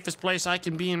the safest place I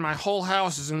can be in my whole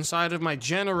house is inside of my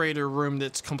generator room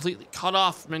that's completely cut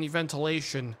off from any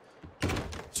ventilation.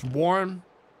 It's warm.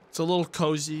 It's a little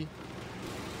cozy.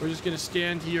 We're just gonna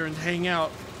stand here and hang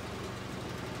out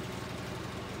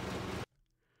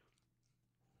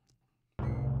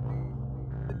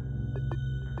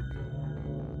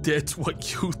That's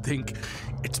what you think.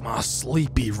 It's my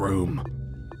sleepy room.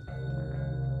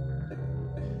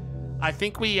 I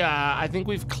think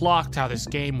we've clocked how this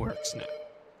game works now.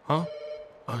 Huh?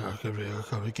 I'm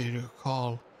gonna get a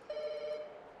call.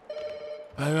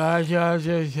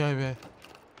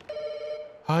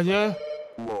 Hello?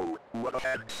 Whoa, what a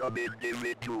handsome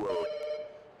individual.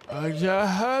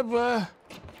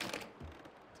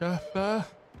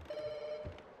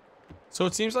 So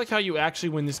it seems like how you actually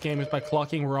win this game is by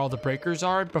clocking where all the breakers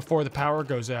are before the power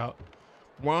goes out.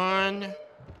 1,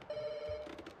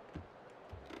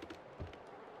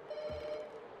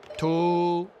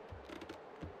 2,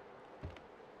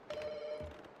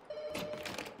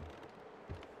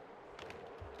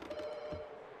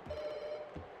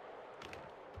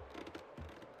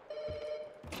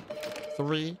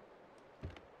 3,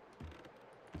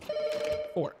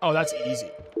 4. Oh, that's easy.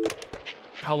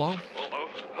 How long? Hello?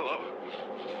 Hello?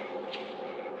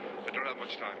 I don't have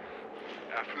much time.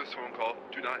 After this phone call,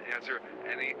 do not answer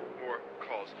any more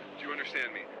calls. Do you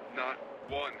understand me? Not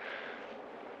one.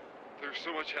 There's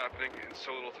so much happening and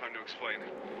so little time to explain.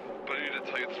 But I need to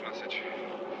tell you this message.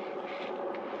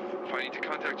 If I need to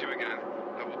contact you again,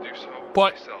 I will do so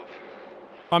But- myself.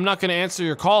 I'm not gonna answer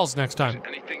your calls next time.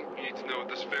 Anything you need to know at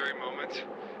this very moment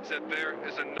is that there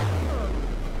is a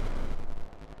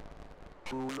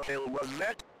Who the hell was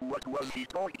that? What was he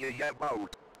talking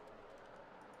about?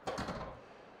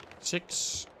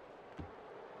 6.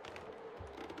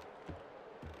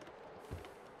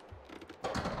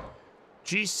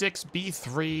 G6,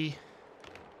 B3.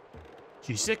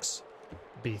 G6,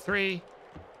 B3.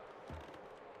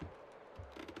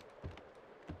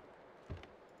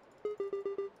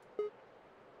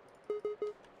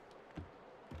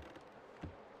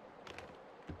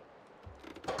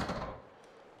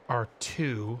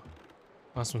 R2.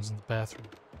 Last one's in the bathroom.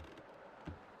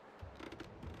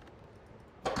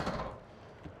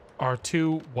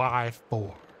 R2,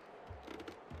 Y4.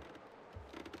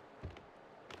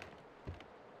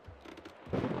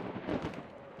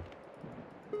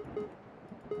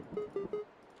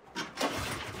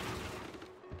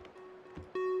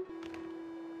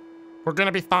 We're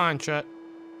gonna be fine, Chet.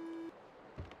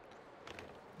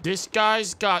 This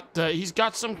guy's got, he's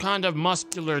got some kind of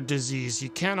muscular disease. He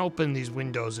can't open these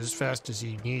windows as fast as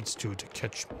he needs to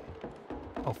catch me.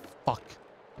 Oh, fuck.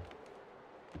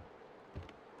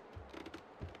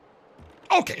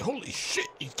 Okay, holy shit,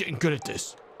 he's getting good at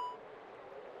this.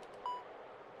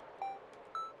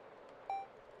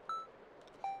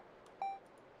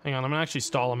 Hang on, I'm gonna actually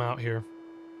stall him out here.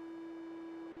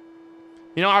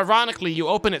 You know, ironically, you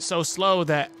open it so slow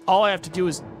that all I have to do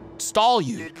is stall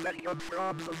you. Did that come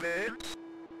from the vents?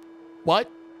 What?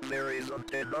 There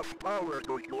isn't enough power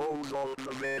to close all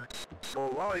the vents,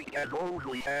 so I can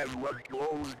only have one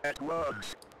closed at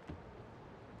once.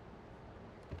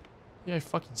 Yeah, I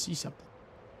fucking see something.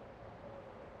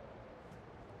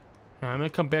 I'm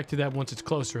gonna come back to that once it's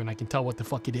closer and I can tell what the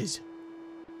fuck it is.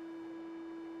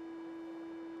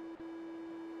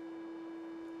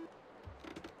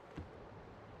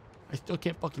 I still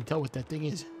can't fucking tell what that thing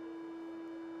is.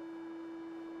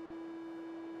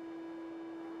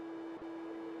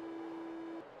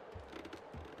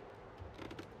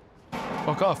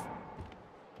 Fuck off.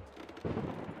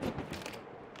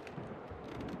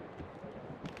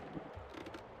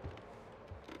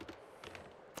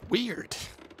 Weird.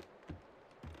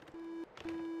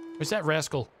 Where's that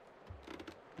rascal?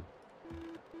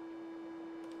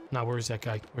 Nah, where's that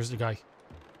guy? Where's the guy?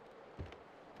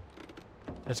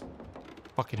 That's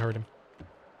fucking hurt him.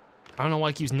 I don't know why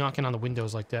he keeps knocking on the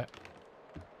windows like that.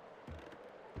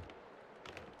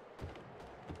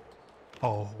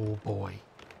 Oh boy.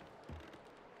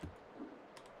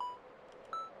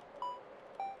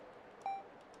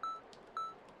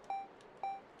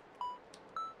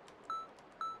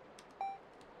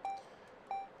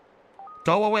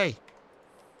 Go away.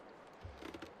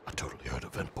 I totally heard a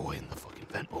vent boy in the fucking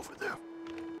vent over there.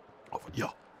 Over, yeah.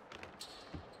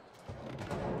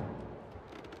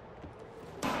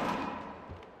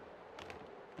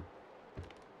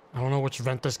 I don't know which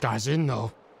vent this guy's in,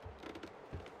 though.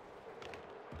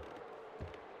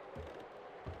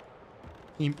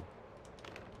 He...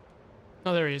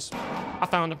 Oh, there he is. I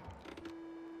found him.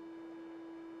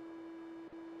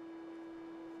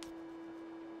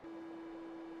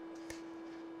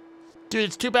 Dude,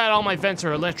 it's too bad all my vents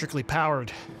are electrically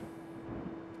powered.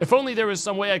 If only there was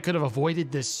some way I could have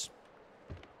avoided this.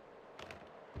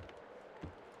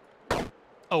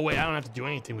 Oh, wait, I don't have to do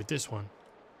anything with this one.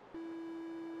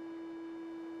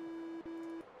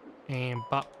 And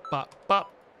bop, bop,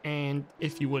 bop. And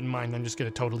if you wouldn't mind, I'm just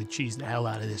gonna totally cheese the hell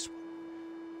out of this one.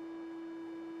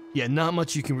 Yeah, not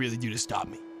much you can really do to stop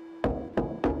me.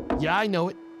 Yeah, I know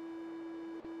it.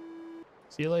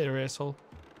 See you later, asshole.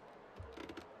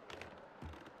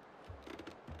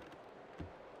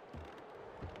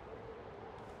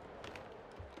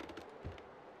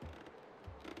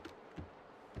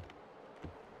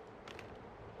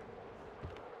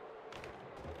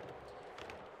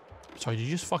 Sorry, did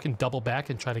you just fucking double back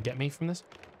and try to get me from this?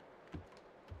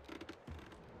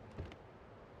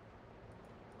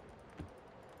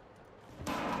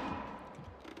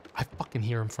 I fucking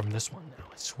hear him from this one now,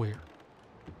 I swear.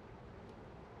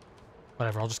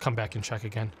 Whatever, I'll just come back and check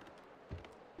again.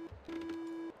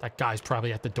 That guy's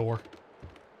probably at the door.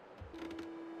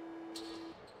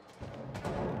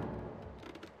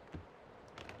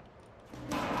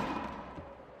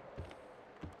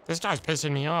 This guy's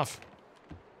pissing me off.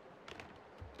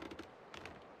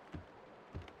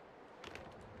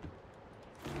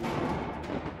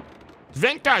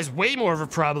 Vent guy's way more of a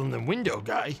problem than window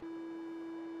guy.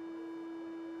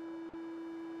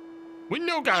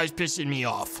 Window guy's pissing me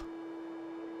off.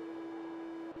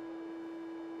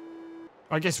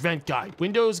 I guess vent guy.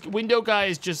 Window guy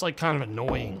is just like kind of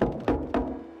annoying.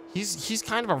 He's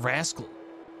kind of a rascal.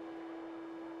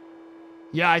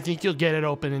 Yeah, I think you'll get it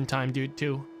open in time, dude,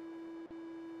 too.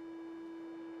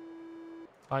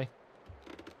 Bye.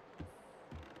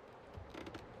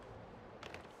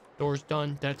 Door's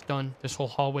done. That's done. This whole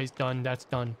hallway's done. That's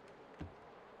done.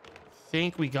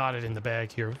 Think we got it in the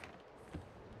bag here.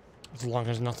 As long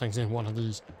as nothing's in one of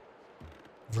these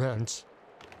vents.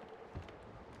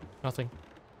 Nothing.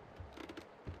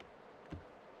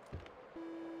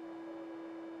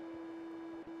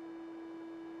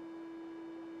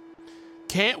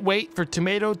 Can't wait for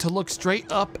Tomato to look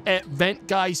straight up at Vent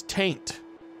Guy's taint.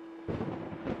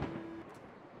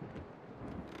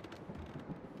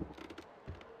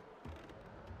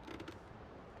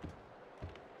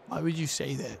 Why would you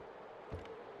say that?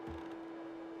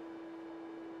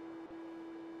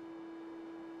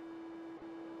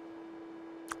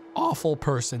 Awful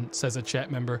person, says a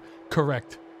chat member.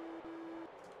 Correct.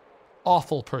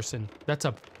 Awful person. That's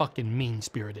a fucking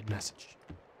mean-spirited message.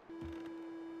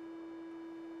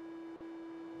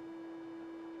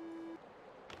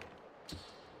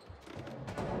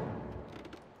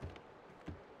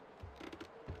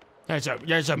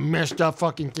 That's a messed up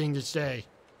fucking thing to say.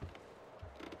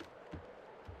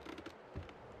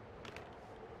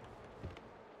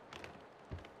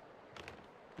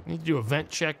 Need to do a vent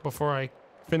check before I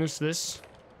finish this.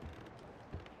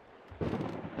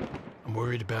 I'm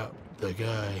worried about the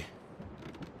guy.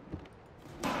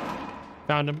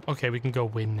 Found him. Okay, we can go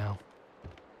win now.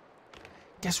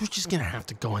 Guess we're just gonna have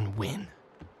to go and win.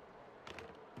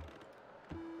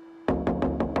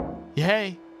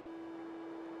 Hey.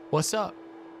 What's up?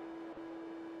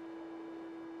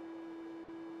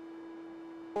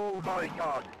 Oh my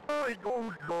god, I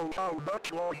don't know how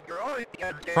much longer I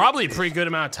can take Probably a this. pretty good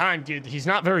amount of time, dude. He's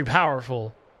not very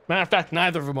powerful. Matter of fact,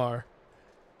 neither of them are.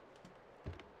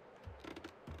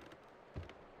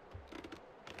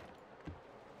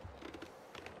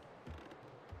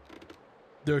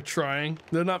 They're trying.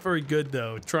 They're not very good,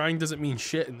 though. Trying doesn't mean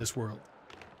shit in this world.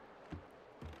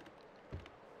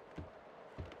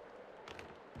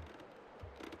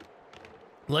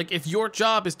 Like, if your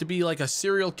job is to be like a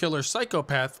serial killer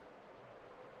psychopath,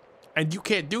 and you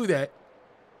can't do that,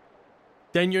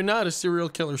 then you're not a serial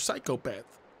killer psychopath.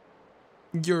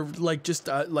 You're like just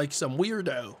like some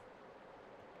weirdo.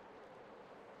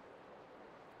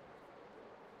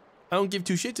 I don't give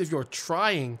two shits if you're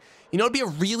trying. You know, it'd be a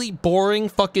really boring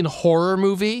fucking horror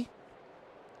movie.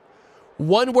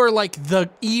 One where like the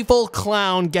evil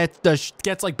clown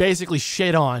gets like basically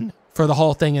shit on for the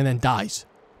whole thing and then dies.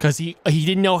 Because he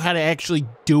didn't know how to actually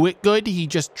do it good. He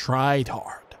just tried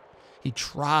hard. He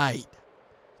tried.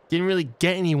 Didn't really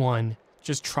get anyone.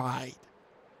 Just tried.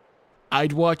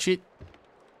 I'd watch it.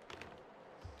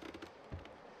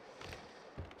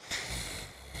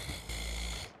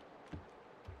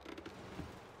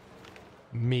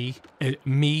 Me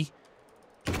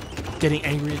getting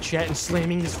angry at chat and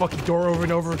slamming this fucking door over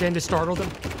and over again to startle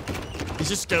them. Is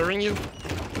this scaring you?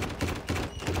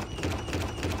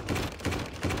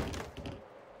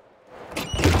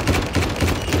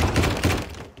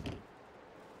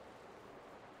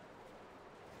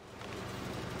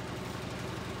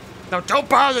 Now don't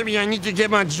bother me, I need to get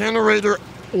my generator,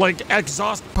 like,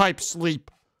 exhaust pipe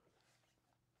sleep.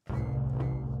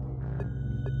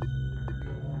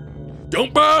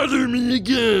 Don't bother me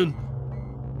again.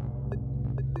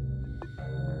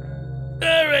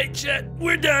 Alright, chat,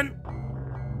 we're done.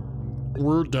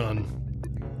 We're done.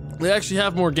 We actually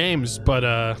have more games, but,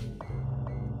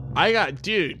 I got,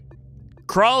 dude,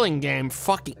 crawling game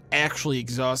fucking actually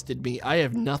exhausted me. I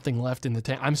have nothing left in the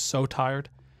tank. I'm so tired.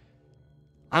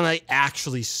 I'm like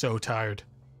actually so tired.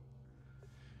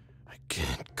 I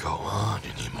can't go on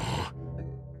anymore.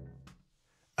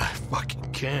 I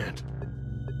fucking can't.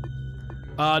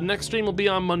 Next stream will be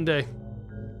on Monday.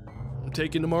 I'm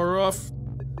taking tomorrow off.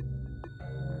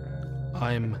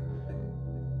 I'm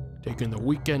taking the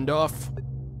weekend off.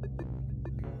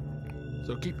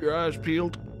 So keep your eyes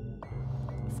peeled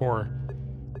for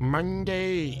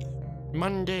Monday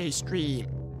stream.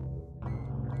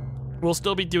 We'll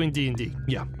still be doing D&D.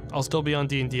 Yeah, I'll still be on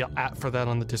D&D. I'll for that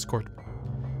on the Discord.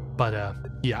 But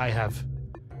yeah, I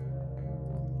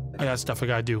got stuff I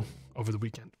gotta do over the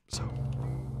weekend. So,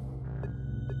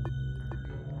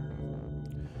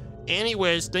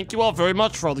 anyways, thank you all very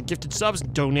much for all the gifted subs,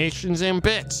 donations, and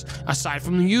bits. Aside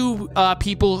from you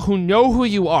people who know who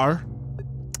you are,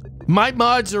 my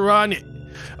mods are on it.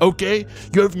 Okay?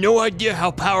 You have no idea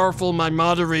how powerful my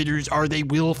moderators are. They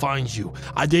will find you.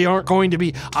 They aren't going to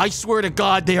be, I swear to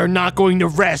God, they are not going to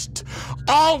rest.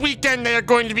 All weekend they are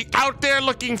going to be out there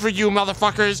looking for you,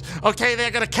 motherfuckers. Okay? They're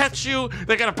gonna catch you.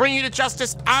 They're gonna bring you to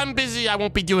justice. I'm busy. I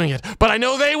won't be doing it. But I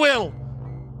know they will.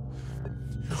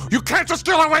 You can't just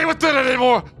get away with it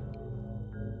anymore.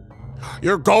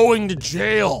 You're going to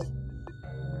jail.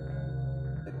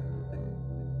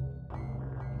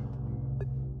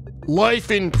 Life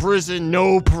in prison,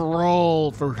 no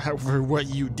parole for what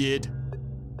you did.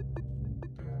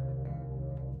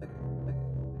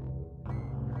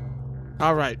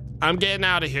 All right, I'm getting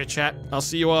out of here, chat. I'll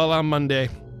see you all on Monday.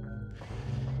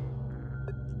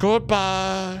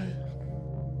 Goodbye.